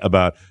snarky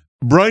about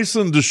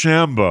Bryson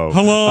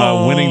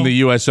DeChambeau winning the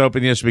U.S.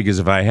 Open yesterday because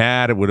if I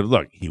had, it would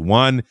have, he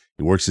won.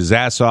 He works his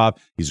ass off.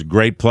 He's a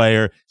great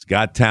player. He's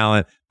got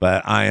talent.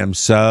 But I am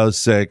so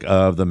sick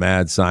of the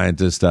mad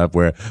scientist stuff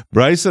where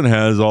Bryson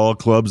has all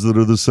clubs that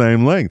are the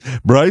same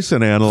length.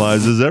 Bryson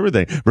analyzes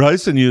everything.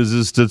 Bryson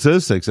uses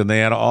statistics, and they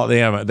had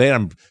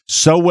him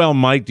so well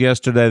mic'd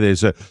yesterday. They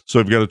said, so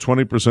we've got a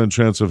 20%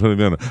 chance of hitting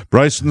that.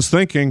 Bryson's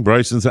thinking.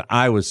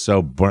 I was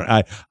so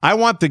burnt. I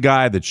want the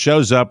guy that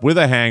shows up with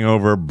a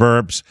hangover,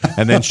 burps,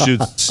 and then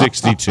shoots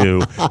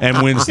 62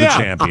 and wins the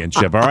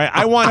championship. All right,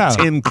 I want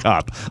Tin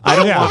Cup. I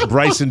don't want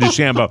Bryson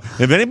DeChambeau.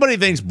 If anybody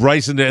thinks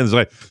Bryson is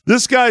like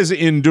this guy's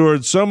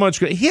endured so much.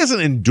 He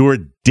hasn't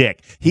endured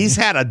dick. He's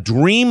had a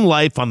dream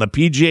life on the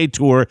PGA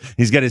Tour.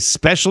 He's got his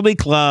specialty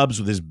clubs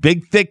with his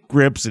big, thick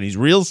grips, and he's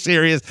real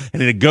serious,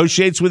 and he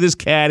negotiates with his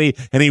caddy,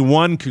 and he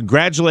won.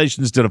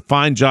 Congratulations, did a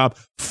fine job.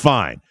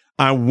 Fine.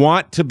 I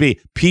want to be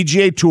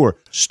PGA Tour.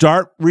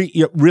 Start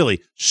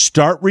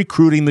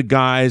recruiting the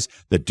guys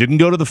that didn't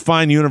go to the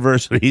fine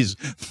universities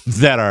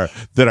that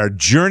are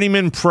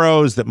journeyman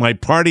pros that might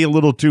party a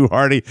little too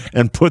hardy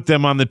and put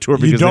them on the tour.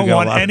 Because you don't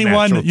want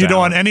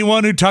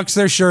anyone who tucks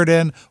their shirt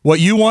in. What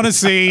you want to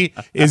see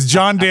is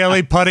John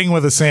Daly putting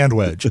with a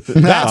sandwich.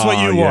 That's what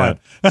you want.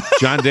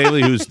 John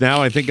Daly, who's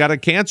now I think got a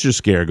cancer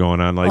scare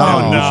going on.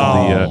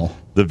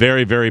 The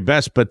very, very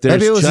best. But there's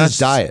maybe it was his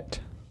diet.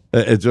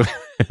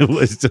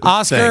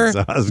 Oscar, thanks,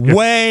 Oscar.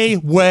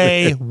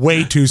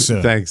 way too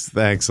soon.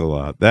 Thanks a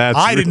lot.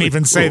 I didn't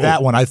even say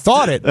that one. I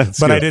thought it, but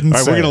good. I didn't All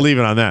right, say we're going to it. leave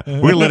it on that.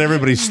 We're going to let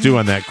everybody stew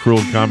on that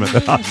cruel comment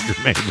that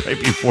Oscar made right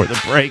before the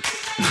break.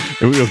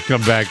 And we'll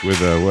come back with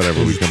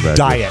whatever we come back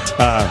Diet. with.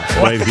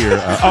 Right here.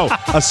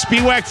 A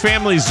Spiewak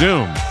family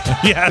Zoom.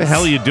 Yes. What the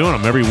hell are you doing?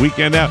 I'm every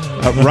weekend out.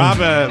 Rob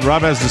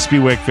has the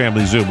Spiewak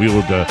family Zoom. We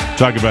will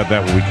talk about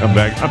that when we come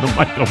back on the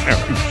Michael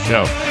Mary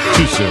Show.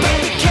 Too soon.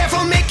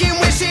 Careful making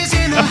wishes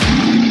in the...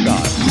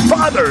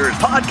 Fathers,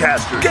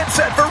 podcasters, get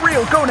set for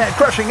real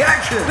gonad-crushing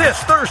action this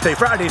Thursday,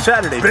 Friday,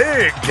 Saturday.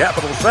 Big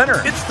Capital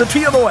Center. It's the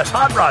TMOS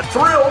Hot Rod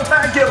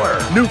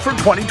Thrill-tacular. New for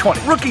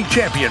 2020. Rookie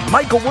champion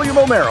Michael William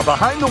O'Mara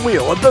behind the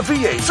wheel of the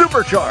V8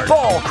 Supercharged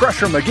Ball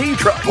Crusher McGee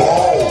truck.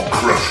 Ball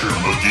Crusher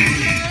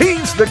McGee.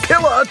 He's the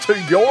killer to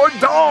your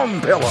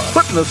dong pillow.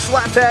 Putting the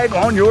slap tag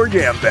on your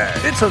yam bag.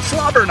 It's a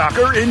slobber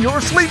knocker in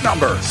your sleep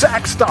number.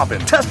 Sack stomping,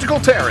 testicle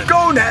tearing,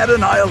 gonad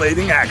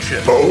annihilating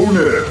action.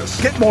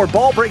 Bonus. Get more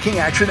ball breaking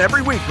action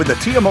every week with the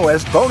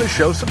TMOS Bonus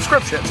Show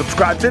subscription.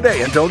 Subscribe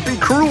today and don't be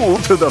cruel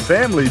to the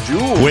family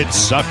jewel. Quit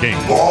sucking.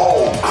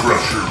 Ball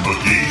Crusher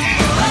McGee.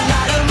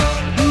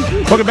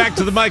 Welcome back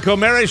to the Mike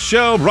O'Mara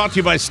Show, brought to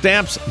you by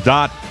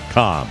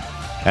Stamps.com.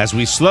 As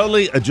we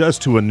slowly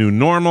adjust to a new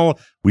normal,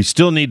 we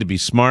still need to be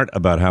smart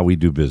about how we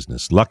do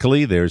business.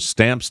 Luckily, there's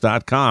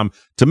Stamps.com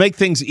to make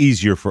things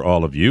easier for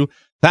all of you.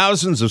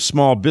 Thousands of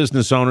small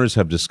business owners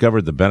have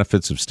discovered the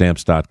benefits of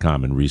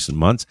Stamps.com in recent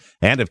months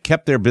and have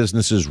kept their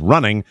businesses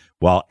running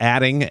while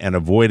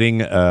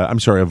avoiding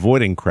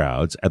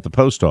crowds at the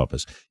post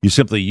office. You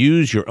simply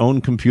use your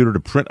own computer to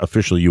print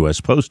official U.S.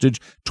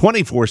 postage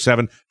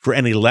 24/7 for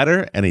any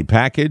letter, any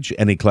package,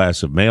 any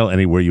class of mail,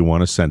 anywhere you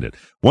want to send it.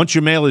 Once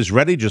your mail is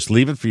ready, just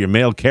leave it for your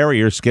mail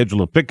carrier,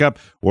 schedule a pickup,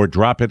 or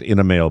drop it in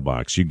a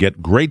mailbox. You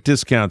get great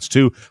discounts,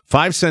 too.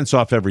 5 cents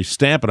off every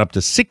stamp and up to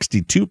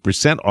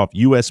 62% off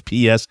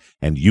USPS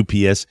and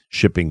UPS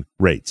shipping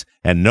rates.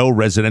 And no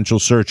residential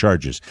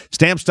surcharges.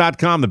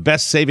 Stamps.com, the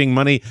best saving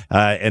money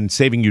and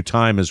saving you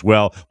time as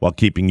well while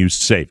keeping you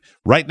safe.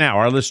 Right now,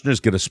 our listeners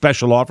get a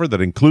special offer that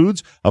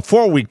includes a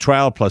 4-week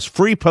trial plus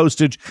free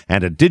postage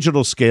and a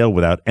digital scale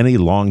without any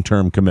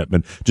long-term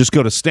commitment. Just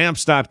go to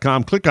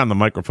Stamps.com, click on the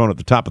microphone at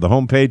the top of the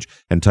homepage,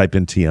 and type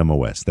in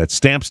TMOS. That's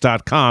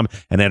Stamps.com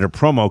and enter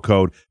promo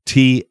code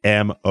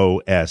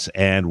TMOS.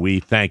 And we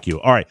thank you.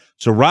 All right,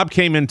 so Rob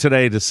came in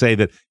today to say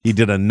that he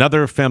did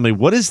another family.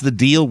 What is the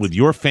deal with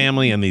your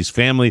family and these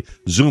family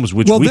Zooms?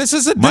 Which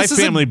my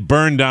family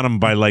burned on them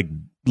by like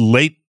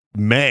late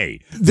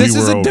May. This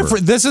is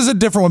a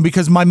different one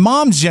because my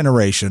mom's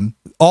generation,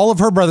 all of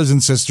her brothers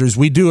and sisters,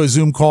 we do a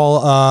Zoom call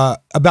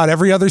about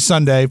every other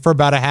Sunday for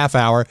about a half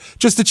hour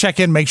just to check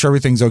in, make sure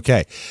everything's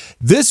okay.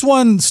 This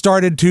one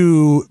started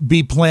to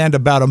be planned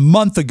about a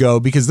month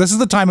ago because this is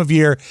the time of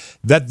year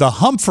that the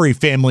Humphrey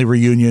family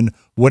reunion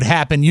would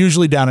happen,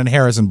 usually down in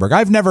Harrisonburg.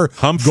 I've never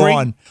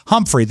gone.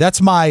 Humphrey, that's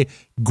my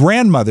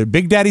grandmother,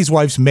 Big Daddy's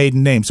wife's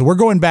maiden name. So we're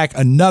going back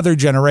another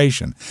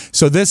generation.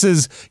 So this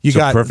is, it's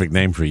a perfect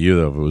name for you,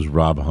 though, if it was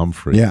Rob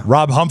Humphrey. Yeah.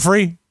 Rob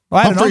Humphrey?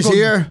 Well, Humphrey's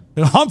here.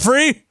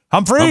 Humphrey.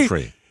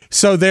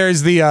 So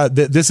there's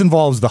this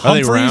involves the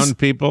Humphreys. Are they round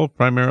people,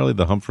 primarily,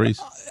 the Humphreys?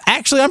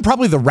 Actually, I'm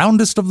probably the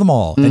roundest of them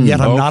all, and yet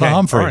I'm not a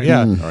Humphrey. All right. Yeah,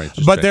 All right,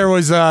 but there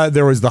was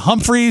the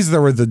Humphreys,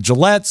 there were the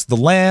Gillettes, the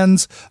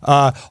Lands,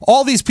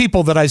 all these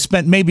people that I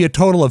spent maybe a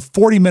total of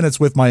 40 minutes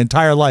with my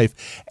entire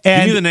life.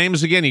 And give me the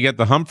names again. You get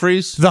the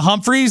Humphreys, the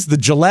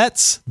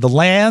Gillettes, the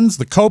Lands,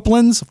 the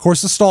Copelands, of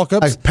course, the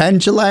Stallcups. Like Penn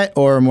Gillette,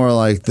 or more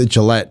like the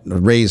Gillette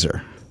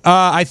razor.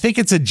 I think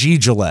it's a G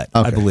Gillette,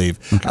 okay. I believe.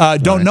 Okay.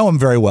 Don't know him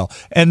very well.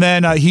 And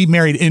then he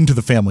married into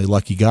the family,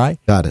 lucky guy.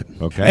 Got it.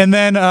 Okay. And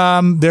then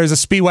there's a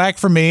Spiewak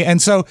for me.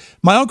 And so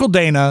my Uncle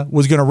Dana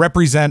was going to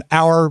represent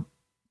our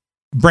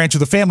branch of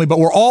the family, but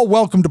we're all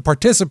welcome to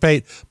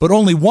participate, but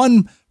only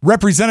one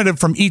representative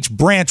from each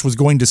branch was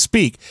going to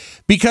speak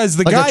because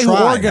the guy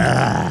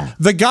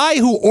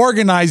who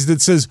organized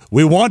it says,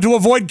 we want to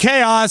avoid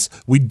chaos.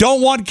 We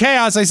don't want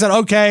chaos. I said,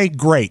 okay,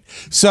 great.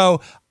 So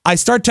I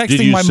start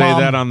texting my mom. Did you say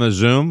that on the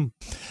Zoom?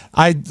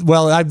 I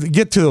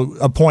get to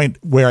a point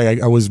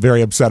where I was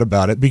very upset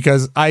about it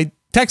because I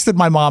texted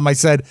my mom. I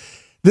said,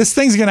 this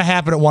thing's going to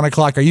happen at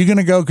 1:00. Are you going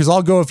to go? Because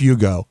I'll go if you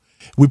go.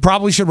 We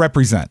probably should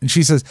represent. And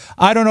she says,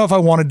 I don't know if I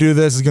want to do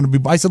this. It's going to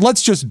be. I said,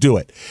 let's just do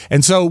it.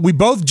 And so we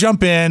both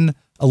jump in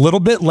a little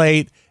bit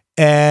late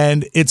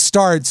and it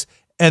starts.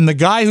 And the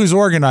guy who's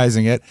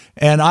organizing it,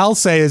 and I'll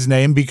say his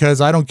name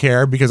because I don't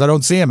care because I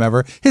don't see him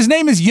ever. His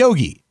name is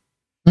Yogi.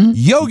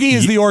 Yogi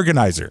is the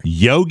organizer.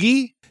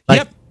 Yogi?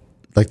 Yep.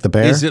 Like the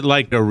bear? Is it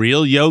like a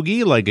real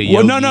yogi? Like a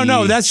yogi? Well,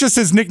 no. That's just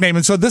his nickname.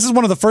 And so this is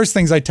one of the first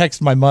things I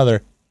text my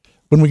mother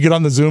when we get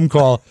on the Zoom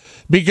call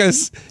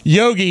because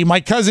Yogi, my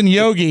cousin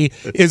Yogi,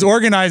 is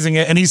organizing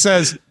it. And he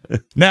says,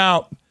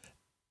 now,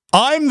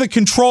 I'm the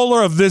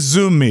controller of this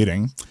Zoom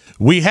meeting.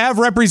 We have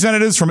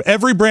representatives from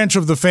every branch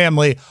of the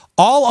family.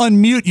 I'll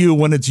unmute you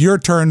when it's your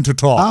turn to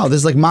talk. Oh, this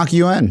is like mock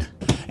UN.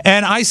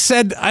 And I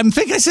said,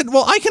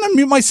 well, I can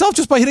unmute myself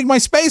just by hitting my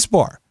space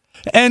bar.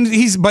 And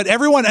but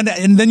everyone,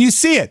 and then you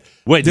see it.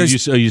 Wait,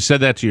 you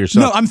said that to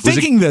yourself? No, I'm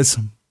thinking this.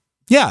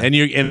 Yeah. And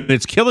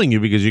it's killing you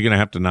because you're going to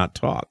have to not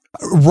talk.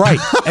 Right.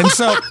 And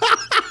so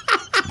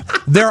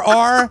there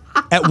are,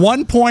 at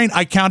one point,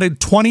 I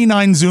counted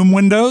 29 Zoom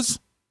windows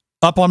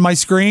up on my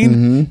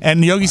screen.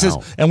 And Yogi says,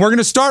 and we're going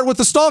to start with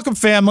the Stalkum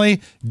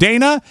family,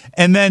 Dana.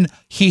 And then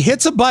he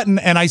hits a button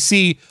and I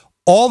see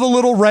all the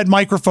little red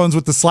microphones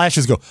with the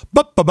slashes go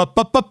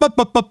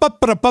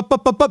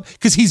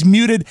because he's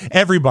muted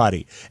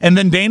everybody. And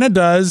then Dana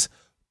does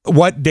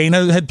what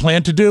Dana had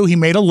planned to do. He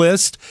made a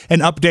list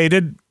and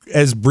updated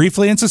as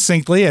briefly and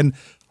succinctly and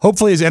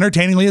hopefully as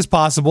entertainingly as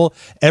possible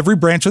every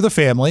branch of the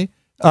family.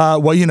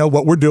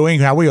 What we're doing,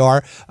 how we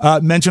are,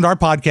 mentioned our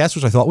podcast,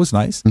 which I thought was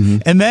nice.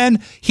 And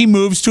then he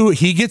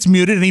gets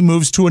muted and he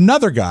moves to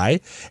another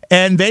guy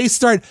and they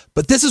start.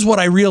 But this is what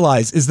I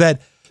realize is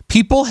that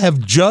people have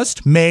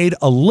just made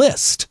a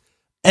list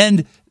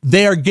and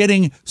they are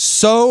getting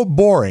so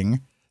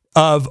boring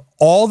of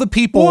all the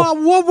people.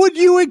 Well, what would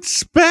you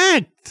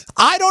expect?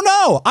 I don't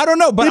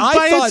know. But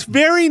by its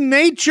very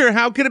nature,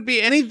 how could it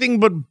be anything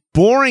but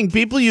boring?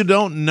 People you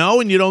don't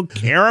know and you don't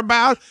care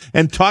about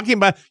and talking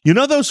about,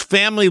 those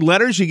family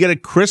letters you get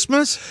at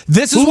Christmas?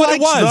 This is what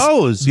it was.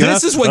 Those?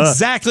 This is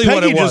exactly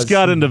what it was. Peggy just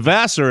got into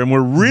Vassar and we're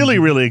really,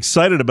 really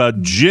excited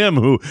about Jim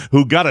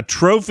who got a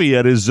trophy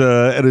at his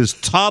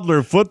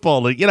toddler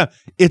football league.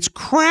 It's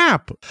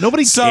crap.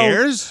 Nobody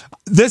cares.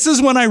 This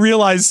is when I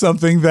realized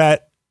something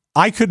that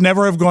I could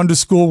never have gone to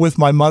school with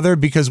my mother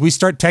because we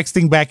start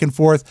texting back and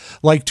forth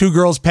like two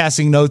girls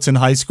passing notes in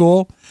high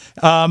school.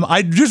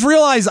 I just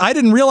realized I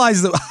didn't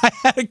realize that I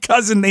had a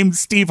cousin named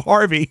Steve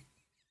Harvey.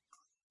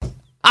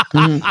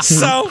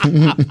 So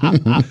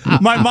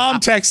my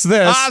mom texts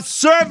this.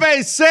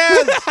 Survey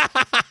says.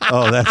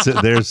 Oh, that's it.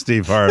 There's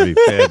Steve Harvey.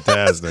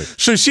 Fantastic.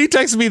 So she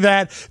texts me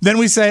that. Then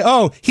we say,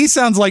 oh, he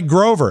sounds like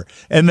Grover.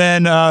 And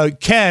then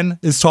Ken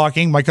is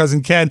talking, my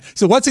cousin Ken.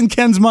 So what's in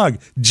Ken's mug?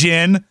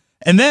 Gin.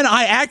 And then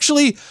I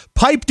actually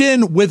piped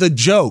in with a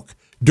joke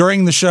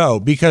during the show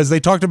because they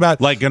talked about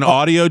like an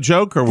audio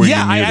joke, or were you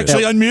muted? I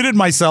actually unmuted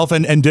myself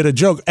and did a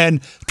joke, and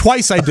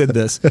twice I did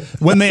this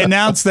when they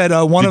announced that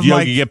Did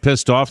Yogi get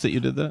pissed off that you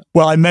did that?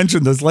 Well, I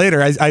mentioned this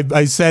later.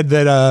 I said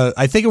that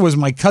I think it was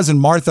my cousin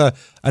Martha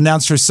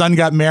announced her son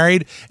got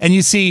married, and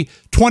you see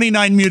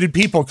 29 muted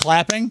people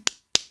clapping,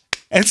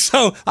 and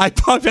so I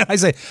pop in. I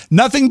say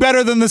nothing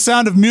better than the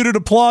sound of muted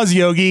applause,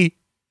 Yogi.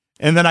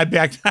 And then I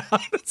backed out.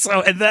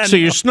 So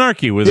you're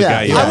snarky with the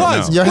guy. I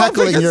was. You're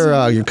heckling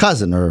your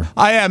cousin, or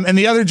I am. And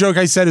the other joke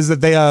I said is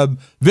that they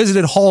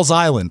visited Halls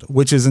Island,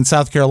 which is in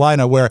South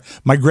Carolina, where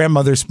my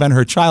grandmother spent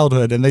her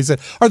childhood. And they said,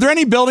 "Are there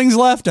any buildings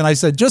left?" And I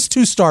said, "Just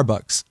 2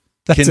 Starbucks."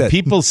 That's Can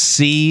people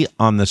see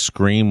on the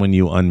screen when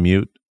you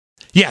unmute?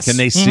 Yes. Can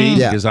they see?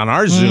 Because on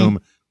our Zoom,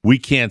 we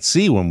can't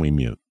see when we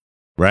mute,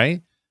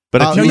 right?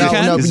 But if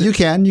you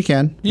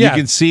can. You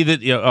can see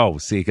that. I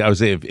would say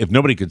if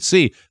nobody could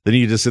see, then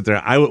you just sit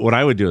there. What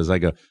I would do is I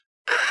go.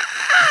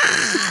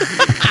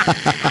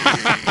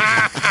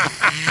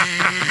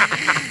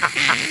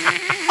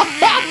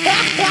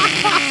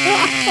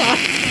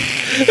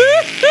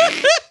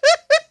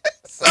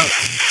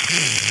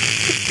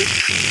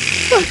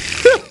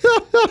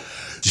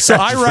 So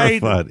I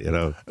write, fun,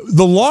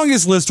 the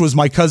longest list was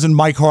my cousin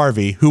Mike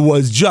Harvey, who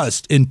was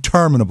just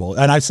interminable.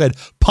 And I said,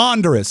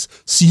 ponderous,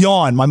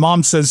 yawn. My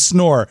mom says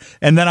snore.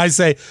 And then I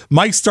say,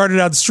 Mike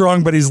started out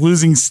strong, but he's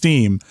losing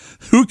steam.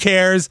 Who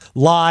cares?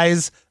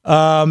 Lies.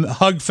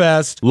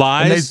 Hugfest.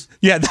 Lies?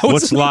 That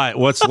was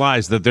What's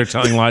lies? That they're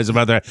telling lies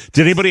about that?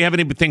 Did anybody have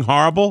anything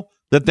horrible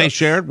that they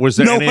shared? Was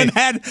there no one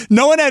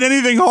had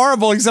anything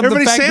horrible except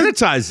everybody the fact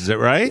sanitizes it,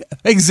 right?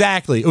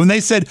 Exactly. When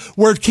they said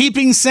we're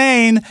keeping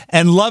sane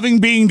and loving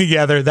being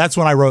together, that's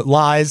when I wrote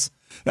lies.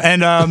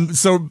 And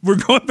so we're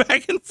going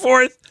back and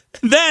forth.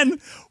 Then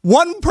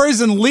one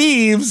person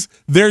leaves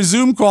their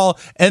Zoom call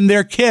and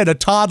their kid, a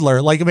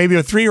toddler, like maybe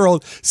a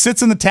 3-year-old,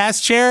 sits in the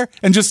task chair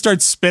and just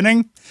starts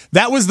spinning.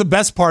 That was the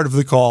best part of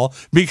the call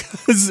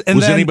because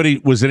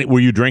were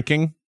you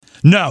drinking?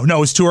 No, it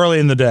was too early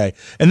in the day.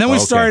 And then we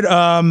start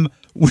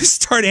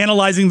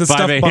analyzing the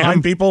stuff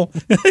behind people.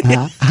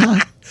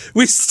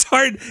 We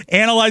start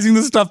analyzing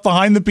the stuff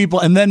behind the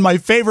people. And then my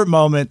favorite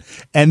moment,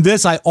 and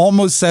this I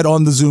almost said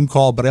on the Zoom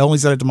call, but I only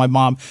said it to my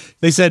mom.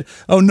 They said,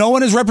 "Oh, no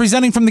one is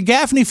representing from the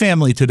Gaffney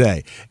family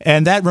today."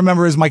 And that,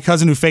 remember, is my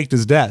cousin who faked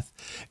his death.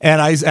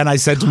 And I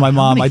said to my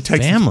mom,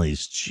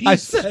 families?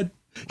 Jeez.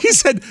 He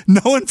said, "No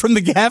one from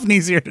the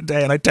Gaffneys here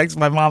today." And I texted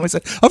my mom. I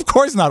said, "Of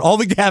course not. All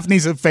the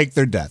Gaffneys have faked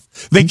their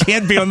death. They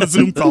can't be on the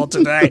Zoom call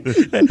today."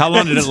 How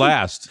long did it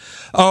last?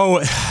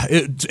 Oh,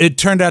 it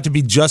turned out to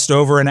be just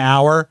over an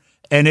hour,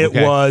 and it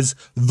was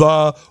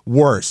the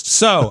worst.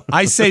 So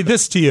I say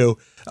this to you.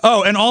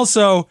 Oh, and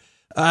also,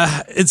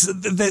 it's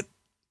that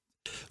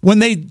when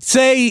they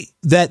say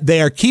that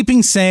they are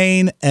keeping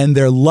sane and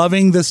they're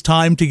loving this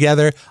time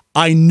together,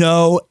 I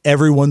know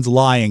everyone's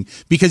lying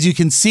because you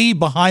can see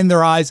behind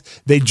their eyes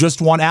they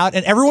just want out,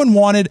 and everyone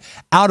wanted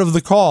out of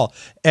the call.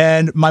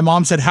 And my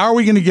mom said, "How are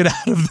we going to get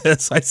out of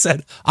this?" I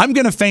said, "I'm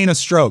going to feign a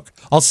stroke.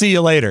 I'll see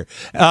you later."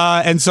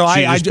 And so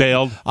I just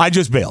bailed. I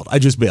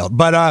just bailed.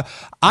 But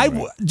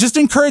I just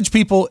encourage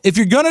people, if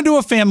you're going to do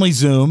a family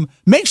Zoom,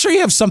 make sure you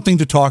have something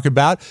to talk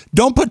about.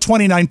 Don't put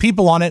 29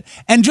 people on it.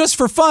 And just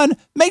for fun,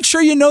 make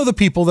sure you know the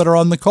people that are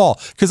on the call,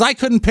 because I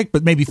couldn't pick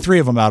but maybe 3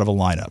 of them out of a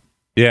lineup.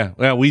 Yeah,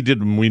 well, we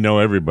didn't. We know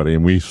everybody,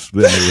 and they were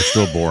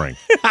still boring.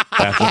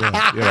 After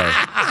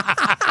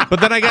that, But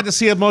then I got to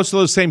see most of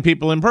those same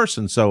people in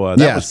person, so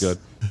that was good.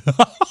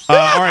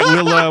 All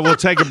right, we'll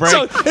take a break.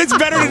 So it's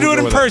better to do it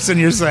in person,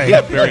 you're saying?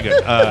 Yeah, very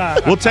good.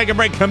 We'll take a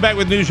break. Come back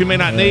with news you may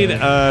not need.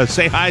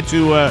 Say hi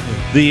to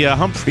the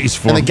Humphreys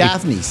for and me. the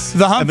Gaffneys.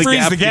 The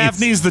Humphreys, the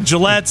Gaffneys, the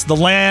Gillettes, the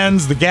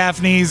Lands, the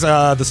Gaffneys,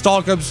 the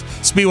Stalkups,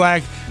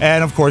 Spiewak,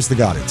 and of course the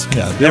Goddards.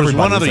 Yeah, there was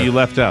one other you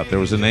left out. There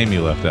was a name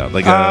you left out,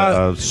 like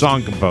a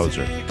song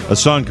composer. A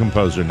song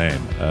composer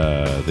name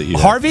that you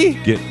Harvey?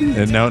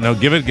 No,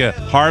 give it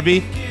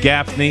Harvey,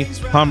 Gaffney,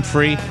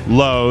 Humphrey,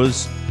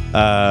 Lowe's.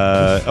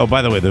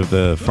 By the way,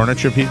 the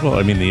furniture people.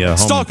 I mean, the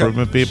home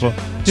improvement people.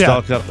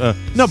 Yeah.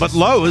 No, but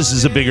Lowe's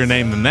is a bigger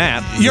name than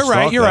that. You're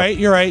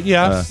right.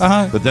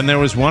 Yeah. But then there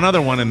was one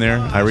other one in there.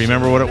 I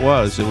remember what it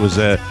was. It was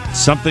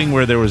something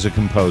where there was a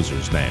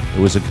composer's name. It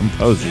was a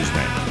composer's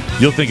name.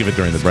 You'll think of it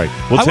during the break.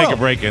 We'll take a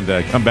break and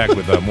come back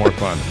with more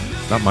fun.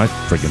 Not my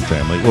freaking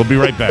family. We'll be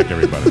right back,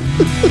 everybody.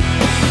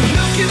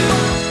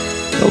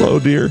 Hello,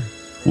 dear.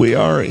 We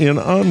are in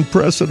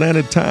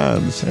unprecedented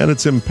times, and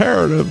it's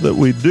imperative that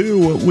we do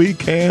what we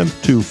can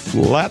to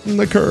flatten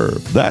the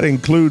curve. That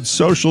includes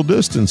social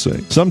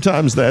distancing.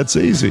 Sometimes that's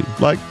easy,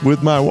 like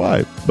with my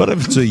wife. But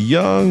if it's a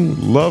young,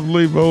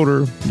 lovely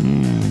voter,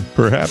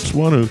 perhaps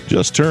one who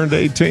just turned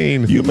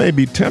 18, you may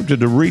be tempted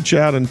to reach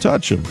out and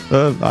touch them,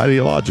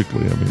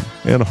 ideologically,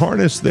 and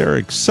harness their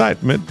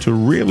excitement to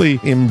really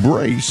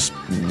embrace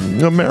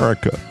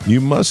America. You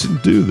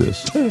mustn't do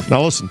this.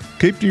 Now listen,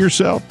 keep to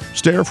yourself,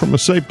 stare from a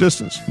safe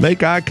distance,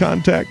 make eye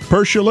contact,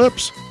 purse your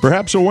lips,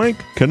 perhaps a wink,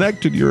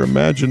 connect to your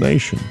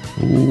imagination.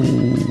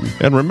 Ooh.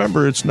 And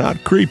remember, it's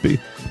not creepy,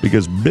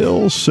 because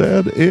Bill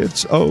said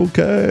it's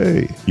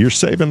okay. You're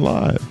saving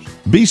lives.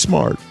 Be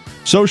smart.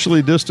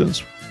 Socially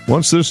distance.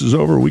 Once this is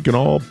over, we can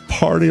all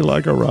party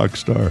like a rock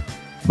star.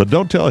 But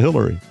don't tell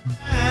Hillary.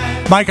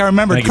 Mike, I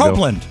remember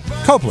Copeland.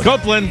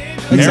 Copeland.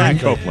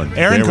 Exactly.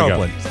 Aaron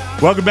Copeland.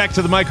 Welcome back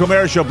to the Mike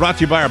O'Mara Show, brought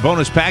to you by our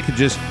bonus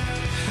packages.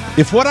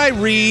 If what I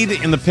read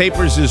in the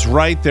papers is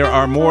right, there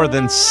are more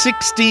than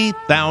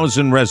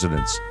 60,000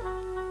 residents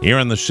here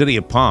in the city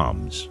of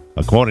Palms,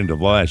 according to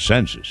the last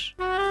census.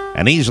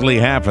 And easily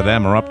half of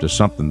them are up to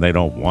something they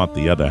don't want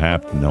the other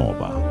half to know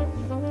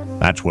about.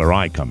 That's where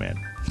I come in.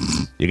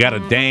 You got a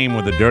dame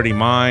with a dirty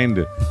mind,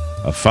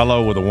 a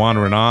fellow with a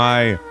wandering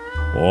eye,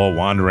 or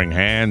wandering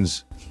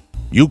hands.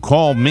 You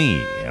call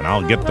me, and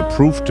I'll get the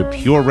proof to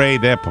puree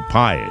their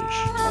papayas.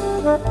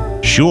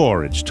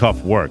 Sure, it's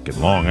tough work and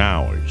long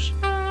hours.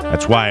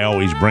 That's why I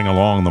always bring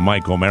along the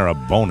Mike O'Mara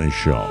bonus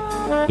show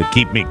to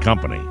keep me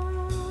company.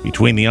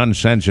 Between the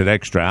uncensored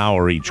extra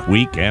hour each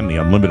week and the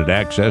unlimited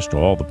access to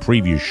all the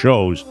previous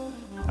shows,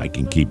 I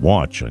can keep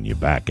watch on your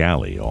back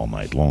alley all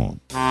night long.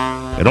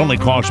 It only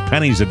costs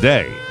pennies a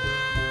day,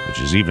 which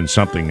is even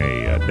something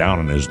a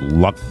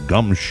down-on-his-luck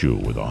gumshoe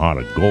with a heart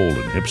of gold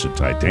and hips of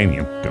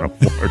titanium can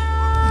afford.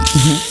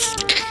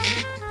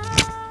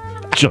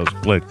 Just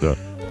click the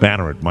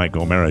banner at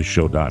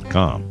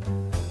MikeO'MaraShow.com.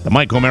 The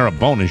Mike O'Mara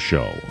bonus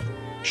show,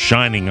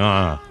 shining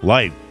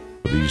light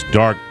for these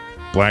dark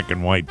black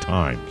and white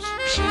times.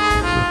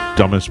 The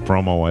dumbest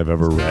promo I've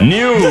ever read.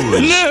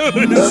 News!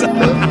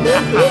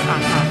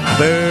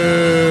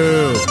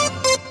 Boo!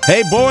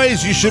 Hey,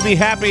 boys, you should be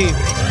happy.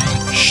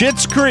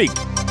 Schitt's Creek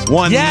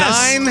won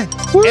 9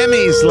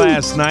 Emmys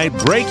last night,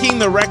 breaking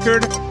the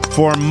record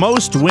for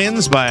most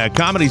wins by a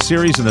comedy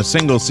series in a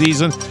single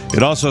season.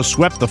 It also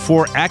swept the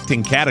 4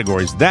 acting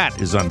categories.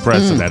 That is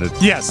unprecedented.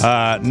 Yes.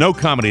 No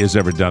comedy has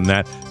ever done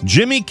that.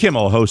 Jimmy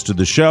Kimmel hosted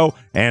the show,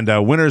 and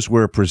winners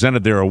were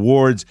presented their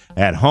awards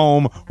at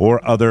home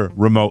or other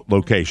remote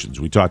locations.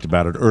 We talked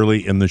about it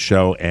early in the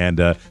show,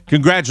 and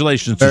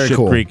congratulations to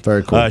Schitt's Creek.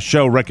 Very cool.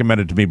 Show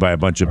recommended to me by a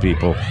bunch of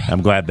people.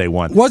 I'm glad they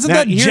won. Wasn't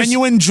that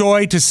genuine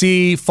joy to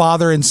see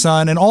father and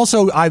son? And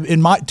also,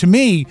 to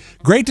me,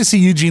 great to see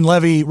Eugene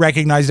Levy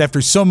recognized after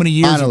so many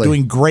years of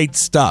doing great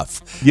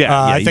stuff.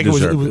 I think it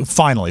was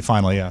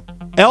finally, yeah.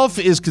 Elf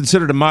is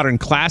considered a modern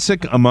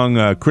classic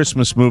among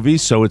Christmas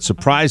movies, so it's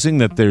surprising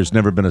that there's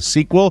never been a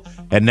sequel,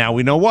 and now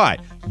we know why.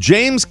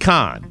 James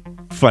Caan,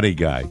 funny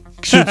guy,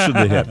 shoots from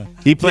the hip.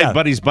 He played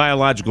Buddy's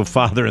biological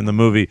father in the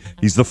movie.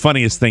 He's the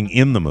funniest thing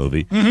in the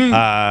movie.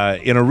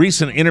 Mm-hmm. In a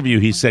recent interview,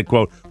 he said,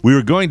 quote, "We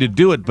were going to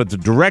do it, but the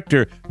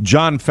director,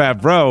 Jon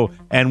Favreau,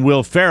 and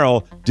Will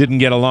Ferrell didn't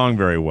get along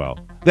very well."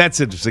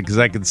 That's interesting because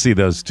I can see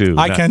those two.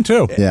 I can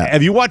too. Yeah.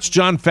 Have you watched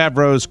Jon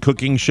Favreau's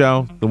cooking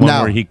show? The one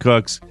where he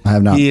cooks? I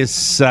have not. He is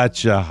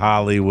such a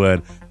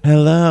Hollywood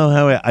Hello,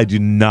 how are you? I do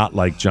not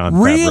like Jon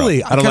Favreau.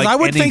 Really? I don't like I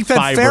would any think that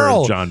fiber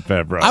Farrell, of Jon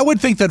Favreau. I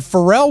would think that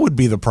Pharrell would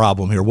be the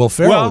problem here. Will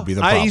Ferrell would be the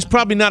problem. He's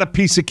probably not a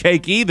piece of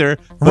cake either,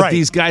 but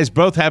these guys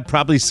both have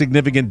probably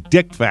significant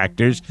dick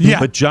factors. Yeah.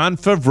 But Jon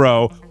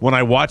Favreau, when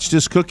I watched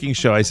his cooking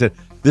show, I said,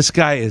 this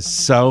guy is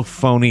so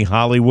phony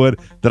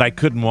Hollywood that I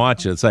couldn't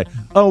watch it. It's like,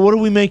 oh, what are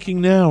we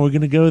making now? We're going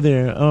to go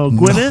there. Oh,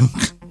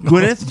 Gwyneth?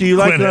 Gwyneth, do you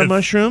like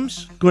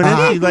mushrooms?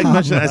 Gwyneth, do you like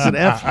mushrooms? I said,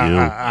 F you,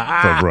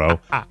 Favreau.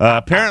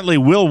 Apparently,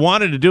 Will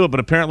wanted to do it,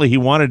 but apparently he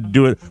wanted to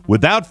do it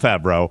without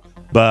Favreau.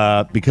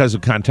 But because of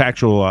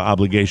contractual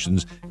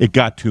obligations, it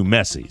got too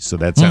messy. So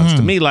that sounds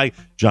to me like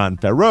Jon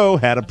Favreau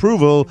had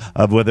approval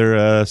of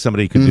whether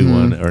somebody could do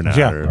one or not,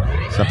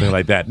 or something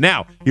like that.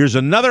 Now, here's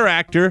another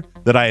actor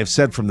that I have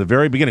said from the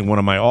very beginning, one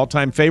of my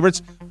all-time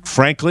favorites.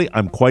 Frankly,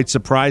 I'm quite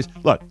surprised.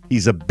 Look,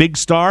 he's a big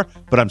star,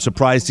 but I'm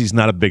surprised he's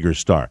not a bigger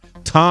star.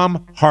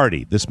 Tom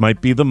Hardy. This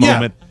might be the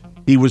moment.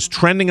 He was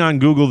trending on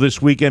Google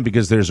this weekend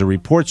because there's a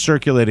report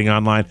circulating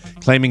online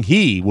claiming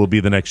he will be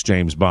the next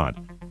James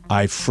Bond.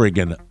 I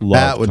friggin' love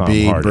that would Tom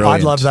be Hardy.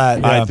 brilliant. I'd love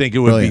that. I think it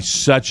would be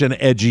such an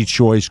edgy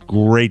choice.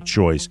 Great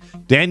choice.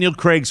 Daniel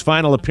Craig's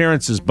final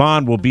appearance as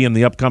Bond will be in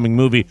the upcoming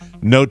movie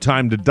No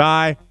Time to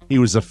Die. He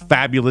was a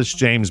fabulous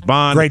James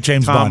Bond. Great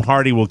James Bond. Tom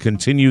Hardy will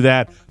continue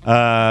that.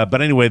 But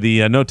anyway,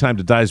 the No Time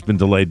to Die has been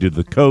delayed due to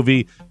the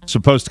COVID.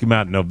 Supposed to come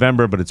out in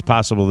November, but it's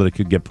possible that it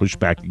could get pushed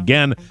back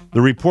again.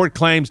 The report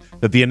claims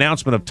that the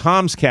announcement of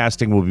Tom's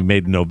casting will be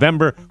made in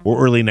November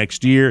or early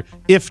next year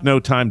if No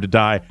Time to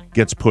Die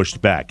gets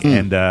pushed back.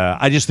 And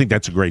I just think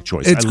that's a great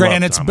choice. It's great,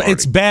 and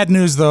it's bad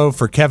news, though,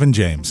 for Kevin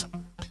James.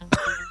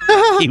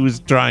 He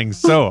was trying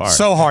so hard.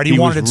 So hard. He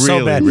wanted it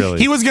so bad. Really,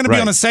 he was going to be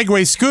on a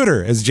Segway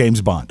scooter as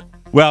James Bond.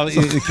 Well,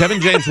 Kevin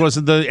James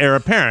wasn't the heir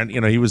apparent.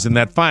 He was in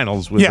that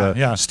finals with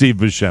Steve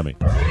Buscemi.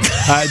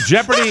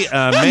 Jeopardy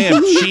may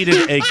have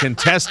cheated a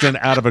contestant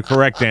out of a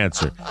correct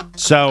answer.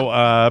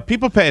 So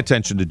people pay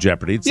attention to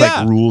Jeopardy. It's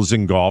like rules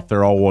in golf.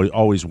 They're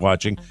always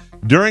watching.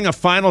 During a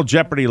final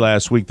Jeopardy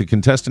last week, the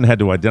contestant had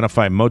to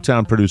identify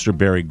Motown producer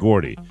Berry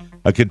Gordy.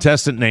 A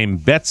contestant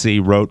named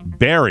Betsy wrote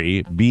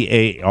Barry,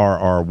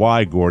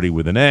 B-A-R-R-Y, Gordy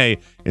with an A,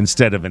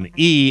 instead of an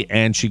E,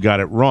 and she got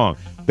it wrong.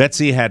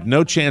 Betsy had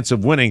no chance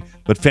of winning,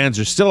 but fans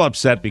are still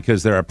upset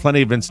because there are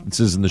plenty of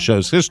instances in the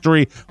show's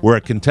history where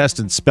a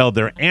contestant spelled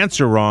their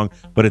answer wrong,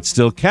 but it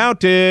still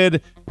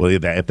counted. Well,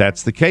 if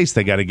that's the case,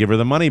 they got to give her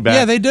the money back.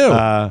 Yeah, they do.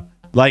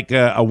 Like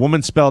a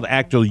woman spelled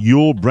actor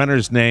Yul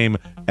Brenner's name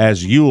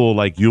as Yule,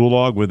 like Yule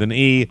log with an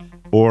E,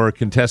 or a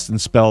contestant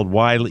spelled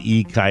Wile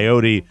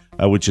Coyote,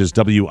 which is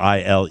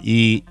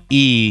W-I-L-E-E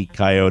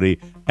Coyote,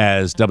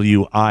 as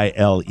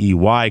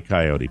W-I-L-E-Y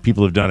Coyote.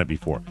 People have done it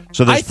before.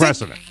 So there's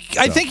precedent.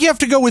 I think you have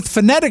to go with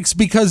phonetics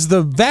because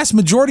the vast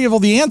majority of all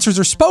the answers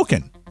are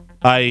spoken.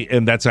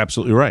 And that's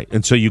absolutely right.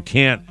 And so you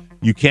can't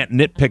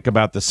nitpick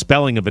about the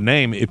spelling of a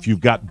name. If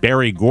you've got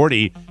Berry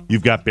Gordy,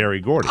 you've got Berry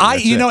Gordy.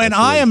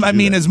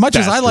 As much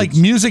as I like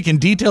music and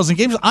details and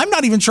games, I'm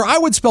not even sure I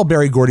would spell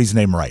Berry Gordy's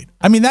name right.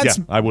 I mean, that's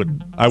I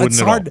wouldn't at all.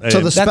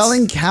 So the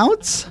spelling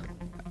counts?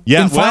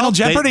 Yeah, in Final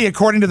Jeopardy,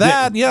 according to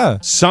that,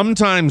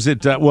 Sometimes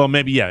it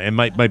it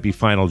might be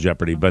Final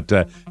Jeopardy, but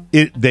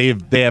they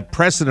have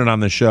precedent on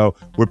the show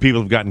where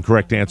people have gotten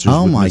correct answers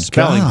with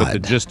misspelling, but the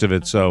gist of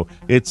it. So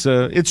it's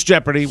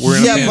Jeopardy. We're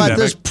in a pandemic. But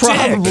there's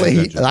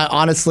probably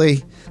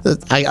honestly,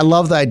 I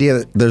love the idea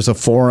that there's a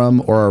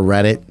forum or a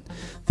Reddit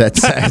that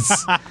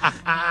says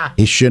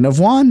he shouldn't have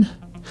won.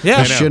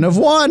 Yeah, shouldn't have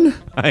won.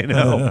 I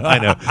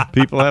know.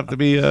 People have to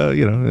be,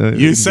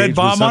 You said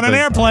bomb on an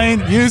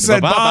airplane. You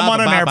said bomb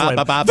on an airplane.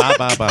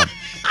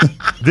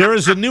 There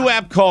is a new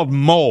app called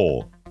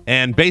Mole,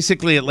 and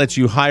basically it lets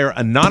you hire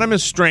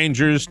anonymous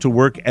strangers to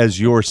work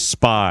as your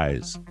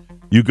spies.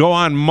 You go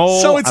on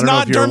Mole. So it's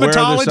not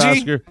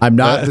dermatology? I'm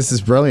not. This is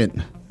brilliant.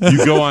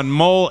 You go on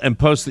Mole and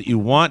post that you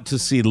want to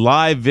see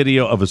live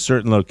video of a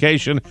certain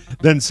location.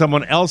 Then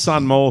someone else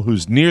on Mole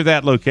who's near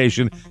that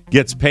location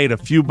gets paid a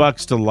few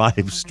bucks to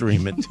live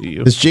stream it to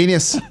you. It's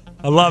genius.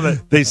 I love it.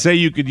 They say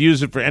you could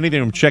use it for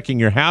anything from checking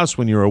your house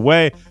when you're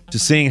away to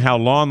seeing how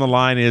long the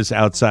line is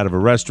outside of a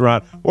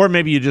restaurant, or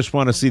maybe you just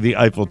want to see the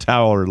Eiffel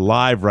Tower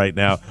live right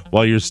now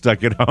while you're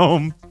stuck at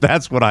home.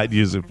 That's what I'd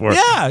use it for.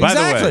 Yeah, exactly.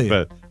 By the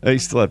way, but you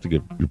still have to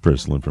give your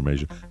personal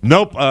information.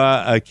 Nope,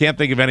 I can't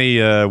think of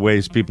any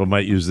ways people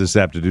might use this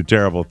app to do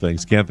terrible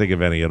things. Can't think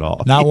of any at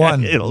all. Not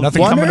one.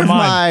 Nothing coming to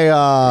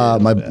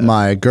mind.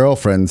 My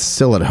girlfriend's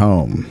still at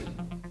home.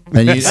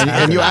 And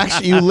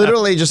you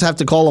literally just have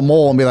to call a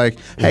Mole and be like,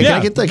 "Hey,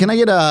 can I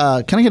get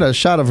a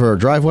shot of her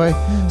driveway?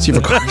 See if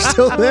her car's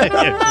still there."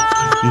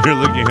 You're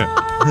looking at.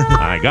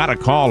 I got a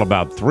call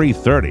about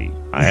 3:30.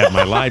 I have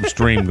my live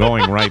stream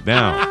going right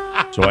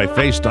now, so I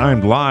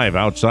FaceTimed live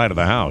outside of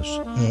the house.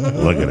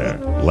 Look at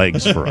her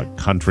legs for a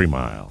country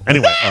mile.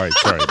 Anyway, all right,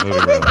 sorry,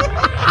 moving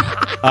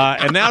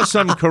around. And now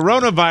some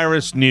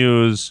coronavirus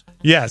news.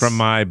 Yes, from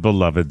my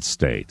beloved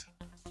state.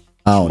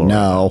 Oh Florida.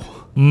 No.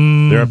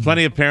 There are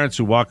plenty of parents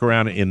who walk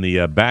around in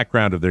the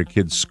background of their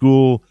kids'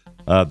 school,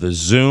 the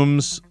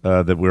Zooms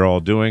that we're all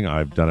doing.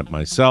 I've done it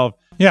myself.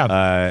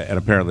 Yeah. And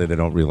apparently they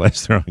don't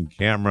realize they're on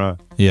camera.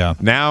 Yeah.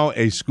 Now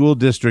a school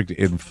district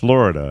in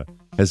Florida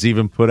has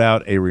even put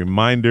out a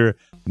reminder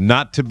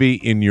not to be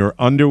in your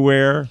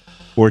underwear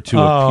or to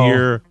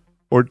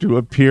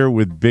appear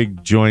with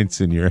big joints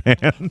in your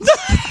hands.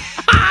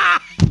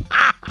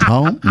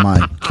 Oh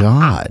my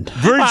God!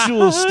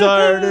 Virtual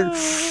started.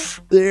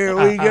 There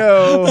we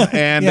go.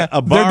 And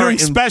a bar. They're doing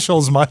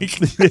specials, Mike.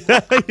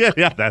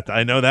 yeah,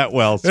 I know that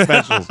well.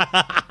 Specials.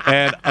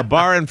 And a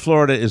bar in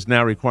Florida is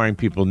now requiring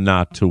people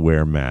not to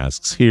wear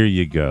masks. Here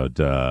you go.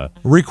 Duh.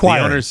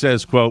 Required. The owner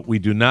says, "quote We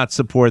do not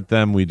support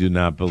them. We do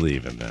not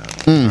believe in them."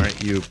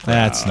 Aren't you proud?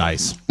 That's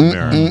nice,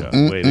 America.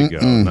 Way to go.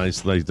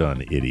 Nicely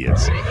done,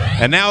 idiots.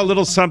 And now a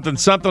little something.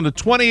 The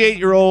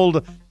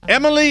 28-year-old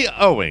Emily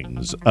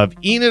Owings of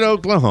Enid,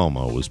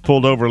 Oklahoma, was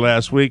pulled over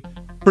last week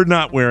for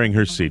not wearing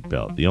her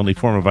seatbelt. The only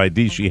form of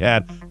ID she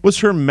had was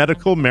her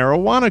medical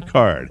marijuana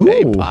card. Ooh.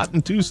 Hey, pot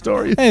and 2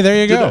 stories. Hey,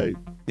 there you go.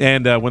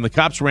 And when the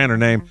cops ran her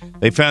name,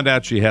 they found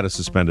out she had a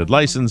suspended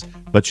license,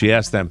 but she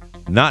asked them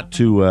not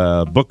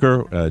to book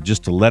her,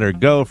 just to let her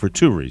go for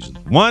 2 reasons.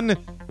 1, it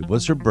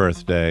was her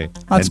birthday.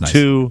 That's and nice.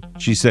 2,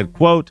 she said,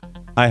 quote,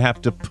 I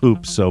have to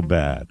poop so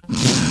bad.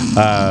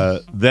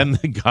 Then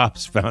the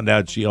cops found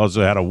out she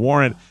also had a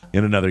warrant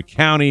in another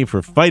county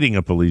for fighting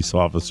a police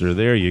officer.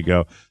 There you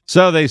go.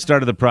 So they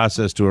started the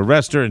process to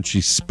arrest her, and she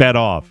sped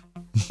off.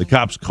 The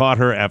cops caught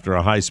her after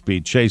a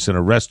high-speed chase and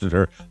arrested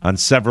her on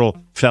several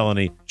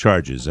felony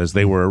charges. As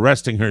they were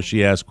arresting her,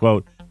 she asked,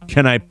 quote,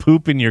 can I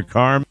poop in your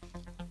car?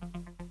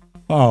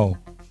 Oh.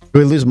 Did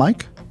we lose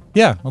Mike?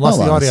 Yeah, I lost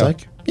Hold the on audio. a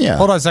sec. Yeah.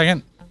 Hold on a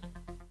second.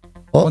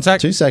 Well, 1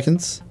 sec. 2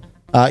 seconds.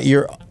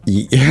 You're...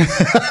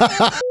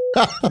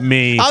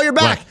 Me. Oh, you're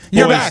back. Well,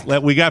 You're boys,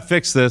 back. We got to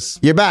fix this.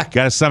 You're back.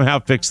 Got to somehow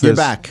fix this. You're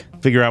back.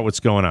 Figure out what's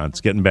going on. It's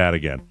getting bad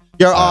again.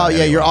 Your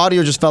Anyway. your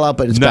audio just fell out,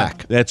 but it's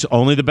back. That's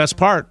only the best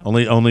part.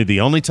 Only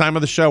the only time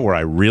of the show where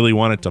I really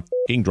want it to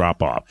fucking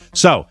drop off.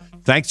 So,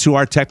 thanks to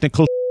our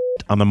technical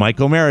on the Mike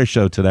O'Mara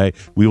show today,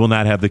 we will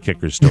not have the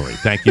kicker story.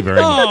 Thank you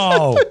very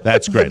much.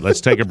 That's great.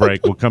 Let's take a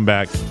break. We'll come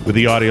back with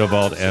the audio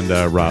vault and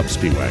Robb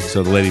Spiewak.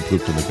 So the lady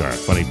pooped in the car.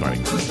 Funny.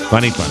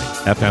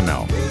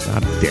 FML.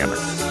 God damn it.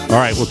 All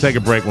right, we'll take a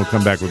break. We'll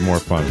come back with more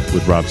fun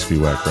with Robb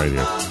Spiewak right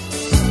here.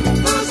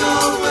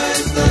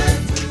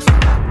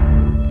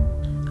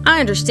 I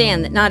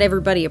understand that not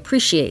everybody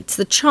appreciates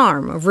the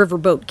charm of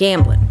riverboat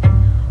gambling.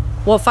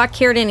 Well, if I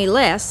cared any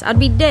less, I'd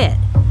be dead.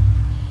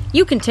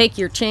 You can take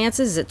your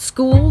chances at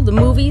school, the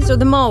movies, or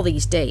the mall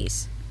these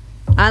days.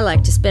 I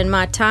like to spend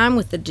my time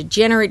with the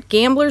degenerate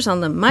gamblers on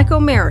the Mike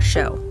O'Mara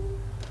show.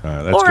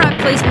 That's or good. I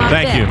place my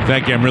bet.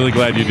 Thank you. I'm really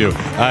glad you do.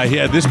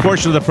 This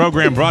portion of the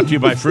program brought to you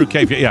by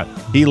Fruitcake. Yeah,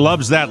 he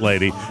loves that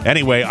lady.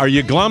 Anyway, are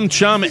you glum,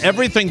 chum?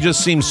 Everything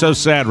just seems so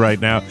sad right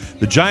now.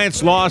 The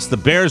Giants lost. The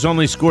Bears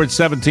only scored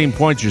 17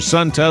 points. Your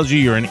son tells you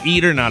you're an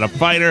eater, not a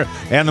fighter.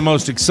 And the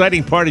most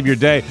exciting part of your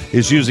day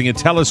is using a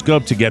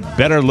telescope to get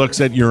better looks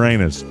at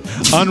Uranus.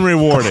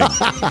 Unrewarding.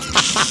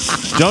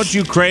 Don't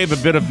you crave a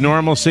bit of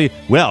normalcy?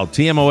 Well,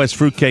 TMOS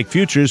Fruitcake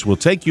Futures will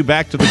take you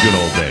back to the good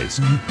old days.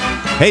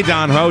 Hey,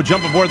 Don Ho,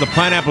 jump aboard the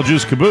Pineapple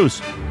Juice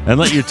Caboose and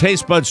let your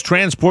taste buds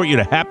transport you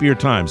to happier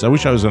times. I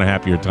wish I was in a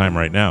happier time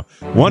right now.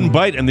 One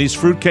bite and these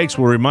fruitcakes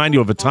will remind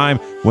you of a time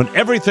when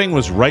everything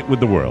was right with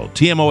the world.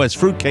 TMOS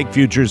Fruitcake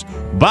Futures.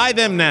 Buy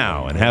them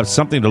now and have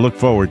something to look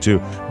forward to.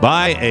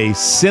 Buy a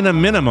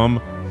minimum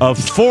of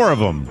 4 of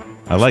them.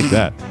 I like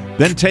that.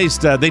 Then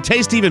they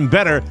taste even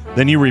better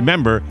than you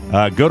remember.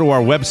 Go to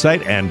our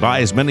website and buy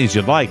as many as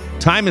you'd like.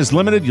 Time is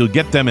limited. You'll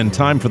get them in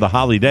time for the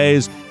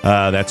holidays.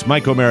 That's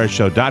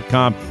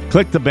MikeO'MaraShow.com.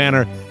 Click the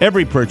banner.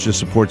 Every purchase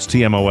supports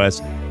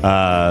TMOS.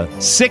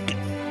 Sic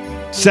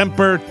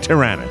Semper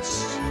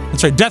Tyrannis.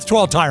 That's right. Death to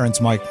all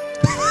tyrants, Mike.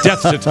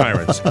 Death to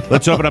tyrants.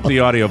 Let's open up the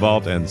audio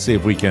vault and see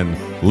if we can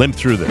limp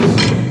through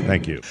this.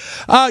 Thank you.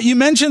 You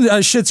mentioned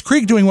Schitt's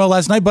Creek doing well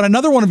last night, but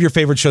another one of your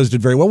favorite shows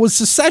did very well was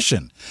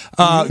Secession.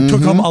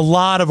 Took home a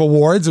lot of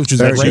awards, which is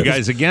great. You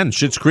guys again.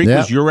 Schitt's Creek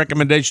was your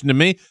recommendation to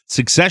me.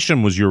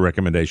 Succession was your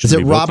recommendation. Is to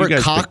it me. Robert Both you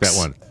guys Cox? picked that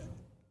one.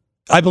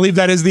 I believe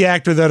that is the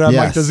actor that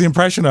Mike does the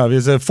impression of.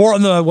 Is it 4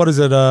 on the what is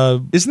it?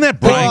 Isn't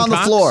that Brian on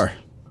Cox? the floor?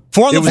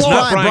 4 on the It was floor.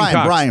 not Brian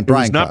Cox. Brian It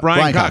was not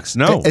Brian Cox. Cox.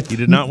 No, he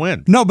did not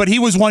win. No, but he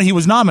was one. He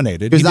was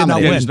nominated. He was did not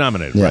nominated. win. He was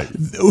nominated, Yeah. right.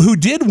 Who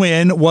did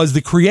win was the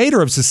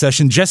creator of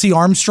Secession, Jesse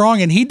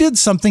Armstrong, and he did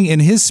something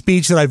in his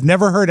speech that I've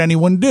never heard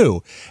anyone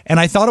do, and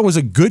I thought it was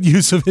a good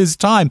use of his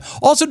time.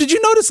 Also, did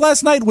you notice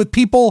last night with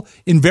people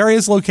in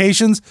various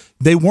locations,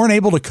 they weren't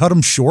able to cut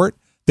them short?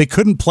 They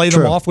couldn't play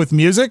them off with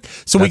music,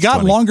 so we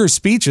got longer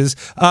speeches.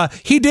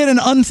 He did an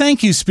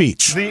unthank you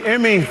speech. The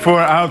Emmy for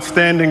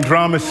Outstanding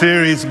Drama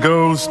Series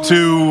goes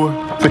to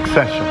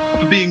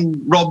Succession. For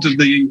being robbed of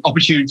the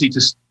opportunity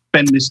to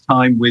spend this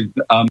time with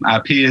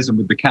our peers and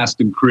with the cast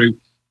and crew,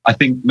 I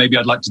think maybe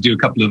I'd like to do a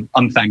couple of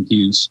unthank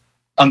yous.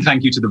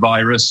 Unthank you to the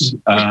virus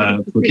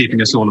for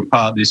keeping us all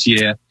apart this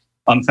year.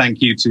 Unthank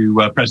you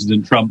to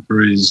President Trump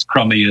for his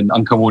crummy and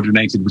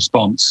uncoordinated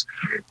response.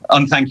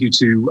 Unthank you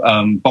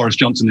to Boris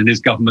Johnson and his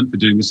government for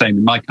doing the same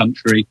in my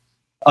country.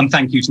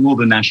 Thank you to all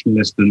the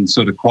nationalist and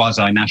sort of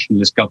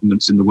quasi-nationalist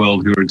governments in the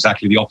world who are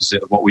exactly the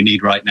opposite of what we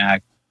need right now.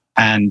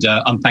 And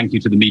thank you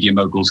to the media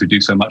moguls who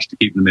do so much to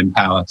keep them in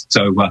power.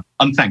 So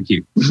thank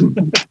you.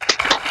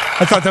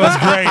 I thought that was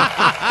great.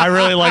 I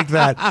really liked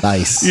that.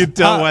 Nice. You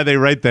tell why they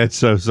write that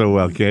so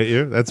well, can't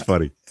you? That's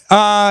funny.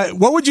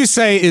 What would you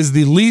say is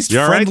the least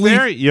friendly?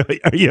 Right there?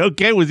 Are you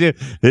okay with you?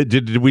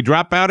 Did we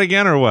drop out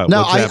again or what?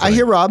 No, I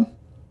hear Rob.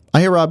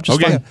 Just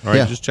okay. fine. All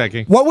right, just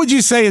checking. What would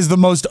you say is the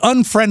most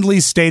unfriendly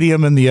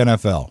stadium in the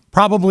NFL?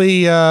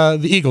 Probably the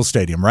Eagles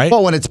Stadium, right?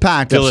 Well, when it's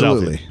packed,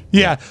 absolutely.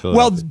 Yeah.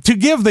 Well, to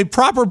give the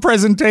proper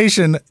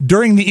presentation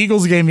during the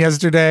Eagles game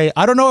yesterday,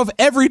 I don't know if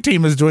every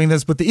team is doing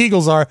this, but the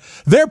Eagles are.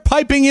 They're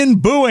piping in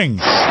booing.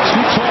 Too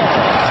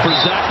tall for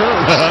Zach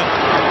Ertz.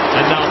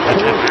 And now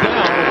fourth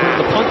down, bring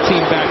the punt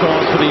team back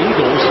on for the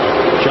Eagles.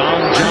 John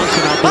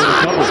Johnson out there in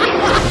coverage.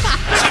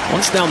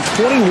 Once down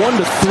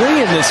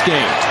 21-3 in this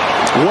game.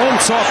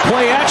 Wentz off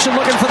play action,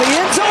 looking for the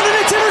end zone, and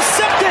it's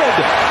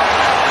intercepted.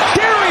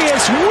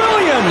 Darius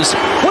Williams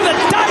with a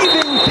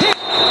diving pick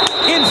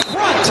in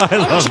front. I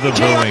love the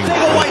booing.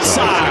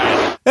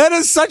 That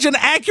is such an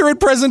accurate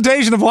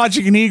presentation of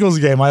watching an Eagles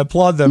game. I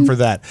applaud them for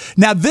that.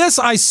 Now, this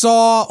I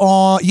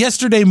saw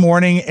yesterday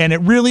morning, and it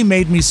really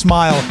made me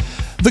smile.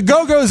 The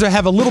Go-Go's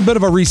have a little bit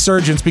of a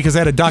resurgence because they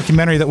had a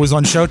documentary that was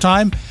on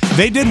Showtime.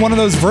 They did one of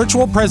those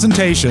virtual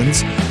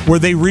presentations where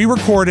they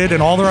re-recorded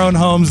in all their own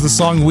homes the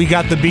song We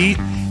Got the Beat,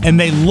 and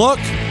they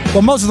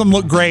most of them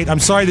look great. I'm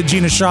sorry that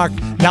Gina Shock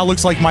now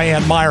looks like my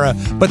Aunt Myra,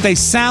 but they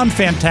sound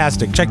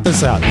fantastic. Check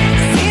this out.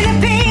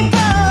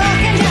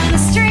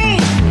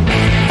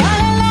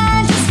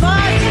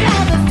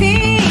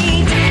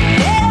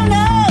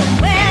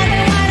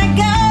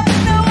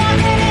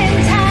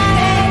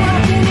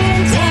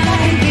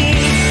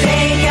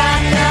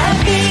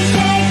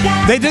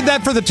 They did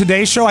that for the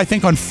Today Show, I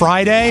think, on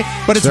Friday,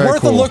 but it's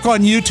worth a look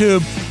on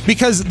YouTube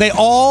because they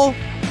all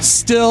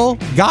still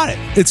got it.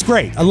 It's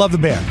great. I love the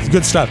band. It's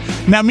good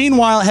stuff. Now,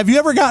 meanwhile, have you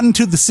ever gotten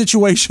to the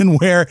situation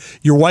where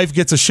your wife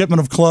gets a shipment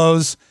of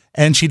clothes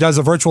and she does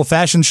a virtual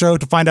fashion show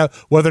to find out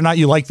whether or not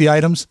you like the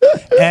items?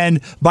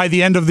 And by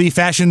the end of the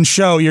fashion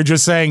show, you're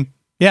just saying,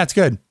 yeah, it's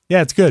good.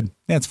 Yeah, it's good.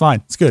 Yeah, it's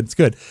fine. It's good. It's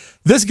good.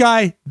 This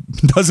guy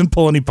doesn't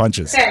pull any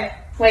punches. Okay.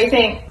 What do you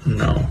think?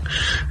 No.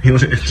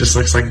 It just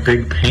looks like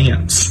big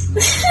pants.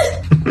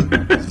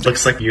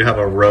 Looks like you have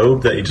a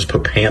robe that you just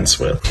put pants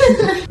with.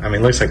 I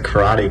mean, it looks like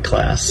karate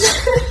class.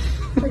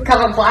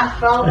 Become a black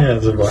belt? Yeah,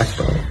 it's a black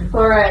belt.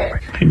 All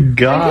right. My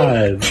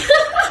God.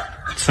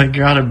 It's like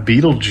you're out of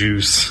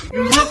Beetlejuice.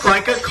 You look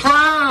like a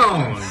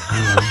clown.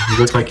 You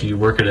look like you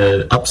work at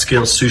an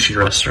upscale sushi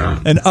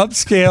restaurant. An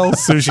upscale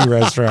sushi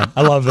restaurant.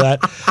 I love that.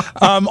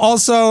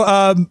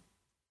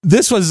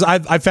 This was,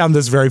 I found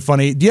this very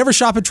funny. Do you ever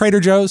shop at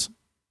Trader Joe's?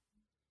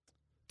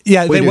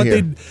 Yeah,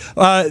 it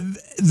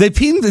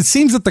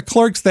seems that the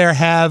clerks there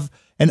have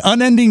an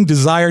unending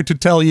desire to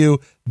tell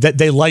you that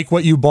they like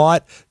what you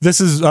bought.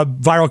 This is a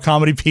viral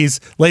comedy piece.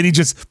 Lady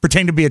just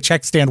pretending to be a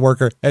check stand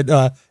worker at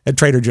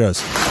Trader Joe's.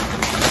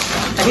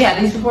 Have you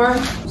had these before?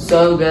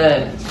 So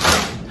good.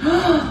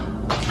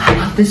 I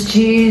love this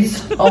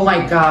cheese. Oh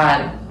my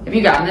God. Have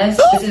you gotten this?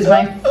 This is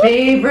my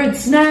favorite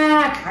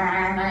snack.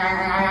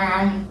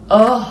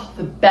 Oh,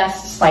 the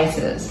best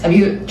spices. Have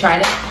you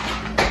tried it?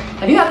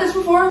 Have you had this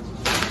before?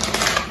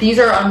 These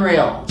are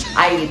unreal.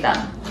 I eat them.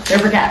 They're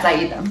for cats.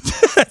 I eat them.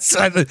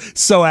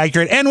 That's so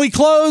accurate. And we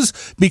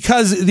close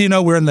because,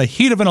 we're in the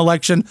heat of an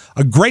election.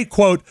 A great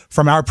quote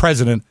from our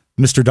president,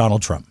 Mr.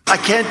 Donald Trump. I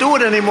can't do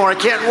it anymore. I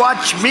can't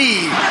watch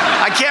me.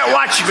 I can't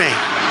watch me.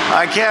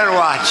 I can't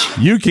watch.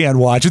 You can't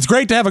watch. It's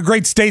great to have a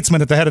great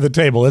statesman at the head of the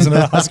table, isn't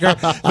it, Oscar?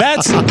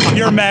 That's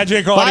your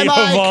magic audio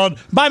vault.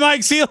 Bye,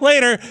 Mike. See you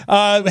later.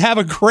 Have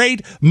a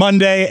great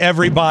Monday,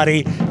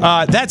 everybody.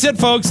 That's it,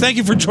 folks. Thank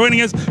you for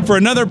joining us for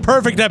another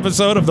perfect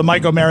episode of the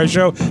Mike O'Mara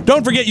Show.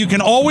 Don't forget, you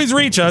can always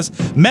reach us.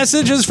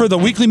 Messages for the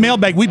weekly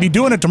mailbag. We'd be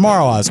doing it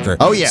tomorrow, Oscar.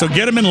 Oh, yeah. So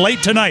get them in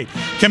late tonight.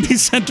 Can be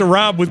sent to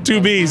Robb with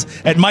 2 B's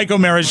at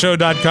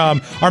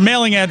MikeO'MaraShow.com. Our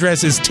mailing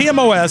address is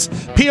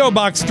TMOS, P.O.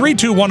 Box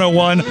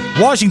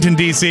 32101, Washington,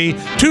 D.C.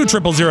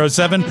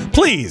 20007.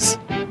 Please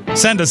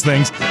send us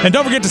things. And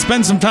don't forget to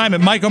spend some time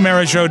at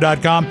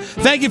MikeO'MaraShow.com.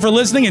 Thank you for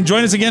listening, and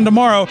join us again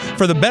tomorrow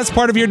for the best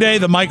part of your day,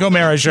 the Mike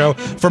O'Mara Show.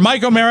 For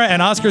Mike O'Mara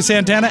and Oscar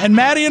Santana and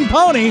Maddie and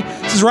Pony,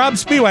 this is Robb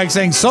Spiewak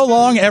saying so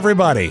long,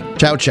 everybody.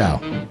 Ciao,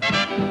 ciao.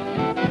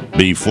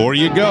 Before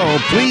you go,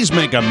 please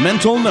make a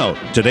mental note.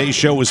 Today's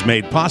show was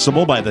made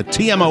possible by the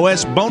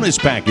TMOS bonus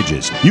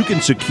packages. You can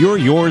secure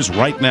yours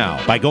right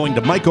now by going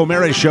to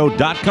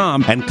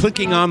MikeO'MaraShow.com and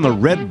clicking on the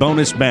red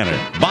bonus banner.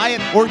 Buy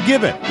it or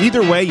give it.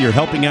 Either way, you're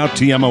helping out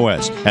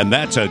TMOS, and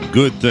that's a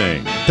good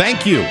thing.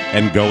 Thank you,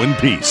 and go in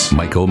peace.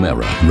 Mike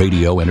O'Mara,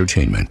 Radio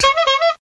Entertainment.